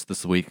 again just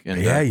this week.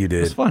 And, Yeah, you It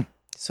was did. fun.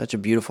 Such a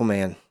beautiful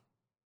man.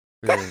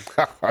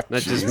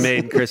 That just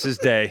made Chris's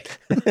day.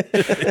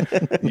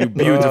 You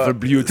beautiful,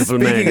 beautiful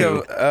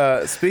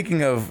man.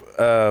 Speaking of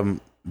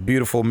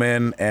beautiful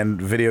men and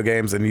video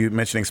games, and you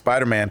mentioning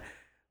Spider-Man,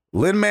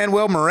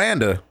 Lin-Manuel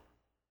Miranda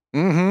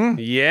Mm-hmm.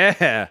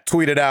 Yeah.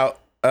 tweeted out,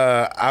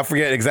 I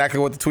forget exactly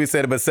what the tweet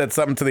said, but said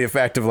something to the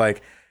effect of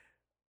like,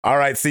 all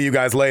right, see you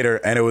guys later.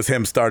 And it was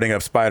him starting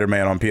up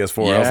Spider-Man on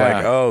PS4. I was Yeah.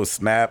 like, oh,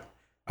 snap.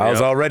 I was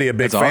Yep. already a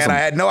big That's fan. awesome. I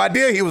had no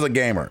idea he was a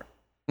gamer.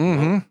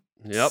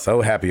 Mm-hmm. Yep.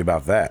 So happy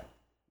about that.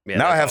 Yeah,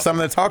 now I that's have awesome.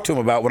 something to talk to him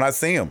about when I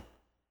see him.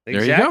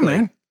 There you go,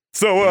 man.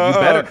 So,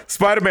 better.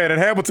 Spider-Man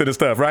and Hamilton and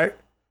stuff, right?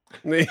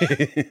 Can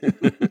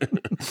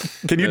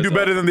you do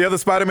better than the other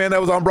Spider-Man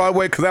that was on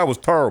Broadway? Because that was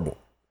terrible.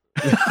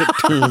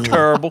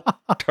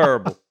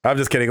 Terrible. I'm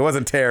just kidding. It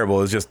wasn't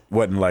terrible. It just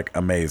wasn't like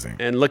amazing.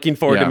 And looking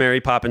forward to Yeah.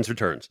 Mary Poppins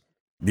Returns.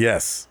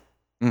 Yes.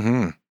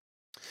 Mm-hmm.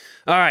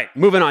 All right,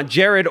 moving on.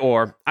 Jared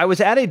Orr. I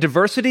was at a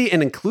diversity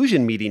and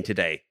inclusion meeting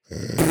today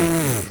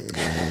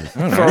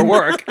for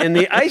work, and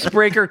the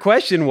icebreaker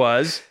question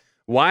was,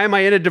 why am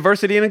I in a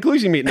diversity and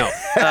inclusion meeting? No.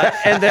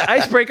 And the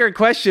icebreaker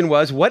question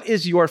was, what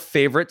is your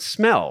favorite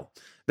smell?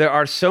 There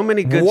are so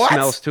many good What?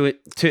 smells to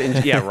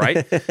yeah,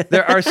 right?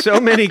 There are so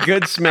many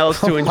good smells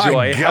to Oh my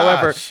enjoy.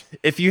 However, gosh.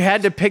 if you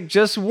had to pick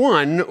just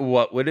one,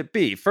 what would it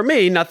be? For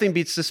me, nothing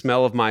beats the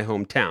smell of my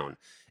hometown.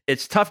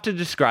 It's tough to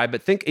describe,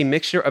 but think a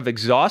mixture of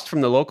exhaust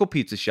from the local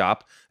pizza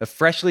shop, a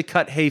freshly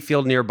cut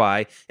hayfield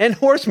nearby, and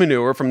horse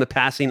manure from the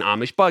passing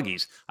Amish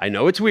buggies. I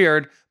know it's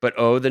weird, but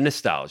oh, the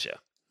nostalgia.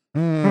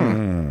 All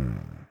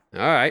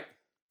right.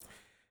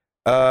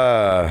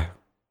 I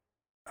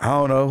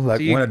don't know.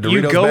 Like So when a Doritos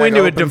you go bag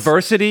into a opens.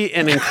 diversity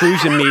and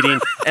inclusion meeting,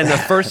 and the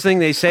first thing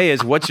they say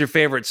is, what's your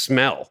favorite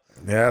smell?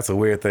 Yeah, that's a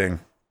weird thing.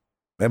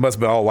 There must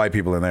be all white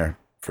people in there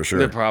for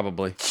sure.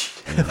 Probably.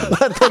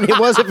 But then it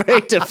wasn't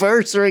very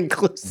diverse or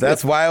inclusive.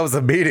 That's why it was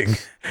a meeting.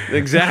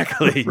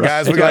 Exactly. Guys, we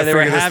That's why gotta they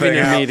were figure this having thing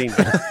a out.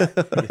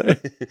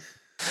 meeting.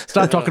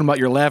 Stop talking about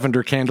your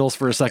lavender candles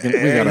for a second. We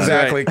gotta,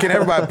 Exactly. Can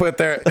everybody put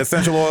their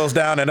essential oils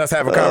down and us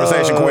have a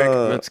conversation quick?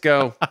 Let's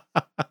go.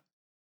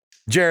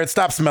 Jared,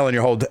 stop smelling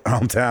your whole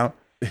hometown.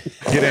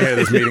 Get in here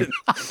this meeting.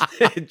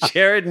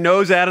 Jared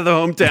knows out of the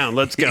hometown.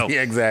 Let's go.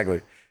 Yeah,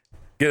 exactly.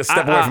 Get a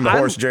step away from the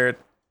horse, Jared.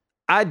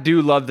 I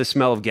do love the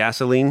smell of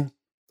gasoline.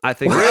 I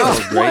think it Wow,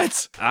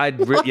 smells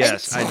great. what?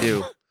 Yes, I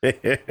do.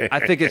 I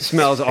think it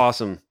smells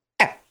awesome.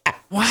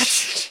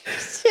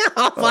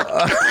 Oh my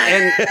God.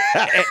 And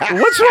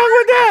what's wrong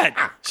with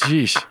that?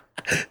 Sheesh.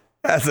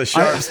 That's a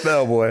sharp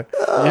smell, boy.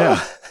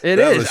 Yeah. It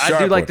That is. was a I do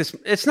sharp like one. this.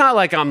 It's not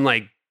like I'm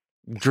like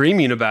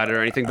dreaming about it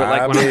or anything, but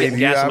like when I'm getting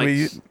gas, I'm like,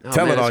 you oh,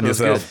 tell man, it that on smells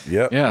yourself. good.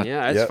 Yep. Yeah.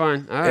 Yeah, it's Yep.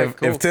 fine. All right,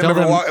 cool. If Tim Tell ever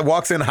them-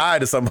 walks in high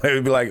to somebody,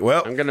 he'd be like,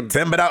 well, I'm gonna-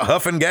 Tim been out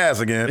huffing gas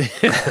again.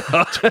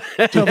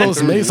 Tell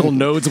those nasal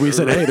nodes we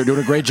said, hey, they're doing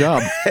a great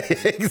job.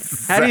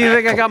 How do you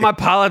think I got my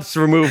polyps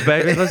removed,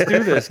 baby? Let's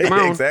do this. Come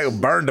on. Exactly.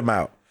 Burned them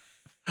out.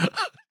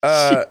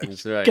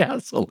 That's right.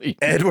 Gasoline.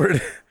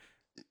 Edward,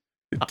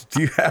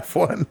 do you have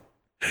one?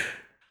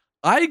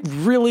 I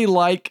really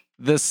like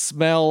the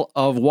smell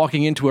of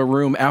walking into a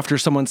room after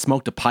someone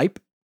smoked a pipe.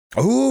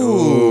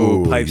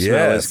 Ooh, Pipe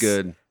smell is yes.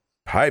 good.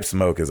 Pipe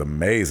smoke is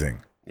amazing.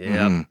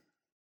 Yeah. Mm.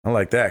 I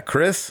like that.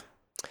 Chris?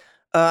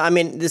 I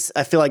mean,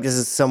 I feel like this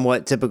is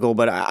somewhat typical,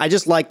 but I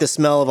just like the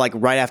smell of like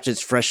right after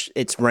it's fresh,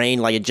 it's rain,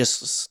 like it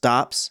just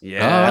stops.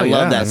 Yeah. I Oh,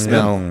 love yeah. that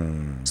smell.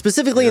 Mm.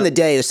 Specifically in the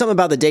day, there's something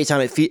about the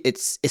daytime. It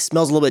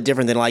smells a little bit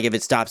different than like if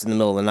it stops in the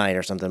middle of the night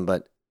or something.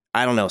 But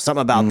I don't know,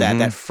 something about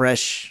that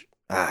fresh.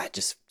 It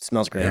just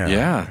smells great.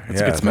 Yeah,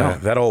 it's a good smell.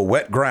 That old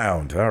wet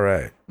ground. All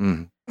right.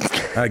 Mm.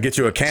 I get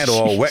you a candle,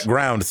 all wet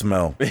ground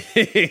smell.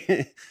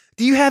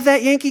 Do you have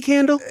that Yankee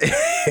candle?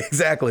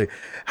 Exactly.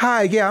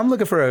 Hi, yeah, I'm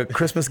looking for a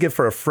Christmas gift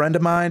for a friend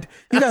of mine.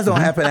 You guys don't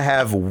happen to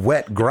have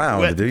wet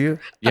ground, do you?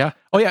 Yeah.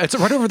 Oh, yeah. It's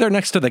right over there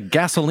next to the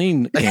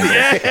gasoline candle.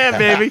 Yeah,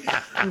 baby.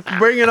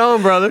 Bring it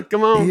on, brother.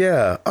 Come on.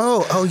 Yeah.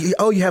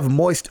 You have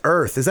moist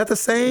earth. Is that the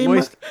same?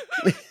 Moist-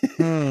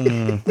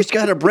 We just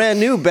got a brand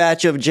new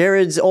batch of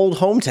Jared's old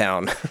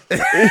hometown.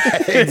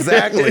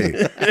 Exactly.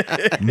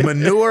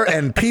 Manure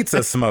and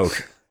pizza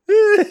smoke.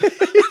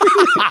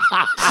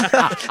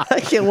 I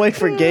can't wait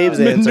for Gabe's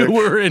answer.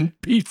 Manure and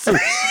pizza.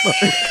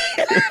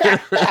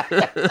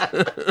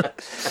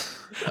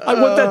 I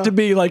want that to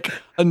be like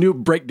a new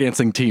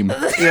breakdancing team.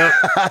 Yeah.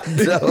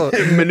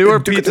 Manure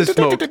pizza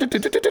smoke.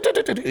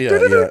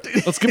 Yeah.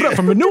 Let's give it up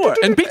for manure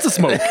and pizza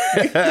smoke.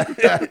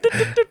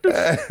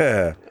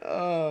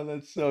 Oh,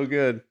 that's so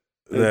good.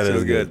 That That's so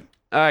is good.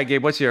 All right,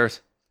 Gabe, what's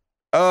yours?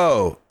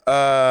 Oh,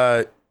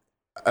 I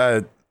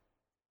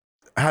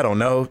don't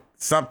know.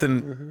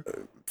 Something,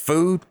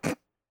 food.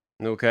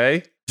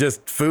 Okay.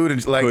 Just food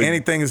and like Food.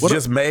 anything is What-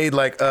 just made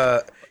like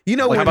you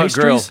know Like How when about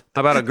grill? pastries?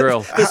 How about a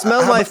grill? It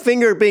smells my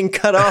finger being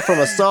cut off from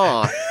a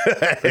saw.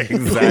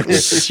 exactly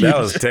that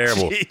was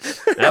terrible.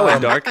 That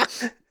was dark.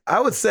 I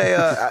would say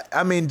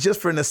I mean just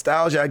for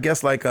nostalgia, I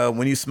guess like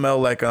when you smell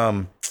like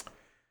what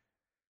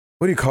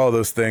do you call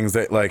those things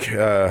that like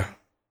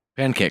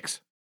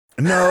Pancakes.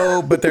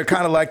 no, but they're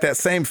kind of like that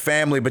same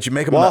family, but you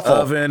make them Waffle. in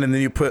the oven and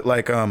then you put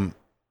like Oven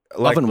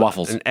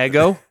waffles. An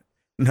Eggo?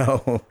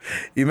 no,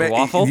 you make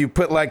waffle? you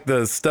put like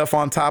the stuff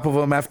on top of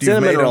them after you've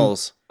Cinnamon made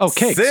rolls. Oh, them.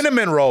 cakes.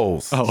 Cinnamon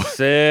rolls. Oh,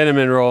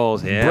 Cinnamon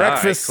rolls. Yeah.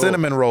 Breakfast all right, cool.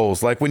 cinnamon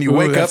rolls. Like when you Ooh,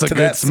 wake up that's a to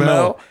good that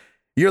smell,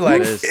 you're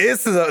like, It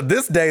is.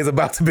 this day is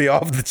about to be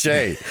off the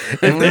chain. If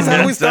this is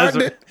how we That's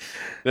started right.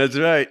 That's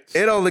right.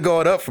 it only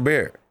going up from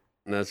here.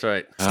 That's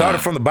right. Started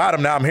from the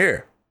bottom, now I'm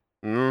here.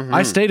 Mhm.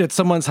 I stayed at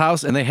someone's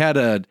house and they had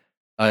a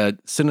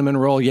cinnamon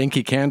roll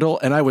Yankee candle,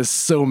 and I was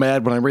so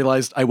mad when I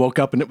realized I woke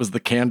up and it was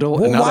the candle.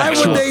 Well, and not why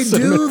actual would they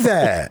cinnamon. do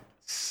that?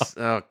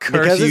 Oh, curse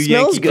Because you, it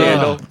smells Yankee good.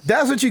 Candle.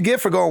 That's what you get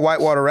for going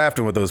whitewater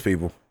rafting with those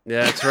people.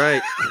 Yeah, that's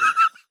right.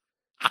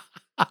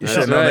 You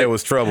should know right. there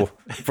was trouble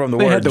from the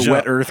They word had the jump.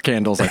 wet earth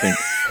candles, I think.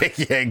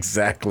 Yeah,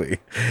 exactly.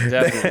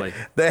 Definitely.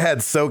 They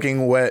had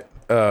soaking wet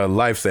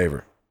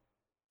lifesaver.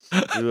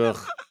 Ugh.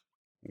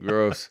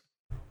 Gross.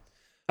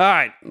 All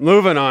right,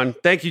 moving on.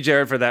 Thank you,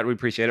 Jared, for that. We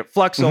appreciate it.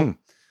 Fluxel,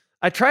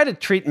 I try to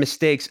treat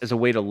mistakes as a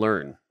way to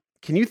learn.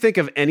 Can you think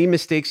of any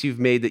mistakes you've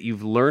made that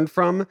you've learned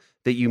from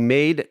that you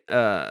made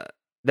that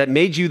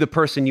made you the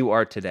person you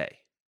are today?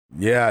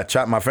 Yeah, I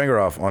chopped my finger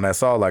off on that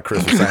saw like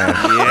Chris was saying.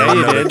 Yeah, you I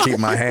know to did. keep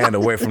my hand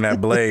away from that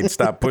blade.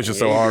 Stop pushing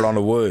so hard on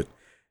the wood.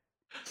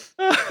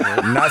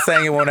 Not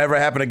saying it won't ever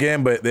happen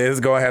again, but it's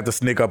going to have to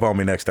sneak up on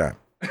me next time.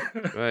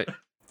 Right.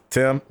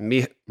 Tim,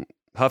 Me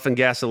huffing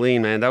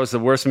gasoline, man. That was the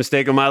worst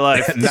mistake of my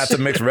life. not to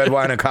mix red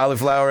wine and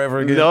cauliflower ever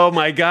again. Oh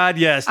my God,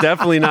 yes.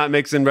 Definitely not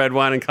mixing red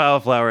wine and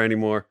cauliflower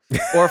anymore.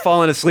 Or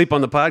falling asleep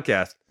on the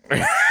podcast.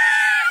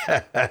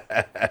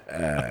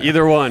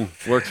 Either one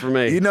works for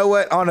me. You know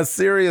what? On a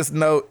serious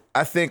note,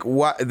 I think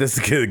this is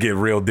going to get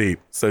real deep.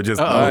 So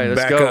just All right,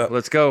 let's back go. up.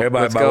 Let's go.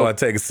 Everybody Let's might go. want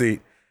to take a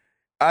seat.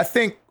 I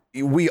think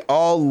we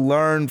all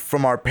learned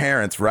from our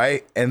parents,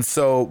 right? And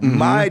so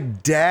my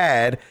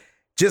dad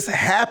just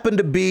happened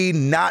to be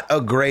not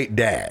a great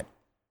dad.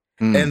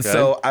 And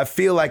so I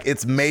feel like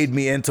it's made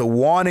me into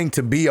wanting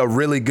to be a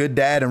really good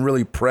dad and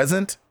really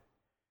present.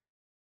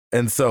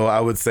 And so I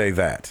would say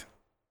that.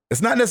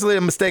 It's not necessarily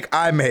a mistake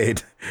I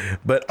made,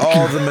 but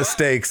all the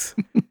mistakes.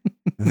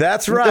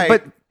 That's right.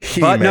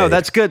 But no, made.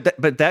 that's good.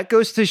 But that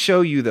goes to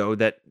show you, though,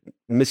 that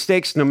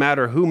mistakes, no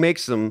matter who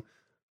makes them,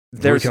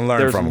 there's can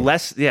learn from 'em.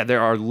 less. Yeah,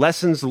 there are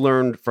lessons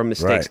learned from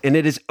mistakes, Right. and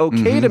it is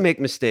okay to make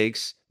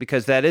mistakes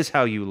because that is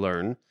how you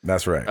learn.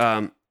 That's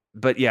right.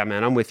 But yeah,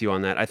 man, I'm with you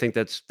on that. I think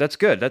that's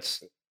good.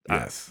 That's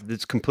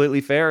that's completely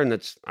fair, and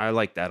I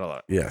like that a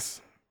lot. Yes.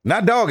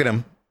 Not dogging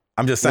him.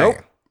 I'm just saying.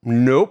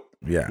 Nope.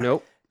 Yeah.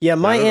 Nope. Yeah,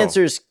 my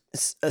answer is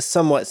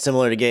somewhat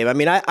similar to Gabe. I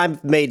mean,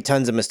 I've made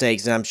tons of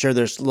mistakes, and I'm sure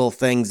there's little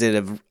things that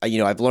have,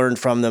 I've learned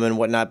from them and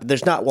whatnot. But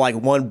there's not like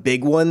one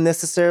big one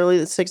necessarily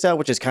that sticks out,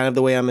 which is kind of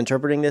the way I'm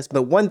interpreting this.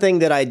 But one thing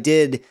that I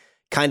did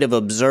kind of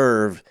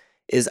observe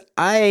is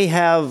I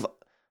have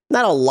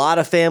not a lot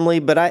of family,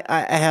 but I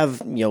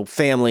have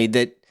family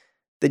that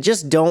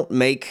just don't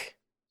make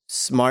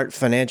smart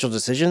financial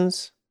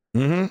decisions.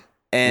 Mm-hmm.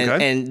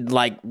 And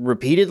like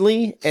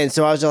repeatedly. And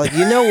so I was like,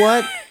 you know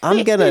what?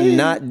 I'm going to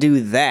not do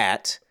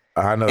that.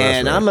 I know.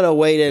 And I'm going to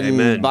wait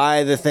and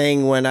buy the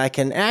thing when I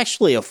can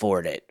actually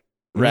afford it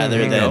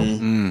rather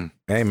than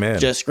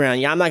just ground.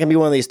 Yeah, I'm not going to be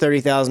one of these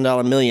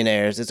 $30,000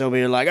 millionaires that's over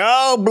here like,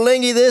 oh,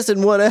 blingy this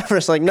and whatever.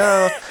 It's like,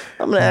 no,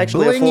 I'm going to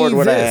actually afford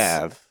what I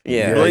have.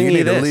 Yeah, you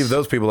need to leave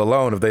those people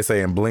alone if they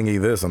say and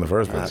blingy this in the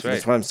first place.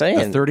 That's what I'm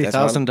saying.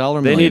 $30,000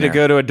 millionaire. They need to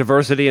go to a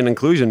diversity and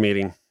inclusion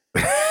meeting.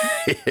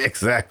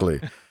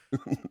 Exactly.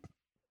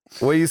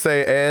 What do you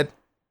say, Ed?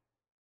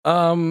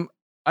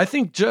 I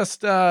think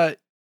just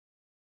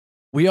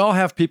we all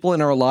have people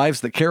in our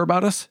lives that care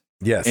about us.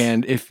 Yes.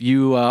 And if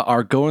you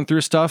are going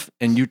through stuff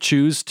and you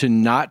choose to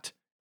not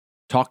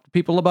talk to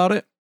people about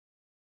it,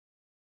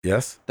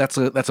 yes, that's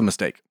a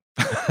mistake.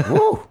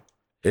 Woo.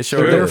 It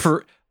sure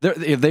They're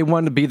is. If they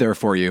want to be there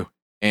for you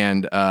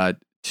and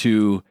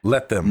to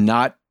let them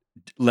not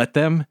let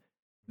them,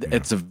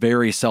 it's a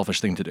very selfish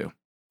thing to do.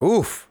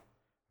 Oof.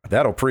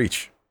 That'll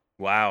preach.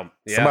 Wow.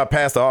 Yeah. Somebody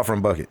passed the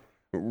offering bucket.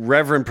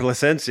 Reverend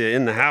Placencia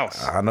in the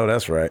house. I know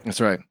that's right. That's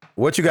right.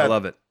 What you got? I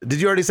love it. Did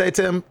you already say,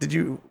 Tim? Did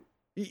you?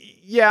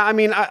 Yeah, I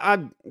mean,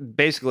 I'm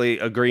basically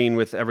agreeing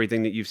with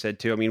everything that you've said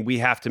too. I mean, we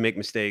have to make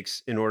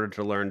mistakes in order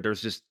to learn.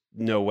 There's just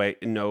no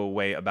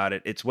way about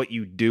it. It's what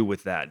you do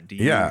with that. Do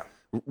you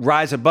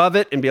rise above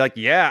it and be like,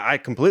 yeah, I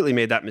completely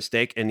made that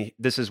mistake, and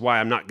this is why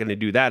I'm not going to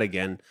do that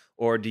again?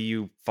 Or do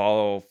you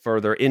follow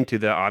further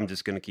into I'm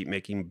just going to keep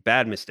making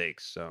bad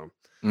mistakes? So.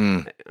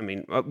 I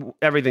mean,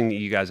 everything that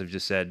you guys have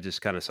just said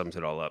just kind of sums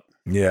it all up.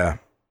 Yeah.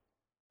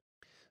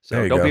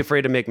 So don't be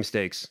afraid to make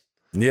mistakes.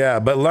 Yeah,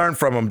 but learn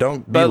from them.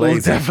 Don't be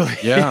lazy. Definitely,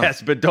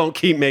 yes, but don't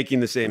keep making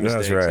the same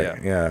mistakes. That's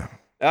right. Yeah.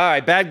 All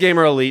right, Bad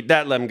Gamer Elite,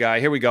 that Lem guy.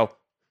 Here we go.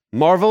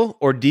 Marvel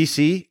or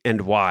DC,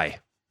 and why?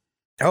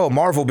 Oh,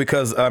 Marvel,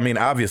 because, I mean,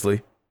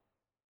 obviously.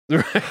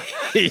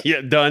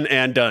 Yeah, done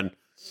and done.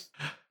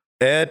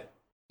 Ed?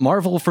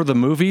 Marvel for the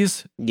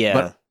movies. Yeah.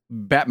 But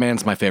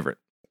Batman's my favorite.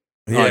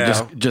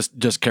 Yeah.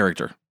 Just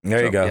character.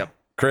 There you go.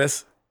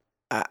 Chris?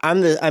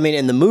 In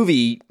the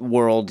movie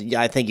world,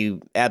 I think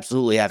you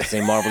absolutely have to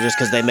say Marvel just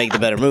because they make the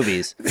better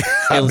movies,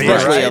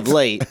 especially of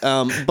late.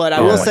 But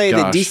I will say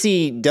that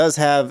DC does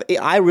have,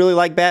 I really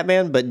like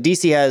Batman, but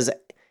DC has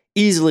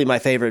easily my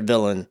favorite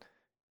villain,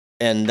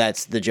 and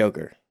that's the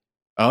Joker.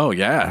 Oh,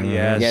 yeah.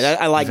 Yes. Yeah,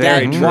 I like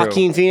that true.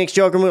 Joaquin Phoenix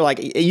Joker movie.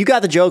 Like, you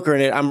got the Joker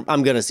in it, I'm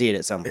going to see it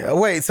at some point.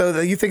 Wait,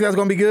 so you think that's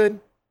going to be good?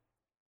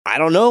 I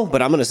don't know,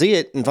 but I'm going to see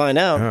it and find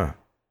out.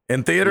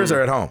 In theaters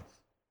or at home?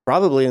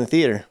 Probably in the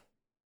theater.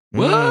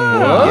 Whoa.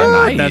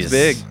 Yeah, nice. That's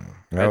big.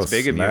 That's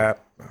big of you.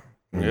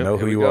 You know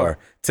who you are.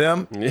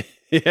 Tim?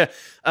 Yeah.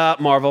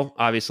 Marvel,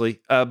 obviously.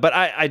 But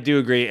I do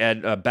agree,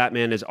 Ed.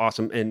 Batman is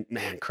awesome. And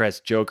man,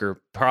 Chris,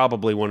 Joker,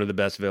 probably one of the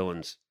best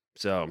villains.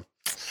 So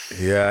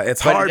yeah,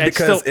 it's hard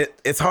because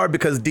it's hard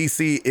because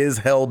DC is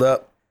held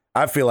up,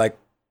 I feel like,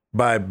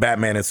 by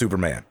Batman and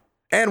Superman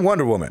and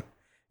Wonder Woman.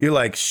 You're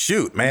like,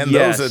 shoot, man,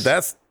 that's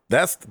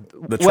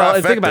the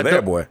trifecta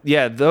there, boy.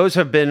 Yeah, those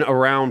have been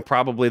around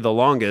probably the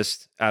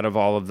longest out of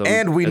all of them.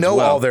 And we know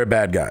all their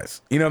bad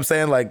guys. You know what I'm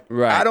saying? Like,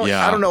 I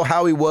don't know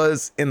how he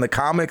was in the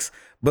comics,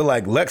 but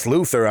like Lex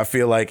Luthor, I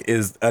feel like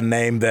is a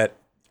name that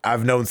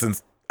I've known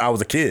since I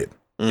was a kid.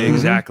 Mm-hmm.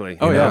 Exactly.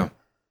 Oh, yeah.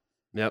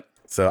 Yep.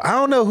 So I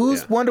don't know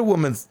who's Wonder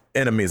Woman's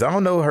enemies. I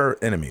don't know her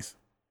enemies.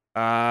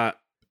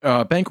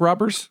 Bank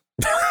robbers.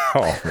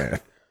 Oh, man.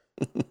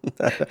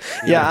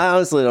 Yeah, I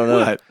honestly don't know.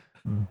 What?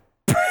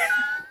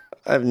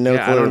 I have no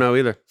clue. I don't know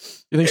either.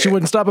 You think she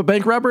wouldn't stop a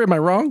bank robber? Am I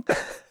wrong?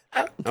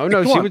 Oh,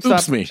 no, she would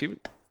stop me. She would...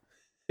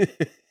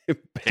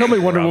 Tell me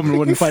Wonder Woman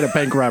wouldn't fight a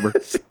bank robber.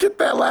 Get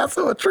that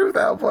lasso of truth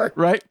out, boy.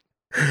 Right?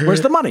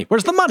 Where's the money?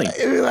 Where's the money?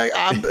 Like,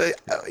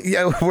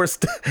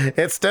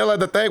 it's still at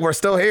the thing. We're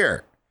still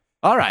here.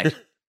 All right.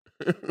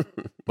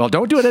 Well,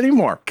 don't do it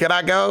anymore. Can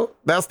I go?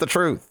 That's the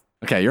truth.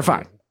 Okay, you're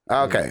fine.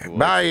 Okay,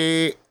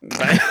 bye.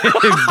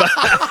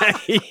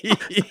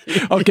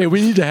 Okay,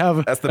 we need to have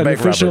an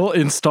official robber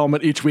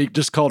installment each week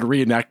just called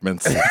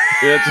reenactments.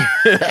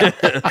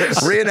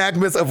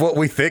 Reenactments of what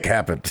we think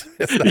happened.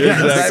 It's not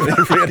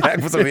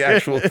reenactments of the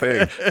actual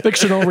thing.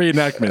 Fictional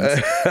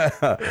reenactments.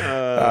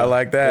 I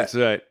like that. That's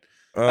right.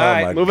 Oh, all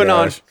right, moving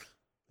on.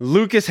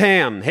 Lucas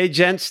Ham. Hey,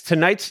 gents.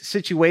 Tonight's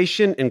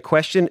situation in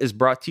question is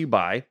brought to you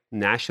by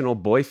National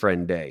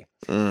Boyfriend Day.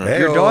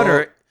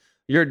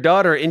 Your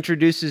daughter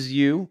introduces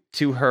you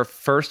to her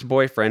first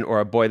boyfriend or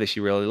a boy that she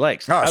really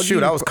likes. Oh,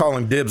 shoot. I was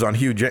calling dibs on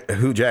Hugh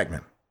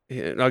Jackman.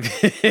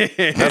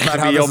 Okay. That's not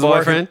how your this is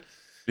boyfriend?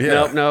 Working?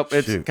 Yeah. Nope.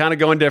 It's kind of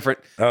going different.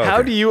 Oh, How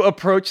okay. do you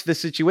approach the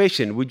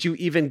situation? Would you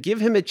even give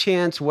him a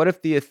chance? What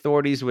if the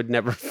authorities would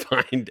never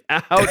find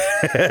out?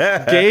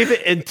 Gabe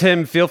and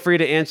Tim, feel free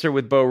to answer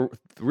with both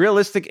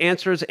realistic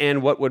answers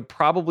and what would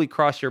probably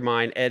cross your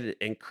mind. Ed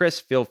and Chris,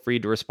 feel free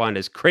to respond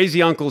as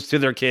crazy uncles to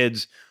their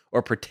kids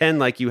or pretend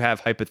like you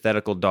have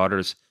hypothetical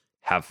daughters.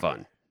 Have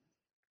fun.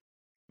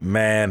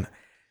 Man.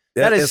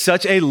 That is It's-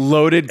 such a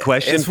loaded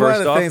question. It's one of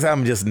First the off, things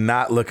I'm just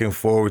not looking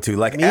forward to.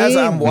 Like, as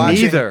I'm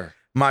watching neither.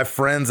 my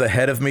friends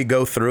ahead of me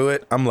go through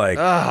it, I'm like,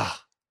 Ugh,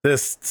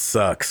 this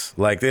sucks.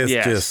 Like, this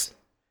yes. just,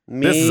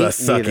 Me this is a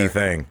sucky neither.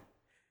 thing.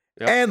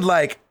 Yep. And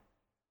like,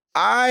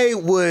 I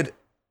would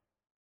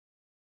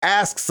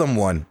ask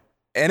someone,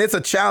 and it's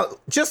a challenge,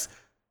 just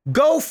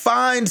go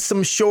find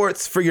some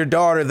shorts for your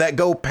daughter that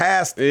go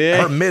past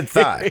her mid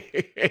thigh.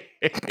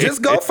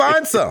 Just go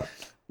find some.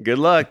 Good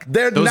luck.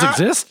 They're Those not,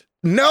 exist?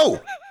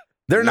 No,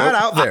 they're not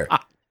out there.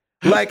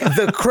 Like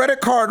the credit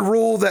card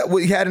rule that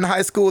we had in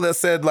high school that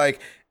said, like,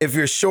 if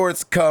your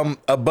shorts come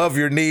above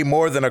your knee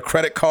more than a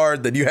credit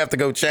card, then you have to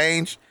go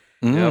change.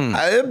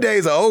 Them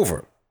days are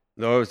over.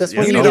 Those, That's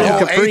when You you need need a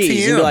whole capris.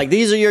 You ATM. be like,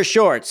 these are your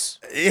shorts.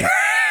 Yeah,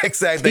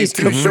 exactly. These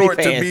They're too capri short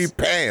to pants.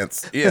 be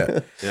pants. Yeah.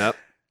 Yep.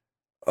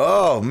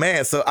 Oh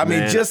man. So I mean,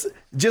 Man.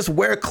 just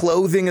where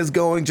clothing is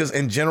going, just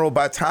in general.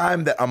 By the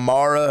time that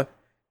Amara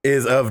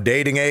is of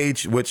dating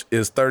age, which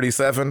is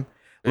 37,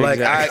 like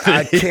Exactly.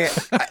 I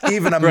can't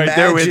even Right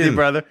there with you, imagine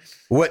brother.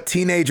 what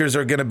teenagers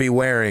are going to be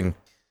wearing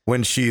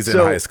when she's in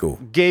So, high school.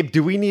 Gabe,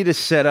 do we need to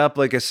set up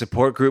like a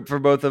support group for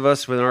both of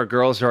us when our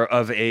girls are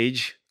of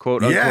age,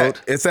 quote Yeah,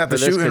 unquote? it's at the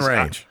for this? shooting 'Cause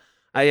range.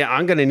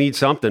 I'm going to need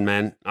something,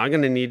 man. I'm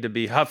going to need to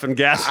be huffing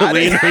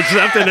gasoline or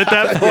something at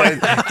that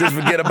point. Just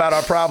forget about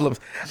our problems.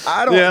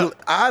 I don't. Yeah.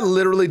 I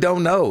literally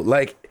don't know.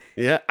 Like,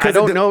 Yeah, I 'Cause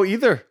don't know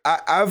either.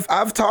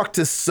 I've talked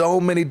to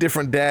so many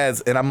different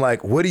dads, and I'm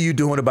like, "What are you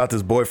doing about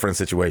this boyfriend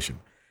situation?"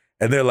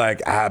 And they're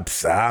like,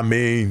 "I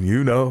mean,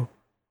 you know."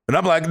 And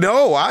I'm like,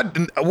 "No,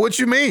 what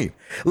you mean?"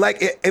 Like,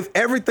 if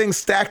everything's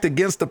stacked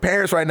against the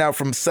parents right now,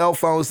 from cell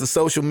phones to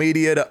social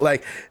media, to,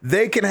 like,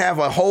 they can have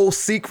a whole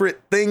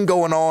secret thing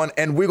going on,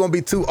 and we're gonna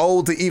be too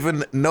old to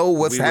even know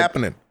what's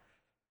happening.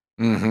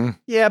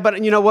 Yeah,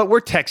 but you know what?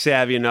 We're tech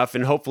savvy enough,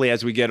 and hopefully,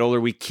 as we get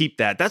older, we keep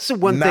that. That's the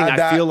one thing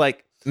I feel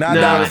like. Nah,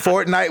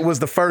 Fortnite was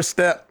the first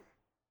step.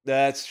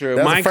 That's true.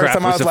 That's the first Minecraft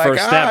time I was was the like,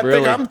 first step, I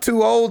really. think I'm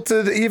too old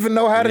to even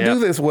know how to do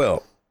this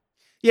well.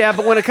 Yeah,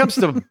 but when it comes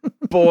to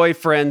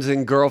boyfriends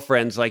and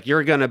girlfriends, like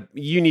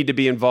you need to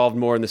be involved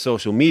more in the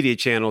social media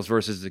channels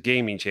versus the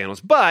gaming channels.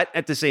 But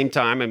at the same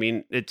time, I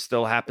mean, it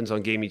still happens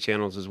on gaming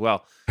channels as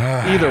well.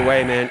 Either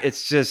way, man,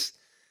 it's just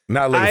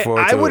Not looking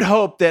forward to I would it.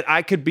 hope that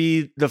I could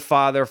be the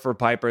father for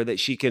Piper, that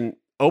she can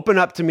open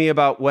up to me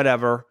about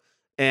whatever.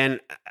 And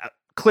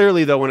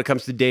clearly, though, when it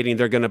comes to dating,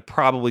 they're going to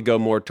probably go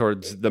more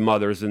towards the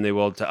mothers than they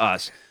will to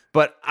us.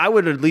 But I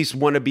would at least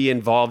want to be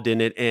involved in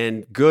it,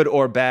 and good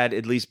or bad,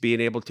 at least being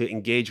able to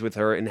engage with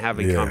her and have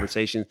a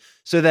conversation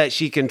so that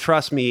she can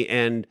trust me.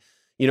 And,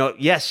 you know,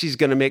 yes, she's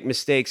going to make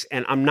mistakes,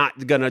 and I'm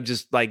not going to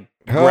just like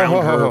ground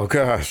her Oh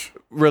gosh.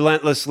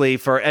 relentlessly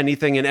for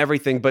anything and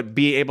everything, but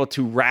be able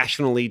to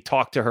rationally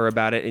talk to her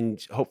about it. And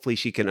hopefully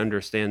she can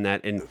understand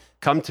that and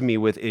come to me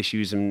with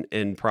issues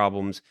and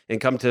problems,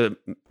 and come to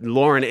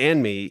Lauren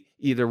and me,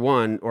 either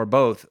one or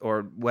both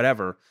or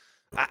whatever.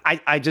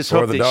 I just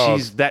Or hope the that dog.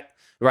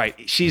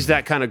 she's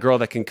that kind of girl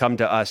that can come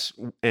to us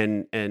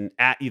and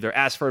either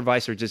ask for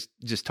advice or just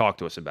talk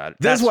to us about it.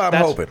 That's what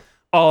I'm hoping.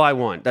 All I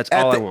want. That's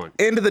all I At the want.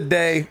 end of the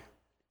day,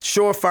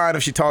 sure, fine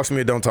if she talks to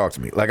me or don't talk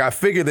to me. Like, I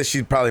figure that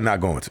she's probably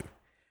not going to.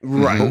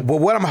 Right. But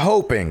what I'm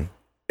hoping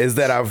is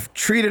that I've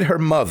treated her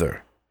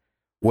mother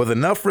with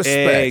enough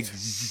respect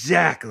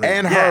Exactly.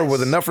 and her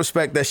with enough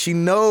respect that she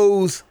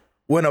knows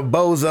when a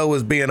bozo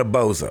is being a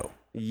bozo.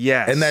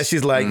 Yes. And that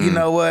she's like, you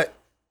know what?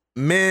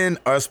 Men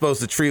are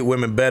supposed to treat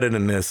women better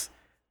than this.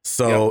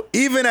 So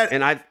even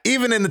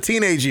in the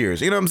teenage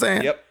years, you know what I'm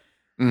saying? Yep.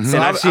 So And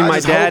I've seen my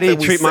just hope daddy that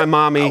we treat my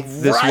mommy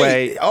this right.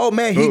 way. Oh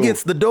man, he Ooh.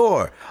 gets the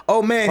door.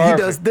 Oh man,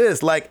 he does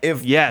this. Like,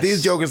 if Yes.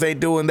 these jokers ain't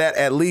doing that,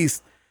 at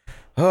least,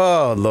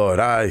 oh Lord,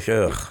 I'm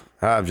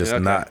just Okay.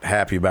 not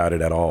happy about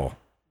it at all.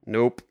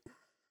 Nope.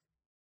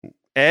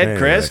 Ed, Anyway,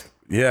 Chris,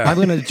 yeah. I'm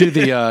going to do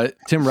the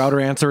Tim Router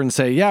answer and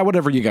say, yeah,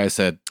 whatever you guys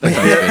said. That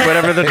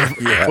sounds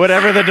good.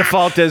 whatever the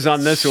default is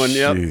on this one.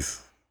 Yep. Jeez.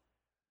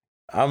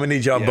 I'm gonna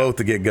need y'all both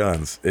to get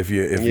guns if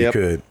you Yep.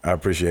 could. I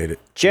appreciate it.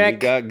 You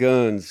Check. got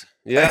guns.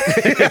 Yeah.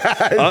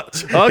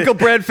 Uncle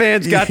Bread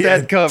fans got Yeah,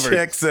 that covered.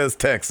 Check says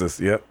Texas.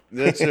 Yep.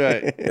 That's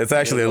right. It's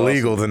actually That's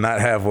illegal to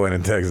not have one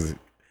in Texas.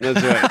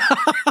 That's right.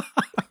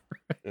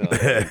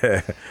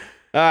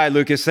 All right,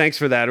 Lucas, thanks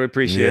for that. We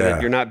appreciate Yeah.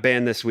 it. You're not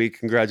banned this week.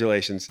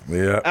 Congratulations.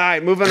 Yeah. All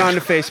right, moving on to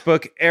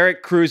Facebook.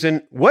 Eric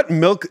Cruzen, what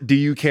milk do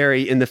you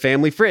carry in the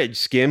family fridge?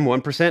 Skim,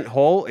 1%,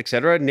 whole,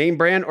 etc., name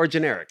brand, or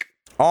generic?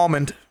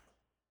 Almond.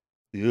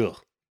 Ugh.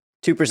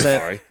 2%.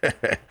 Sorry.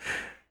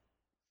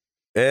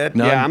 Ed.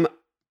 No. Yeah, I'm.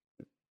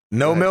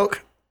 No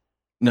milk.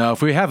 No,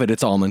 if we have it,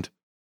 it's almond,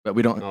 but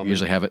we don't Almond.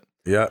 usually have it.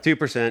 Yeah.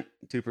 2%.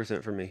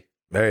 2% for me.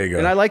 There you go.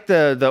 And I like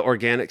the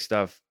organic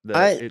stuff.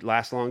 It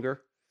lasts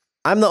longer.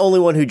 I'm the only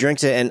one who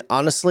drinks it, and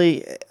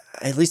honestly,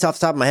 at least off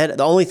the top of my head,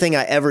 the only thing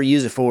I ever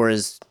use it for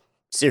is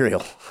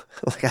cereal.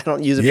 Like, I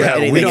don't use it for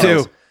anything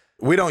else.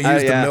 We don't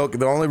use the milk.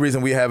 The only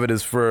reason we have it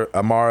is for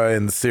Amara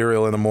and the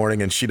cereal in the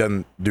morning, and she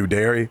doesn't do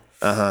dairy.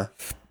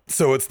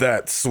 So it's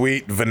that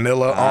sweet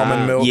vanilla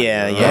almond milk.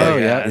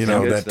 Yeah. You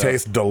know, that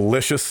tastes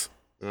delicious.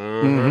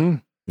 Yeah,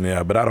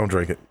 but I don't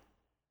drink it.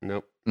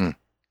 Nope.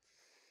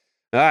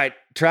 All right,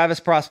 Travis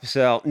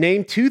Prospicel,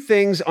 name 2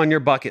 things on your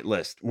bucket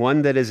list.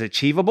 One that is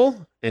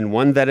achievable and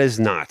one that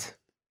is not.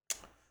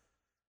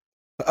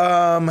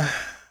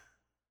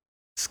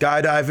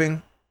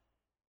 Skydiving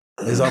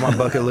is on my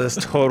bucket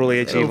list.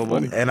 Totally achievable.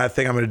 And I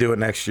think I'm going to do it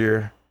next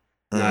year.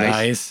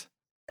 Nice.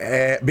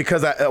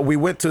 Because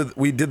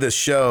we did this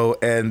show,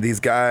 and these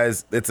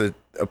guys, it's a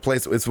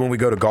place, it's when we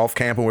go to golf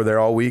camp and we're there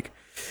all week.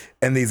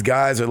 And these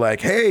guys are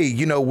like, hey,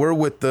 you know, we're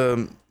with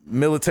the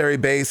military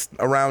base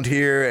around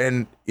here,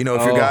 and you know,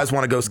 if you guys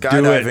want to go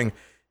skydiving,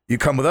 you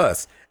come with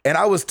us. And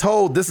I was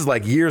told, this is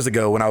like years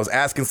ago, when I was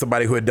asking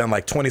somebody who had done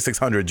like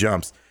 2,600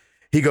 jumps,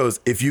 he goes,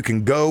 if you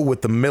can go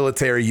with the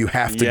military, you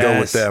have to go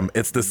with them.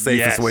 It's the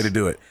safest way to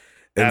do it.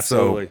 And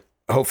so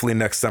hopefully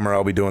next summer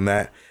I'll be doing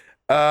that.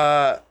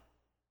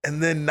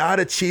 And then not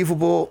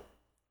achievable,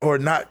 or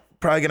not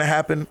probably gonna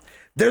happen,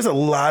 there's a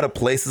lot of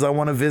places I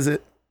want to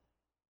visit,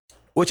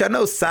 which I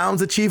know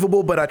sounds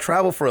achievable, but I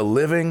travel for a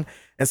living,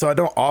 and so I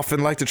don't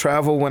often like to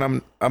travel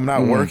when I'm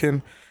not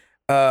working.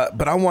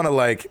 But I want to,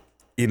 like,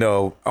 you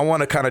know, I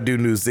want to kind of do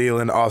New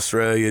Zealand,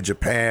 Australia,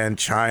 Japan,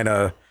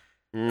 China,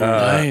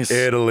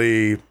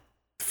 Italy,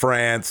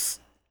 France.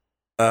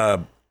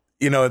 You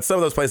know, and some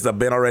of those places I've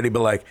been already,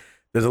 but like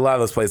there's a lot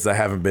of those places I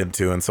haven't been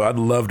to, and so I'd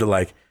love to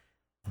like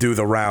do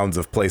the rounds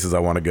of places I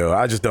want to go.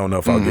 I just don't know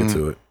if I'll get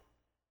to it.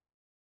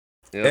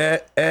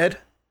 Yep. Ed?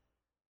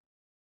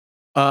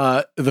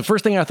 The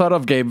first thing I thought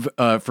of, Gabe,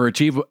 for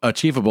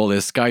achievable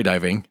is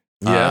skydiving.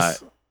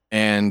 Yes.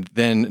 And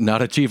then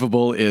not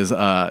achievable is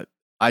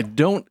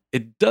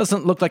it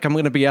doesn't look like I'm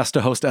going to be asked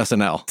to host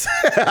SNL.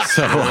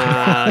 So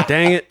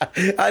dang it.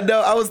 I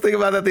know. I was thinking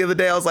about that the other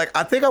day. I was like,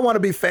 I think I want to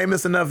be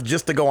famous enough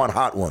just to go on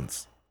Hot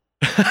Ones.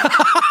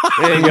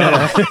 There you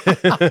go.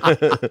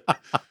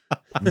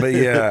 But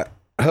yeah,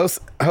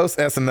 host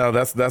SNL,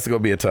 that's going to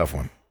be a tough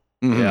one.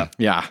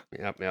 Mm-hmm. Yeah.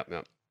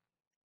 Yep.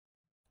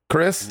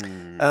 Chris?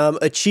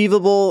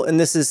 Achievable, and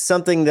this is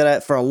something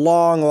that for a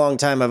long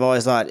time I've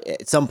always thought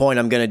at some point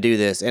I'm going to do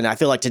this, and I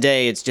feel like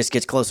today it just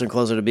gets closer and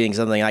closer to being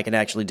something I can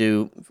actually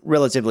do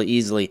relatively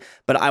easily.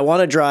 But I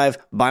want to drive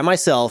by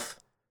myself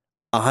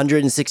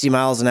 160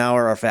 miles an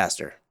hour or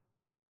faster.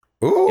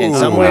 Ooh, in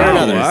some way or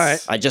another. All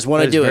right. I just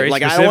want to do it.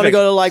 Like, specific. I don't want to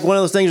go to like one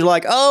of those things where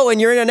like, oh,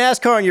 and you're in a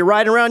NASCAR and you're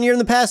riding around, you're in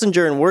the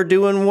passenger and we're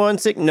doing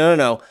 160.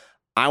 No.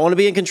 I want to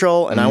be in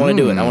control and I want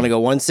to do it. I want to go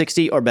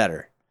 160 or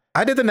better.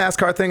 I did the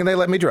NASCAR thing and they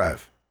let me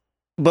drive.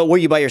 But were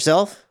you by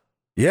yourself?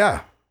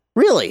 Yeah.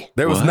 Really?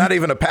 There was not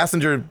even a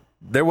passenger.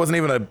 There wasn't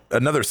even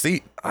another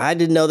seat. I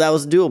didn't know that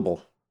was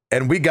doable.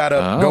 And we got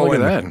up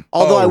going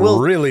although I will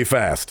really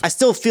fast. I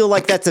still feel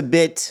like that's a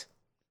bit,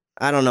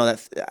 I don't know,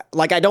 that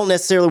like I don't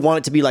necessarily want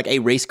it to be like a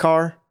race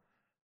car.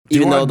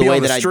 Even though the way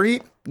that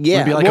street? Yeah.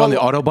 Would it be like on the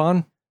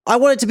Autobahn? I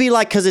want it to be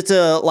like, because it's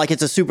a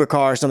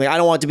supercar or something. I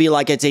don't want it to be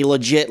like it's a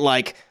legit,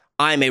 like,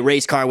 I'm a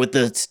race car with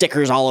the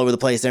stickers all over the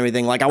place and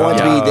everything. Like, I want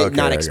it to be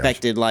not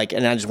expected, like,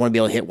 and I just want to be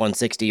able to hit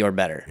 160 or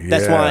better. Yeah.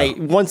 That's why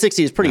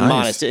 160 is pretty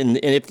modest. And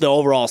if the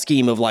overall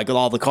scheme of, like, with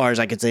all the cars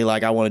I could say,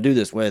 like, I want to do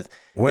this with.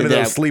 One of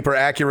those sleeper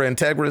Acura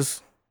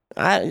Integras?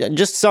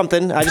 Just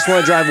something. I just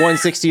want to drive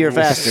 160 or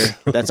faster.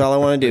 That's all I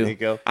want to do. There you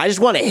go. I just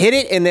want to hit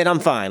it and then I'm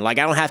fine. Like,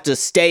 I don't have to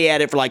stay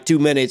at it for like 2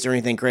 minutes or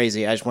anything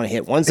crazy. I just want to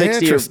hit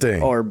 160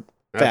 or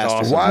faster.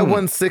 Awesome. Why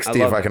 160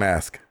 if I can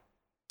ask?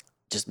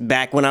 Just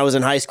back when I was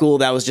in high school,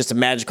 that was just a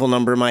magical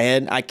number in my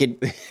head. I could,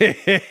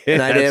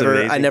 and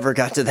I never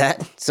got to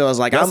that. So I was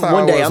like,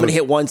 one day I'm going to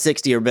hit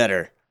 160 or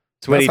better.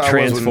 It's when he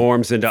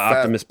transforms into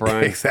Optimus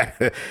Prime.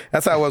 Exactly.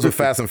 That's how I was with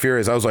Fast and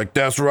Furious. I was like,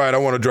 that's right. I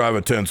want to drive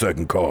a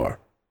 10-second car.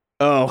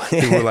 Oh.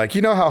 People were like,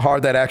 you know how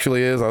hard that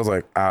actually is? I was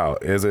like, oh,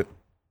 is it?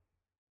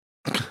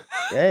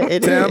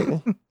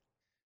 Tim?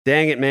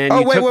 Dang it, man.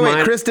 Oh,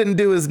 wait. Chris didn't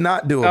do is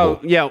not doable. Oh,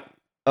 yeah.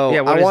 Oh,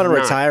 yeah, I want to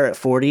retire at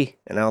 40,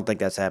 and I don't think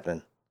that's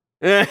happening.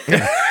 Join I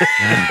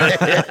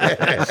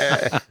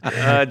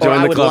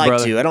the would club, like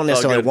brother. to. I don't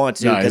necessarily want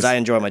to because I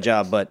enjoy my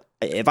job, but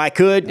if I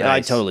could,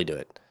 I'd totally do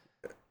it.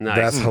 Nice.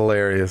 That's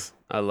hilarious.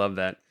 I love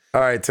that. All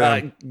right,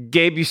 Tim.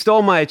 Gabe, you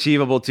stole my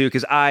achievable too,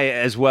 because I,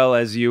 as well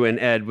as you and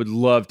Ed, would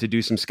love to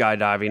do some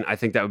skydiving. I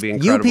think that would be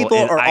incredible. You people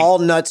are all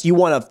nuts. You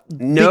want to,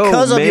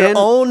 because of your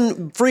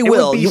own free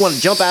will, you want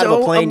to jump out of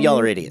a plane. Y'all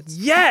are idiots.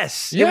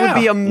 Yes, it would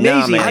be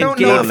amazing. Nah, I don't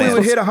know if we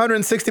would hit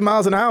 160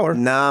 miles an hour.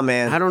 Nah,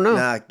 man. I don't know.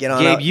 Nah, get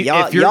on Gabe,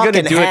 up. if you're y'all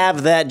gonna can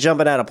have that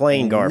jumping out of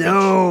plane garbage.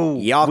 No,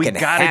 y'all we can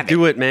gotta have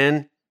do it,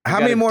 man. How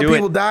many more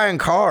people die in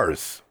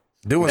cars?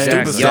 Doing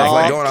stupid stuff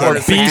like going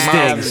 160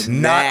 miles,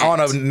 not on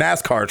a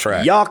NASCAR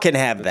track. Y'all can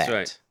have that.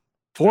 That's right.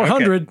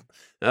 400.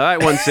 All right,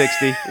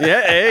 160.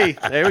 Yeah, hey,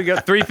 there we go.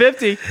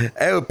 350.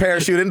 Hey, we'll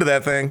parachute into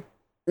that thing.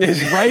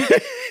 Right?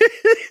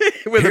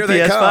 With Here a they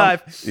PS5.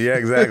 come. Yeah,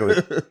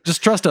 exactly.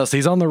 Just trust us.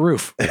 He's on the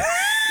roof.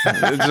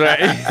 That's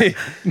right.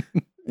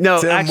 No,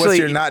 Tim, actually, what's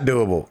your not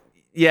doable?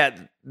 yeah,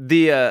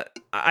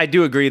 I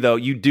do agree though.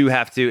 You do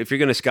have to, if you're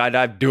going to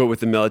skydive, do it with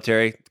the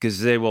military because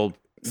they will.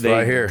 They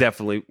right here.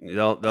 definitely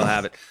they'll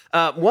have it.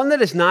 One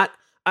that is not.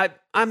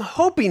 I'm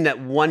hoping that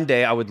one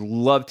day I would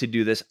love to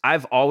do this.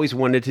 I've always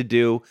wanted to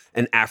do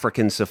an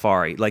African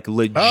safari, like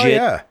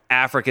legit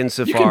African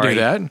safari. You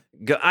can do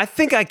that. I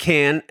think I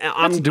can.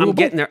 I'm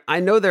getting there. I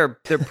know they're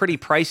pretty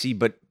pricey,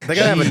 but They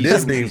gotta have a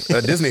Disney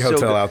so hotel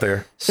good. out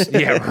there.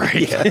 Yeah,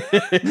 right.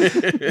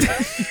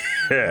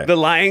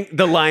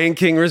 The Lion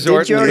King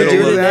Resort. Did you already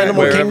middle do of the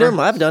Animal wherever. Kingdom?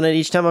 I've done it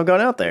each time I've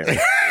gone out there.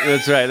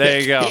 That's right. There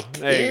you go.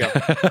 There you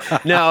go.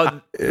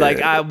 No,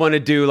 like I want to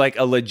do like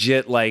a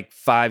legit like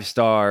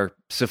 5-star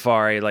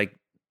safari. Like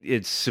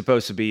it's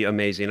supposed to be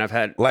amazing. I've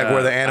had Like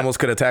where the animals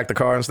could attack the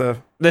car and stuff.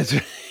 That's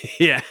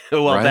yeah.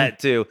 Well, Right. that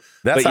too.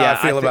 That's But how yeah,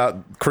 I feel think-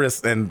 about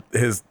Chris and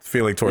his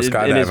feeling towards It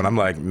skydiving. is- I'm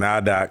like, nah,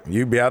 Doc,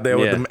 you be out there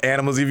Yeah. with the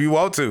animals if you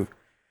want to.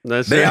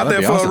 That's They it. out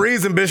there That'd for be awesome. a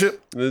reason,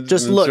 Bishop. Just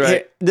That's look, right.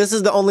 here, this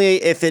is the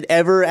only, if it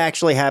ever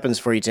actually happens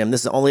for you, Tim, this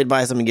is the only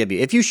advice I'm going to give you.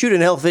 If you shoot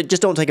an elephant,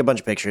 just don't take a bunch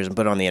of pictures and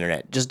put it on the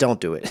internet. Just don't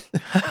do it.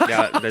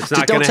 Yeah, that's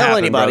not don't going to tell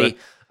happen, anybody. brother.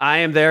 I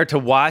am there to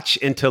watch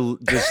and to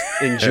just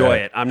enjoy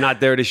it. I'm not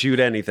there to shoot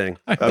anything.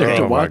 I'm there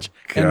to my watch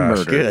and gosh.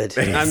 murder. Good.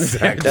 I'm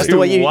there That's to the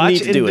way you watch need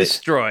to and do it.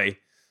 destroy.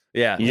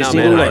 Yeah, You just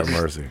no, need to man, look.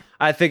 Lord mercy.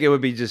 I think it would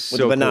be just With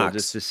so the cool binocs.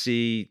 just to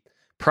see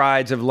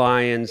prides of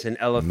lions and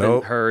elephant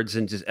Nope. herds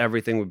and just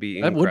everything would be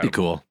That incredible. would be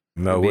cool.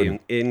 No, it Would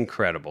wouldn't. be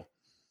incredible.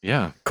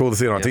 Yeah. Cool to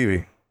see it on Yeah.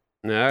 TV.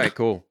 All right,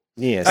 cool.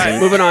 Yes. All right,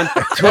 moving on.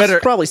 Twitter.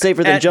 It's probably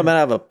safer than At- jumping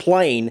out of a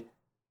plane.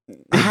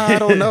 I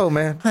don't know,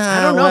 man.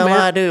 I don't know, man.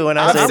 I do. When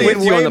I I've say I'm seen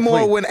with you on way the more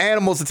plane. when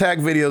animals attack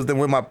videos than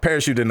when my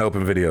parachute didn't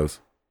open videos.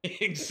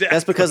 Exactly.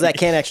 that's because that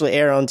can't actually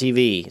air on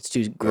TV. It's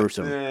too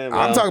gruesome.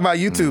 I'm talking about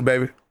YouTube,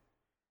 baby.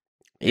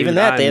 Even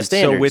that, they have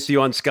standards. So with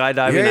you on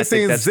skydiving. You I ain't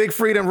think seen that's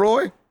Siegfried and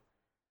Roy?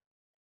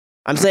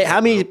 I'm saying, how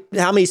many joker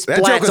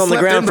splats on the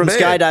slept ground in the from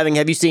bed. skydiving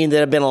have you seen that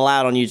have been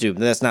allowed on YouTube?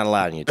 That's not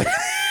allowed on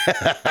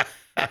YouTube.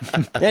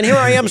 And here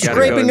I am gotta go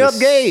scraping in up this-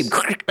 Gabe.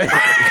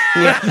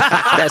 Yeah,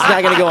 that's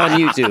not going to go on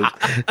YouTube.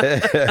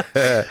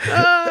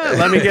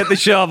 let me get the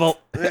shovel.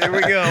 There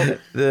we go.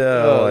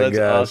 Oh, my that's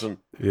gosh. awesome.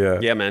 Yeah.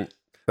 Yeah, man.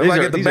 If I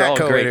get the these are all backhoe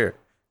right great. here.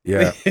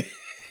 Yeah.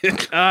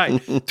 All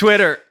right.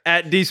 Twitter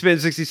at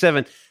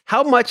DSpin67.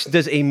 How much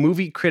does a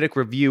movie critic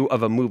review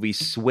of a movie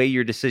sway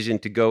your decision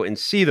to go and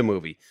see the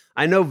movie?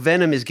 I know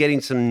Venom is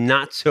getting some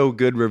not so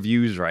good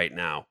reviews right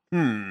now.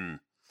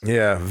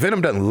 Yeah.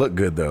 Venom doesn't look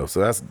good though, so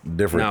that's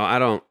different. No, I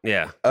don't.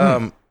 Yeah.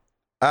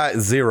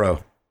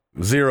 Zero.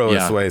 Zero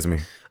Yeah. sways me.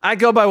 I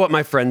go by what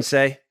my friends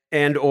say.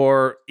 And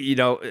or, you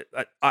know,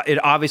 it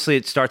obviously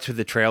it starts with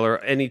the trailer.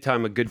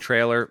 Anytime a good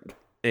trailer,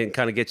 it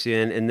kind of gets you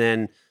in. And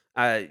then,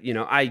 you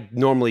know, I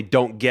normally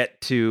don't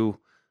get to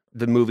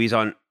the movies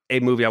on a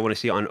movie I want to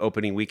see on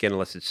opening weekend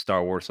unless it's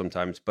Star Wars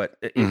sometimes. But,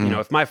 you know,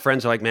 if my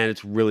friends are like, man,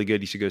 it's really good,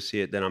 you should go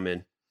see it, then I'm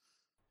in.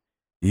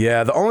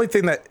 Yeah, the only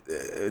thing that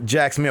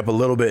jacks me up a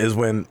little bit is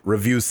when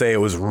reviews say it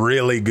was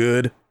really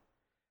good.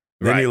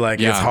 Then Right. you're like,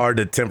 Yeah. it's hard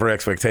to temper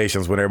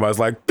expectations when everybody's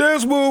like,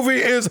 this movie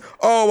is,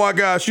 oh my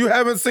gosh, you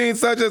haven't seen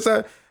such and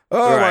such.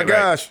 Oh my Right, right.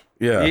 gosh.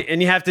 Yeah.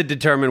 And you have to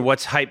determine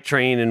what's hype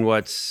train and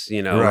what's,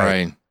 you know.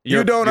 Right.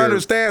 You don't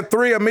understand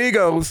Three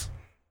Amigos.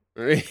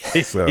 So.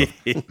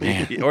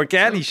 Or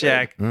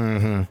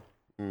Caddyshack.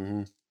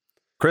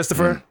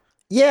 Christopher?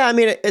 Yeah, I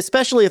mean,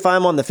 especially if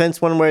I'm on the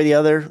fence one way or the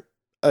other,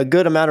 a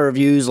good amount of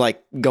reviews,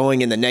 like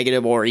going in the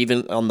negative or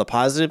even on the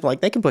positive,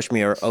 like they can push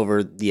me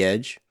over the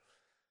edge.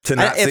 To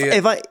not see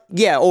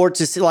it? Or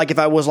to see, like, if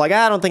I was like,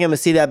 I don't think I'm gonna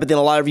see that, but then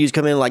a lot of reviews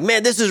come in like,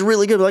 man, this is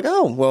really good. Like,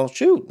 oh, well,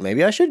 shoot,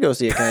 maybe I should go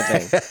see it, kind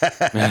of thing.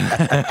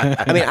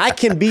 I mean, I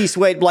can be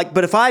swayed, like,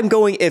 but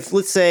if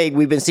let's say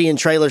we've been seeing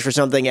trailers for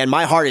something and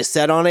my heart is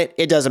set on it,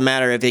 it doesn't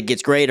matter if it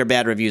gets great or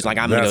bad reviews. Like,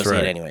 I'm gonna That's go see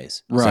right. it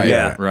anyways. Right.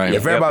 yeah. Right.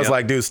 If everybody's yep.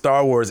 like, dude,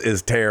 Star Wars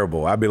is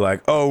terrible, I'd be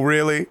like, oh,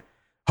 really?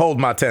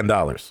 Hold my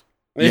 $10.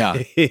 Yeah.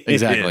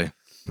 Exactly.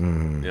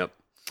 Yep.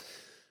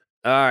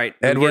 All right.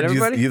 We Edward, get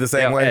everybody? you the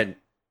same way? Ed.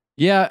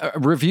 Yeah,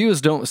 reviews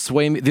don't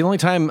sway me. The only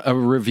time a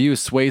review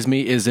sways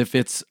me is if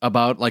it's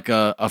about like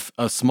a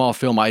small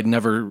film I'd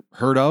never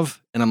heard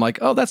of, and I'm like,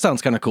 oh, that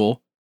sounds kind of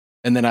cool,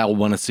 and then I'll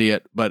want to see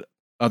it. But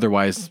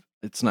otherwise,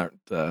 it's not.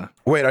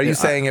 Wait, are you Yeah,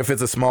 saying if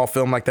it's a small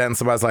film like that and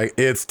somebody's like,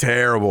 it's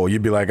terrible,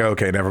 you'd be like,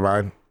 okay, never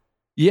mind?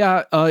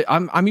 Yeah,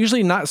 I'm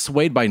usually not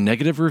swayed by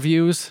negative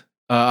reviews.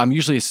 I'm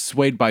usually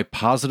swayed by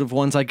positive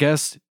ones, I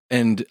guess.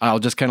 And I'll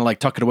just kind of like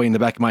tuck it away in the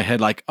back of my head,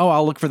 like, oh,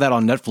 I'll look for that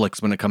on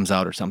Netflix when it comes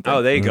out or something.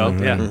 Oh, there you go.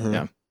 Yeah.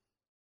 Yeah.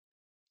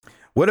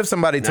 What if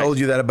somebody Nice. told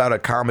you that about a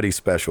comedy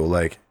special?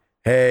 Like,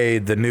 hey,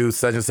 the new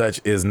such and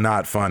such is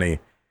not funny.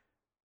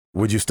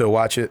 Would you still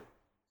watch it?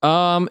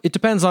 It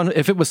depends on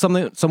if it was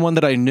someone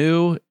that I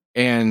knew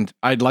and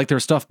I'd liked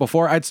their stuff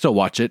before, I'd still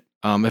watch it.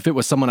 If it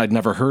was someone I'd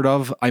never heard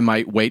of, I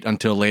might wait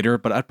until later,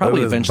 but I'd probably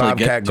What if it's eventually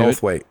Bobcat get to it.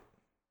 Goldthwait.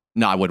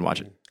 No, I wouldn't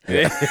watch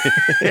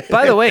it.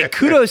 By the way,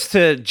 kudos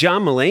to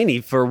John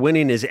Mulaney for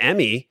winning his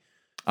Emmy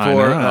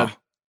for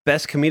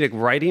best comedic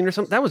writing or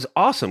something. That was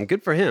awesome.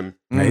 Good for him.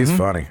 Yeah, he's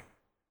funny.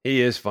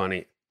 He is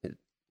funny. All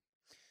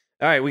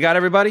right, we got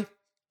everybody?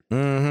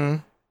 Mm-hmm.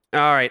 All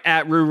right,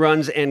 at Rue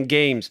Runs and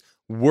Games.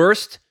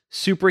 Worst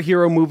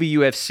superhero movie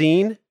you have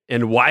seen,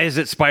 and why is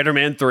it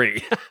Spider-Man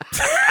 3?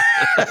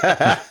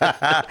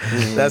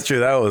 That's true.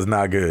 That was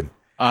not good.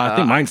 I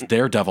think mine's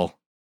Daredevil.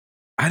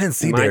 I didn't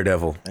see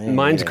Daredevil.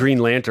 Mine's Green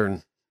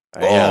Lantern.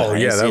 Oh,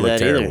 yeah, that looked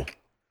terrible.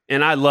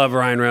 And I love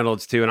Ryan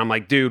Reynolds, too. And I'm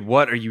like, dude,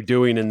 what are you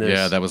doing in this?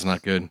 Yeah, that was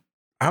not good.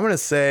 I want to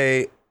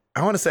say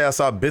I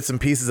saw bits and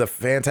pieces of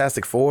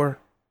Fantastic Four.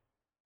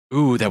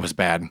 Ooh, that was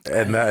bad.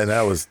 And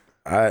that was,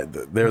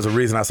 there's a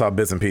reason I saw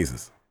bits and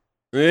pieces.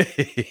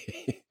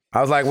 I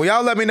was like, well,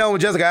 y'all let me know when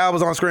Jessica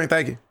Alba's on screen.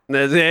 Thank you.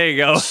 There you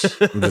go.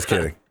 I'm just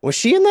kidding. Was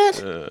she in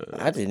that?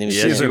 I didn't even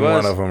see She's her. in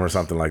one of them or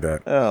something like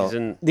that. Oh,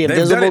 in- the They've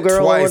done Invisible it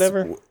Girl twice, or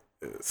whatever?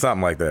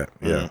 Something like that.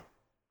 Yeah.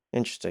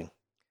 Interesting.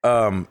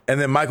 And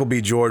then Michael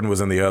B. Jordan was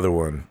in the other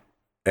one.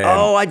 And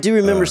Oh, I do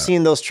remember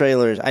seeing those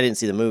trailers. I didn't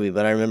see the movie,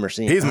 but I remember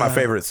seeing he's my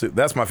favorite.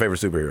 That's my favorite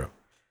superhero.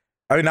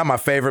 I mean, not my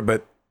favorite,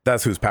 but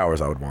that's whose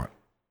powers I would want.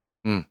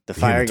 the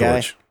fire Human guy.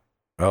 Torch.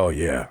 Oh,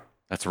 yeah.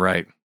 That's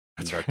right.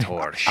 That's our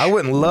torch. I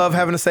wouldn't love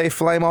having to say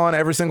flame on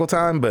every single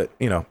time, but,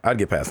 I'd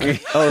get past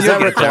it. Oh, is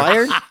that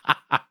required?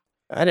 I didn't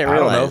I don't know.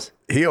 realize.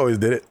 He always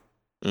did it.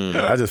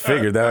 I just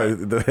figured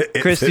that.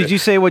 Chris, did you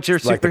say what your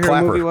Like the superhero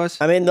clapper. movie was?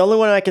 I mean, the only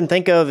one I can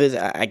think of is,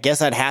 I guess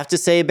I'd have to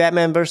say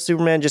Batman vs.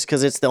 Superman just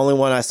because it's the only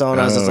one I saw.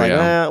 And I was just Oh, like,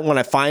 yeah. when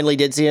I finally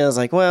did see it, I was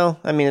like, well,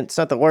 I mean, it's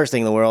not the worst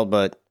thing in the world,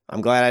 but I'm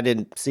glad I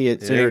didn't see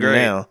it sooner than great.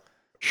 now.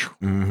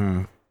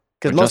 Mm-hmm.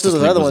 Because But most of Justice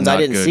those League other was ones I not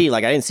didn't good. see.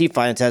 Like, I didn't see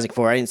Fantastic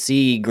Four. I didn't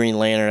see Green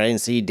Lantern. I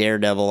didn't see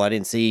Daredevil. I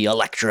didn't see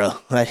Elektra.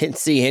 I didn't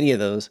see any of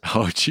those.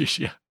 Oh, jeez,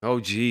 yeah. Oh,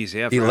 geez.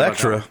 Yeah. I forgot about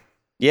Elektra.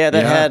 Yeah,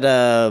 that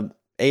Yeah. had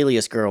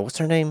Alias Girl. What's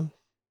her name?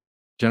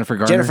 Jennifer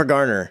Garner. Jennifer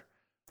Garner.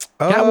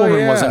 Catwoman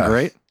yeah. wasn't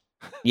great.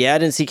 Yeah, I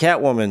didn't see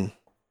Catwoman.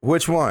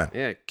 Which one?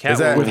 that. Yeah, Is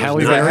that Catwoman with was Halle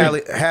is great.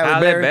 that Berry?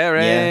 Halle Berry?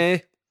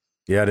 Berry.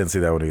 Yeah, I didn't see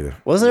that one either.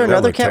 Was there That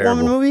another looked Catwoman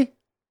terrible. movie?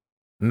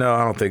 No,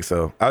 I don't think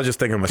so. I was just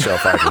thinking of Michelle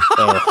Pfeiffer.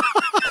 Oh.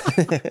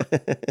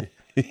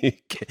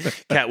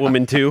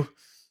 Catwoman 2.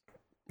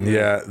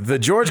 Yeah, the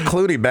George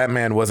Clooney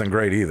Batman wasn't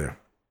great either.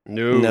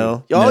 No.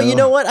 No. Oh, No. you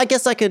know what? I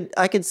guess I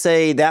could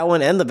say that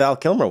one and the Val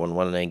Kilmer one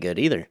wasn't any good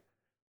either.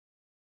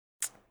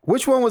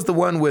 Which one was the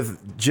one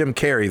with Jim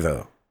Carrey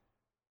though?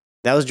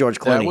 That was George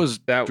Clooney.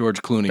 That was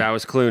George Clooney. That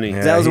was Clooney.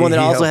 Yeah, That was the one that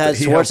also helped-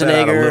 had he helped that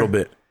out Schwarzenegger. a little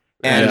bit.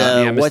 and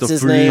Yeah, what's Mr.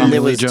 his Freeze. name? Tommy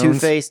That Lee was Jones.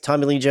 Two-Face,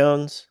 Tommy Lee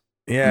Jones.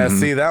 Yeah, Mhm.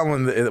 see that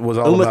one. It was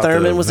all Uma about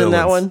Thurman the was in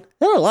that villains. one.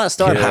 There were a lot of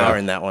star Yeah. power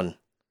in that one.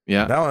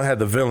 Yeah. That one had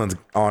the villains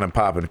on and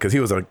popping because he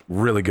was a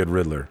really good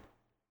Riddler.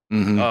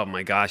 Mhm. Oh,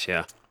 my gosh.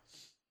 Yeah.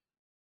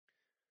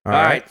 All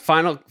right.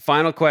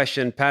 Final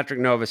question. Patrick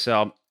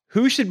Novosel.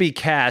 Who should be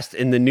cast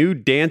in the new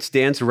Dance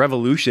Dance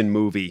Revolution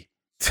movie?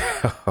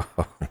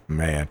 Oh,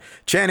 man,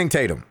 Channing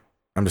Tatum.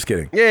 I'm just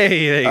kidding.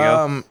 Yay, there you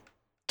go.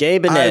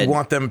 Gabe and I Ed.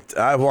 want them.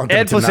 I want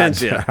Ed them to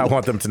Placencia. not. I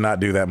want them to not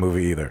do that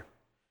movie either.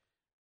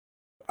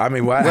 I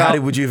mean, Well- how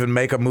would you even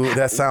make a movie?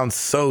 That sounds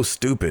so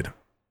stupid.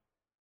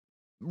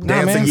 No,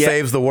 Dancing man.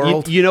 saves the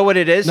world. You know what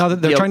it is? No,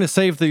 they're You know- trying to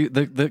save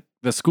the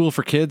school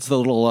for kids, the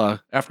little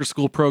after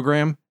school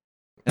program,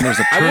 and there's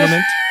a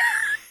tournament,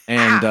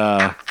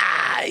 and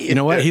you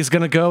know what? He's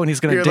gonna go and he's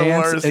gonna You're the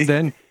dance, worst. and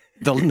then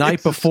the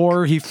night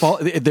before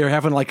they're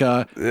having like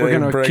a he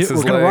we're breaks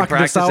his gonna leg. rock this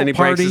practice out and he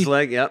breaks party. his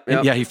leg. Yep.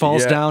 And, yeah, he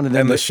falls Yeah, down, and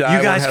then the shy You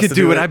one guys has could to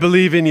do it. I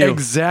believe in you.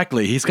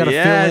 exactly. He's got to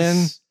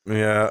Yes.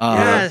 Yeah.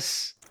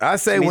 Yes. I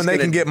say And when he's they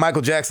gonna- can get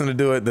Michael Jackson to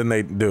do it, then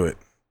they do it.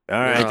 All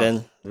right, Oh.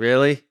 then.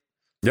 Really?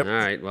 Yep. All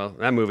right. Well,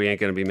 that movie ain't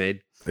going to be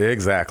made.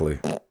 Exactly.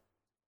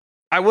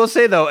 I will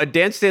say though, a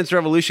Dance Dance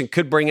Revolution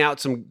could bring out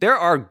some. There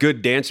are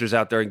good dancers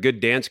out there and good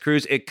dance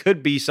crews. It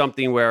could be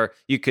something where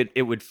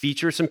it would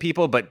feature some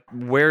people, but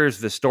where's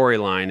the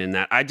storyline in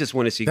that? I just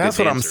want to see. That's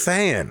good what I'm dancers.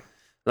 saying.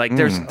 Like,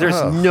 there's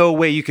Ugh. no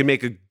way you can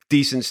make a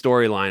decent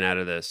storyline out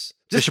of this.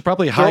 They should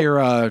probably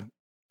hire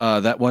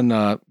that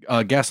one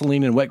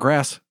gasoline and wet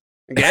grass.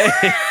 Okay.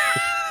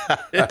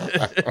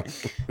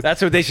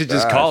 That's what they should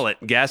just call it: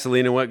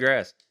 gasoline and wet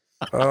grass.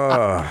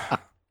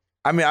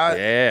 I mean,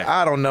 Yeah.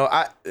 I don't know.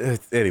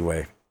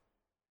 Anyway.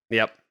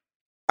 Yep.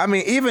 I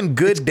mean, even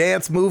good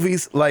dance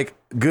movies, like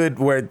good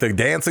where the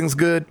dancing's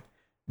good,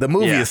 the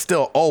movie Yeah. is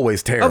still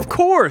always terrible. Of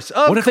course.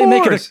 Of What if course. they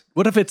make it?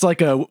 What if it's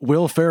like a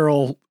Will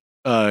Ferrell,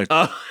 Oh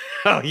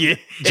yeah.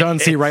 John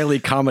C. Riley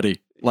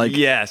comedy? Like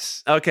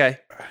Yes. Okay.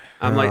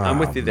 I'm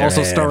with you there.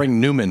 also Man. starring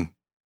Newman.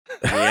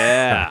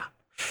 Yeah.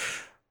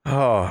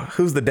 Oh,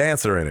 who's the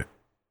dancer in it?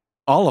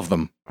 All of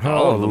them.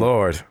 Oh,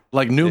 Lord.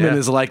 Like Newman Yeah.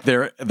 is like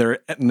their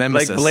Like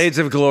nemesis. Blades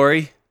of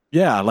Glory.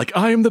 Yeah, like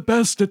I am the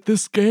best at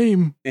this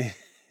game.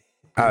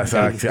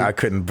 I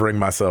couldn't bring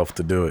myself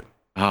to do it.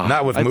 Ah,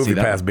 Not with I'd see Movie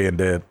that Pass one. being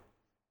dead.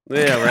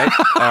 Yeah, right.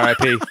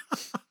 R.I.P.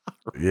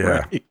 Yeah.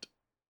 Right.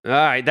 All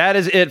right. That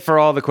is it for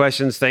all the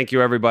questions. Thank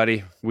you,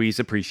 everybody. We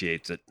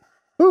appreciate it.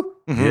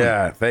 Mm-hmm.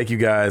 Yeah, thank you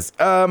guys.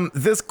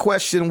 This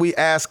question we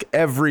ask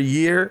every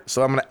year,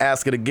 so I'm going to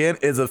ask it again.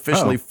 It's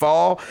officially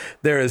fall.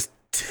 There is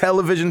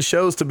television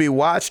shows to be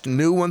watched,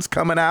 new ones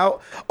coming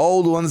out,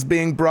 old ones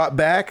being brought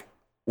back.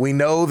 We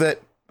know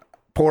that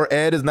poor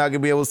Ed is not going to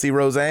be able to see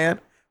Roseanne,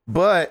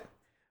 but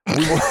we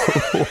want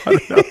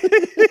to know.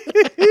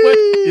 What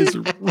is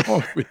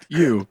wrong with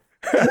you?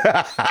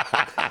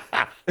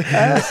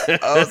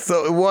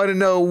 So we want to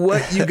know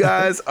what you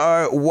guys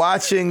are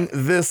watching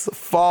this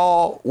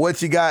fall,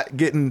 what you got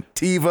getting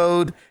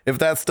TiVo'd, if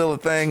that's still a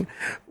thing.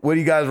 What are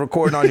you guys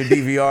recording on your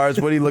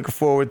DVRs? What are you looking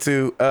forward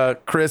to?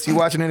 Chris, you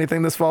watching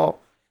anything this fall?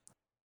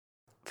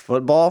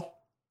 Football.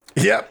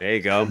 Yep. There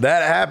you go.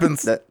 That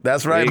happens.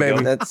 That's right, There you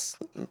baby. go. That's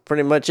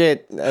pretty much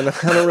it. I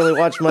don't really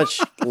watch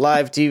much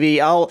live TV.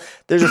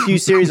 There's a few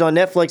series on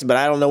Netflix, but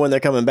I don't know when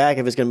they're coming back,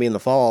 if it's going to be in the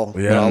fall.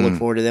 Yeah. But I'll look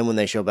forward to them when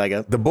they show back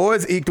up. The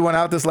boys eked one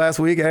out this last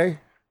week, eh?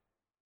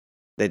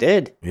 They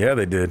did. Yeah,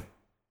 they did.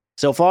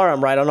 So far,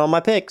 I'm right on all my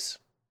picks.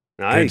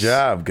 Nice.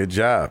 Good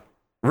job.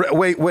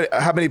 Wait,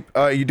 how many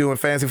are you doing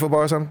fantasy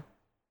football or something?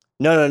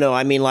 No.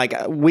 I mean, like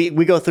we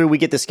go through, we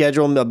get the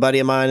schedule. A buddy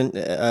of mine.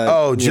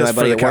 Just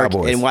for the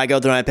Cowboys. And I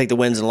go through and I pick the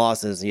wins and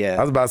losses. Yeah.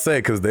 I was about to say,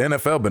 because the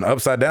NFL been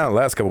upside down the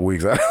last couple of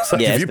weeks. I was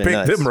like, Yeah, if it's you been pick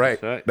nuts. them right,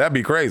 that'd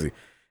be crazy.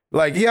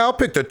 Like, yeah, I'll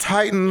pick the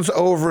Titans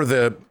over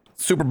the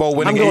Super Bowl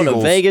winning I'm going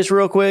Eagles. to Vegas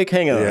real quick.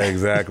 Hang on. Yeah,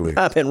 exactly.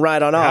 I've been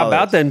right on all. How of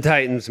about it. them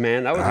Titans,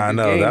 man? That was a good I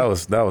know game.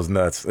 that was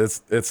nuts.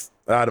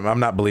 I'm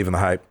not believing the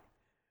hype.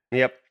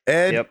 Yep.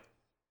 Ed, Yep.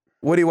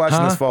 what are you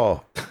watching this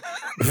fall?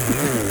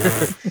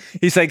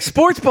 He's like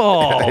sports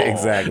ball.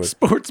 Exactly.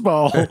 Sports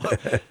ball.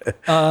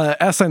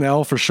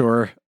 SNL for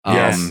sure.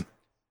 Yes.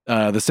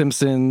 The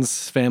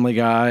Simpsons, Family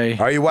Guy.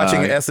 Are you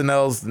watching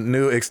SNL's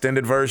new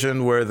extended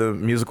version where the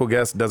musical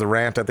guest does a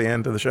rant at the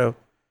end of the show?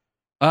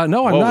 No, I'm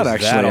What not was that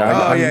actually.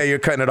 all? Yeah, you're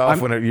cutting it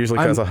off when it usually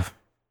cuts off.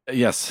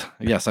 Yes,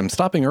 I'm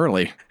stopping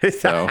early.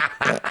 So,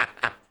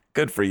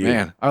 Good for you.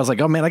 man, I was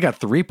like, oh man, I got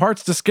 3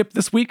 parts to skip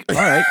this week. All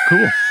right,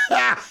 cool.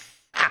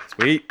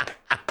 Sweet.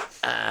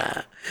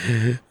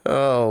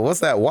 Oh, what's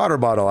that water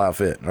bottle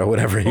outfit or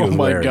whatever he Oh was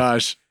my wearing?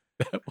 gosh.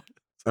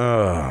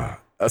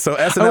 So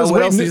SNL,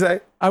 what else did you say?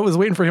 I was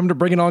waiting for him to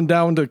bring it on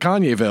down to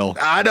Kanyeville.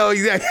 I know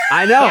exactly.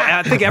 I know.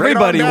 I think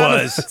everybody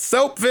was.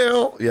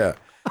 Soapville. Yeah.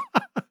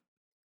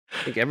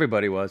 I think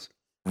everybody was.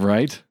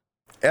 Right?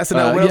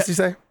 SNL, what else did you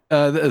say?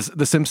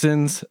 The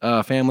Simpsons,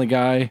 Family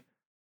Guy,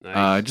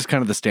 Nice. just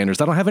kind of the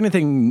standards. I don't have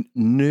anything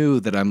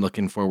new that I'm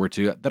looking forward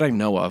to that I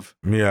know of.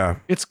 Yeah.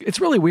 It's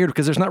really weird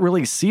because there's not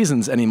really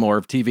seasons anymore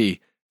of TV.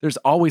 There's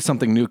always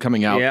something new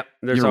coming out. Yep.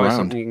 There's year always round.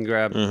 something you can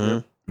grab.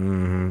 Yep.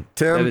 Tim?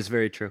 That is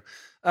very true.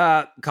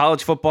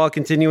 College football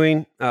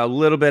continuing, a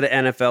little bit of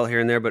NFL here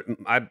and there, but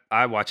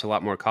I watch a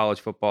lot more college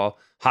football.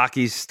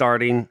 Hockey's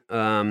starting,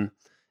 and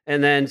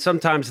then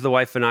sometimes the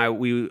wife and I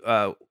we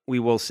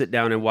will sit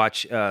down and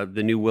watch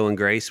the new Will and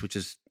Grace, which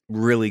is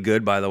really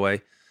good, by the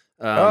way.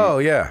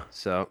 Yeah.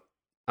 So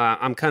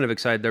I'm kind of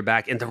excited they're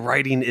back, and the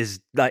writing is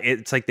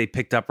it's like they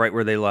picked up right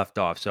where they left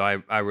off. So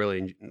I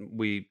really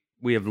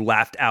we have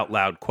laughed out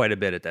loud quite a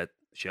bit at that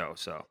show.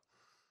 So.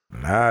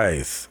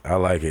 Nice. I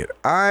like it.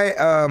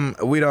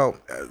 We don't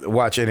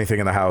watch anything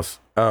in the house.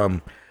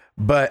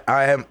 But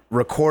I am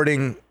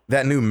recording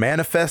that new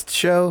Manifest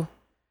show.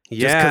 Yeah.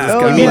 Just 'cause it's Oh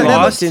got yeah, a that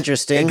little- looks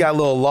interesting. It got a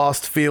little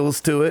Lost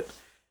feels to it.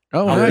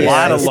 Oh, A nice.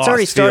 lot of it's lost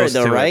already started feels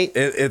though, to it. right?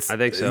 It's I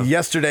think so.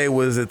 Yesterday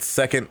was its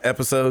second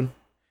episode.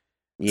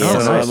 Yeah, Oh,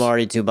 so nice. I'm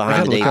already too I behind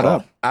gotta the look eight that ball.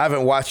 up. I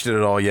haven't watched it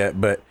at all yet,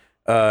 but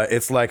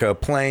it's like a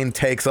plane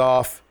takes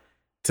off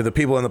to the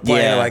people in the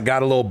plane, Yeah. like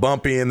got a little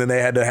bumpy, and then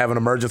they had to have an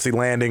emergency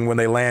landing. When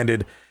they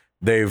landed,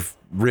 they've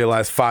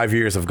realized 5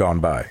 years have gone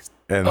by,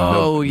 and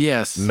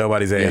Yes.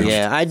 nobody's aged.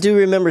 Yeah, I do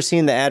remember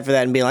seeing the ad for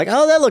that and being like,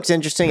 "Oh, that looks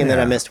interesting," and then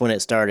I Yeah. missed when it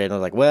started. I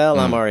was like, "Well,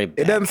 I'm already."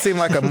 It doesn't seem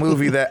like a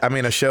movie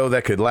a show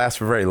that could last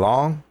for very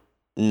long,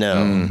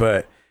 No.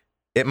 but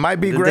it might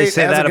be Did great. they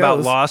say as that it about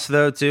goes. Lost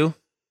though too?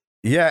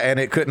 Yeah, and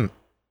it couldn't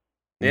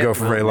Yeah, go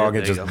for very well, long.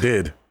 yeah, It there just you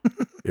did.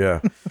 Yeah.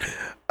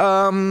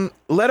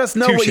 Let us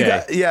know what you Touche.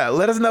 guys. Yeah,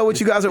 let us know what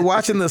you guys are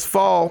watching this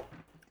fall.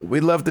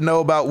 We'd love to know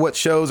about what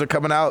shows are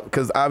coming out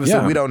because obviously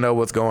Yeah. we don't know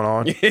what's going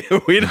on.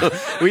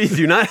 we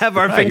do not have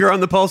our finger on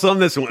the pulse on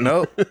this one.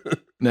 No,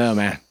 No,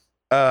 man.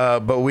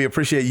 but we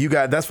appreciate you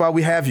guys. That's why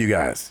we have you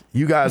guys.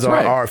 You guys That's are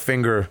right. our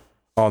finger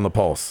on the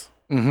pulse.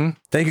 Mm-hmm.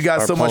 Thank you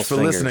guys Our so much pulse for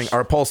fingers. listening.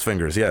 Our pulse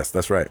fingers. Yes,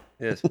 that's right.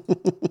 Yes.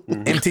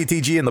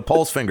 MTTG and the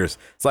pulse fingers.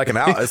 It's like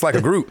it's like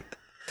a group.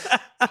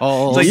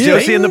 Oh, It's like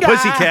Josie and the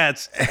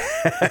Pussycats.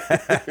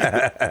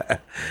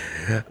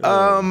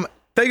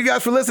 Thank you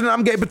guys for listening.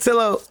 I'm Gabe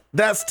Patillo.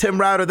 That's Tim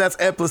Router. That's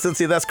Ed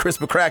Placencia. That's Chris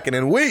McCracken.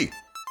 And we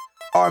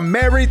are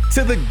married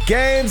to the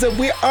games and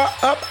we are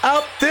up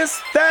out this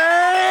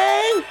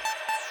thing.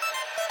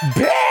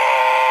 Bitch!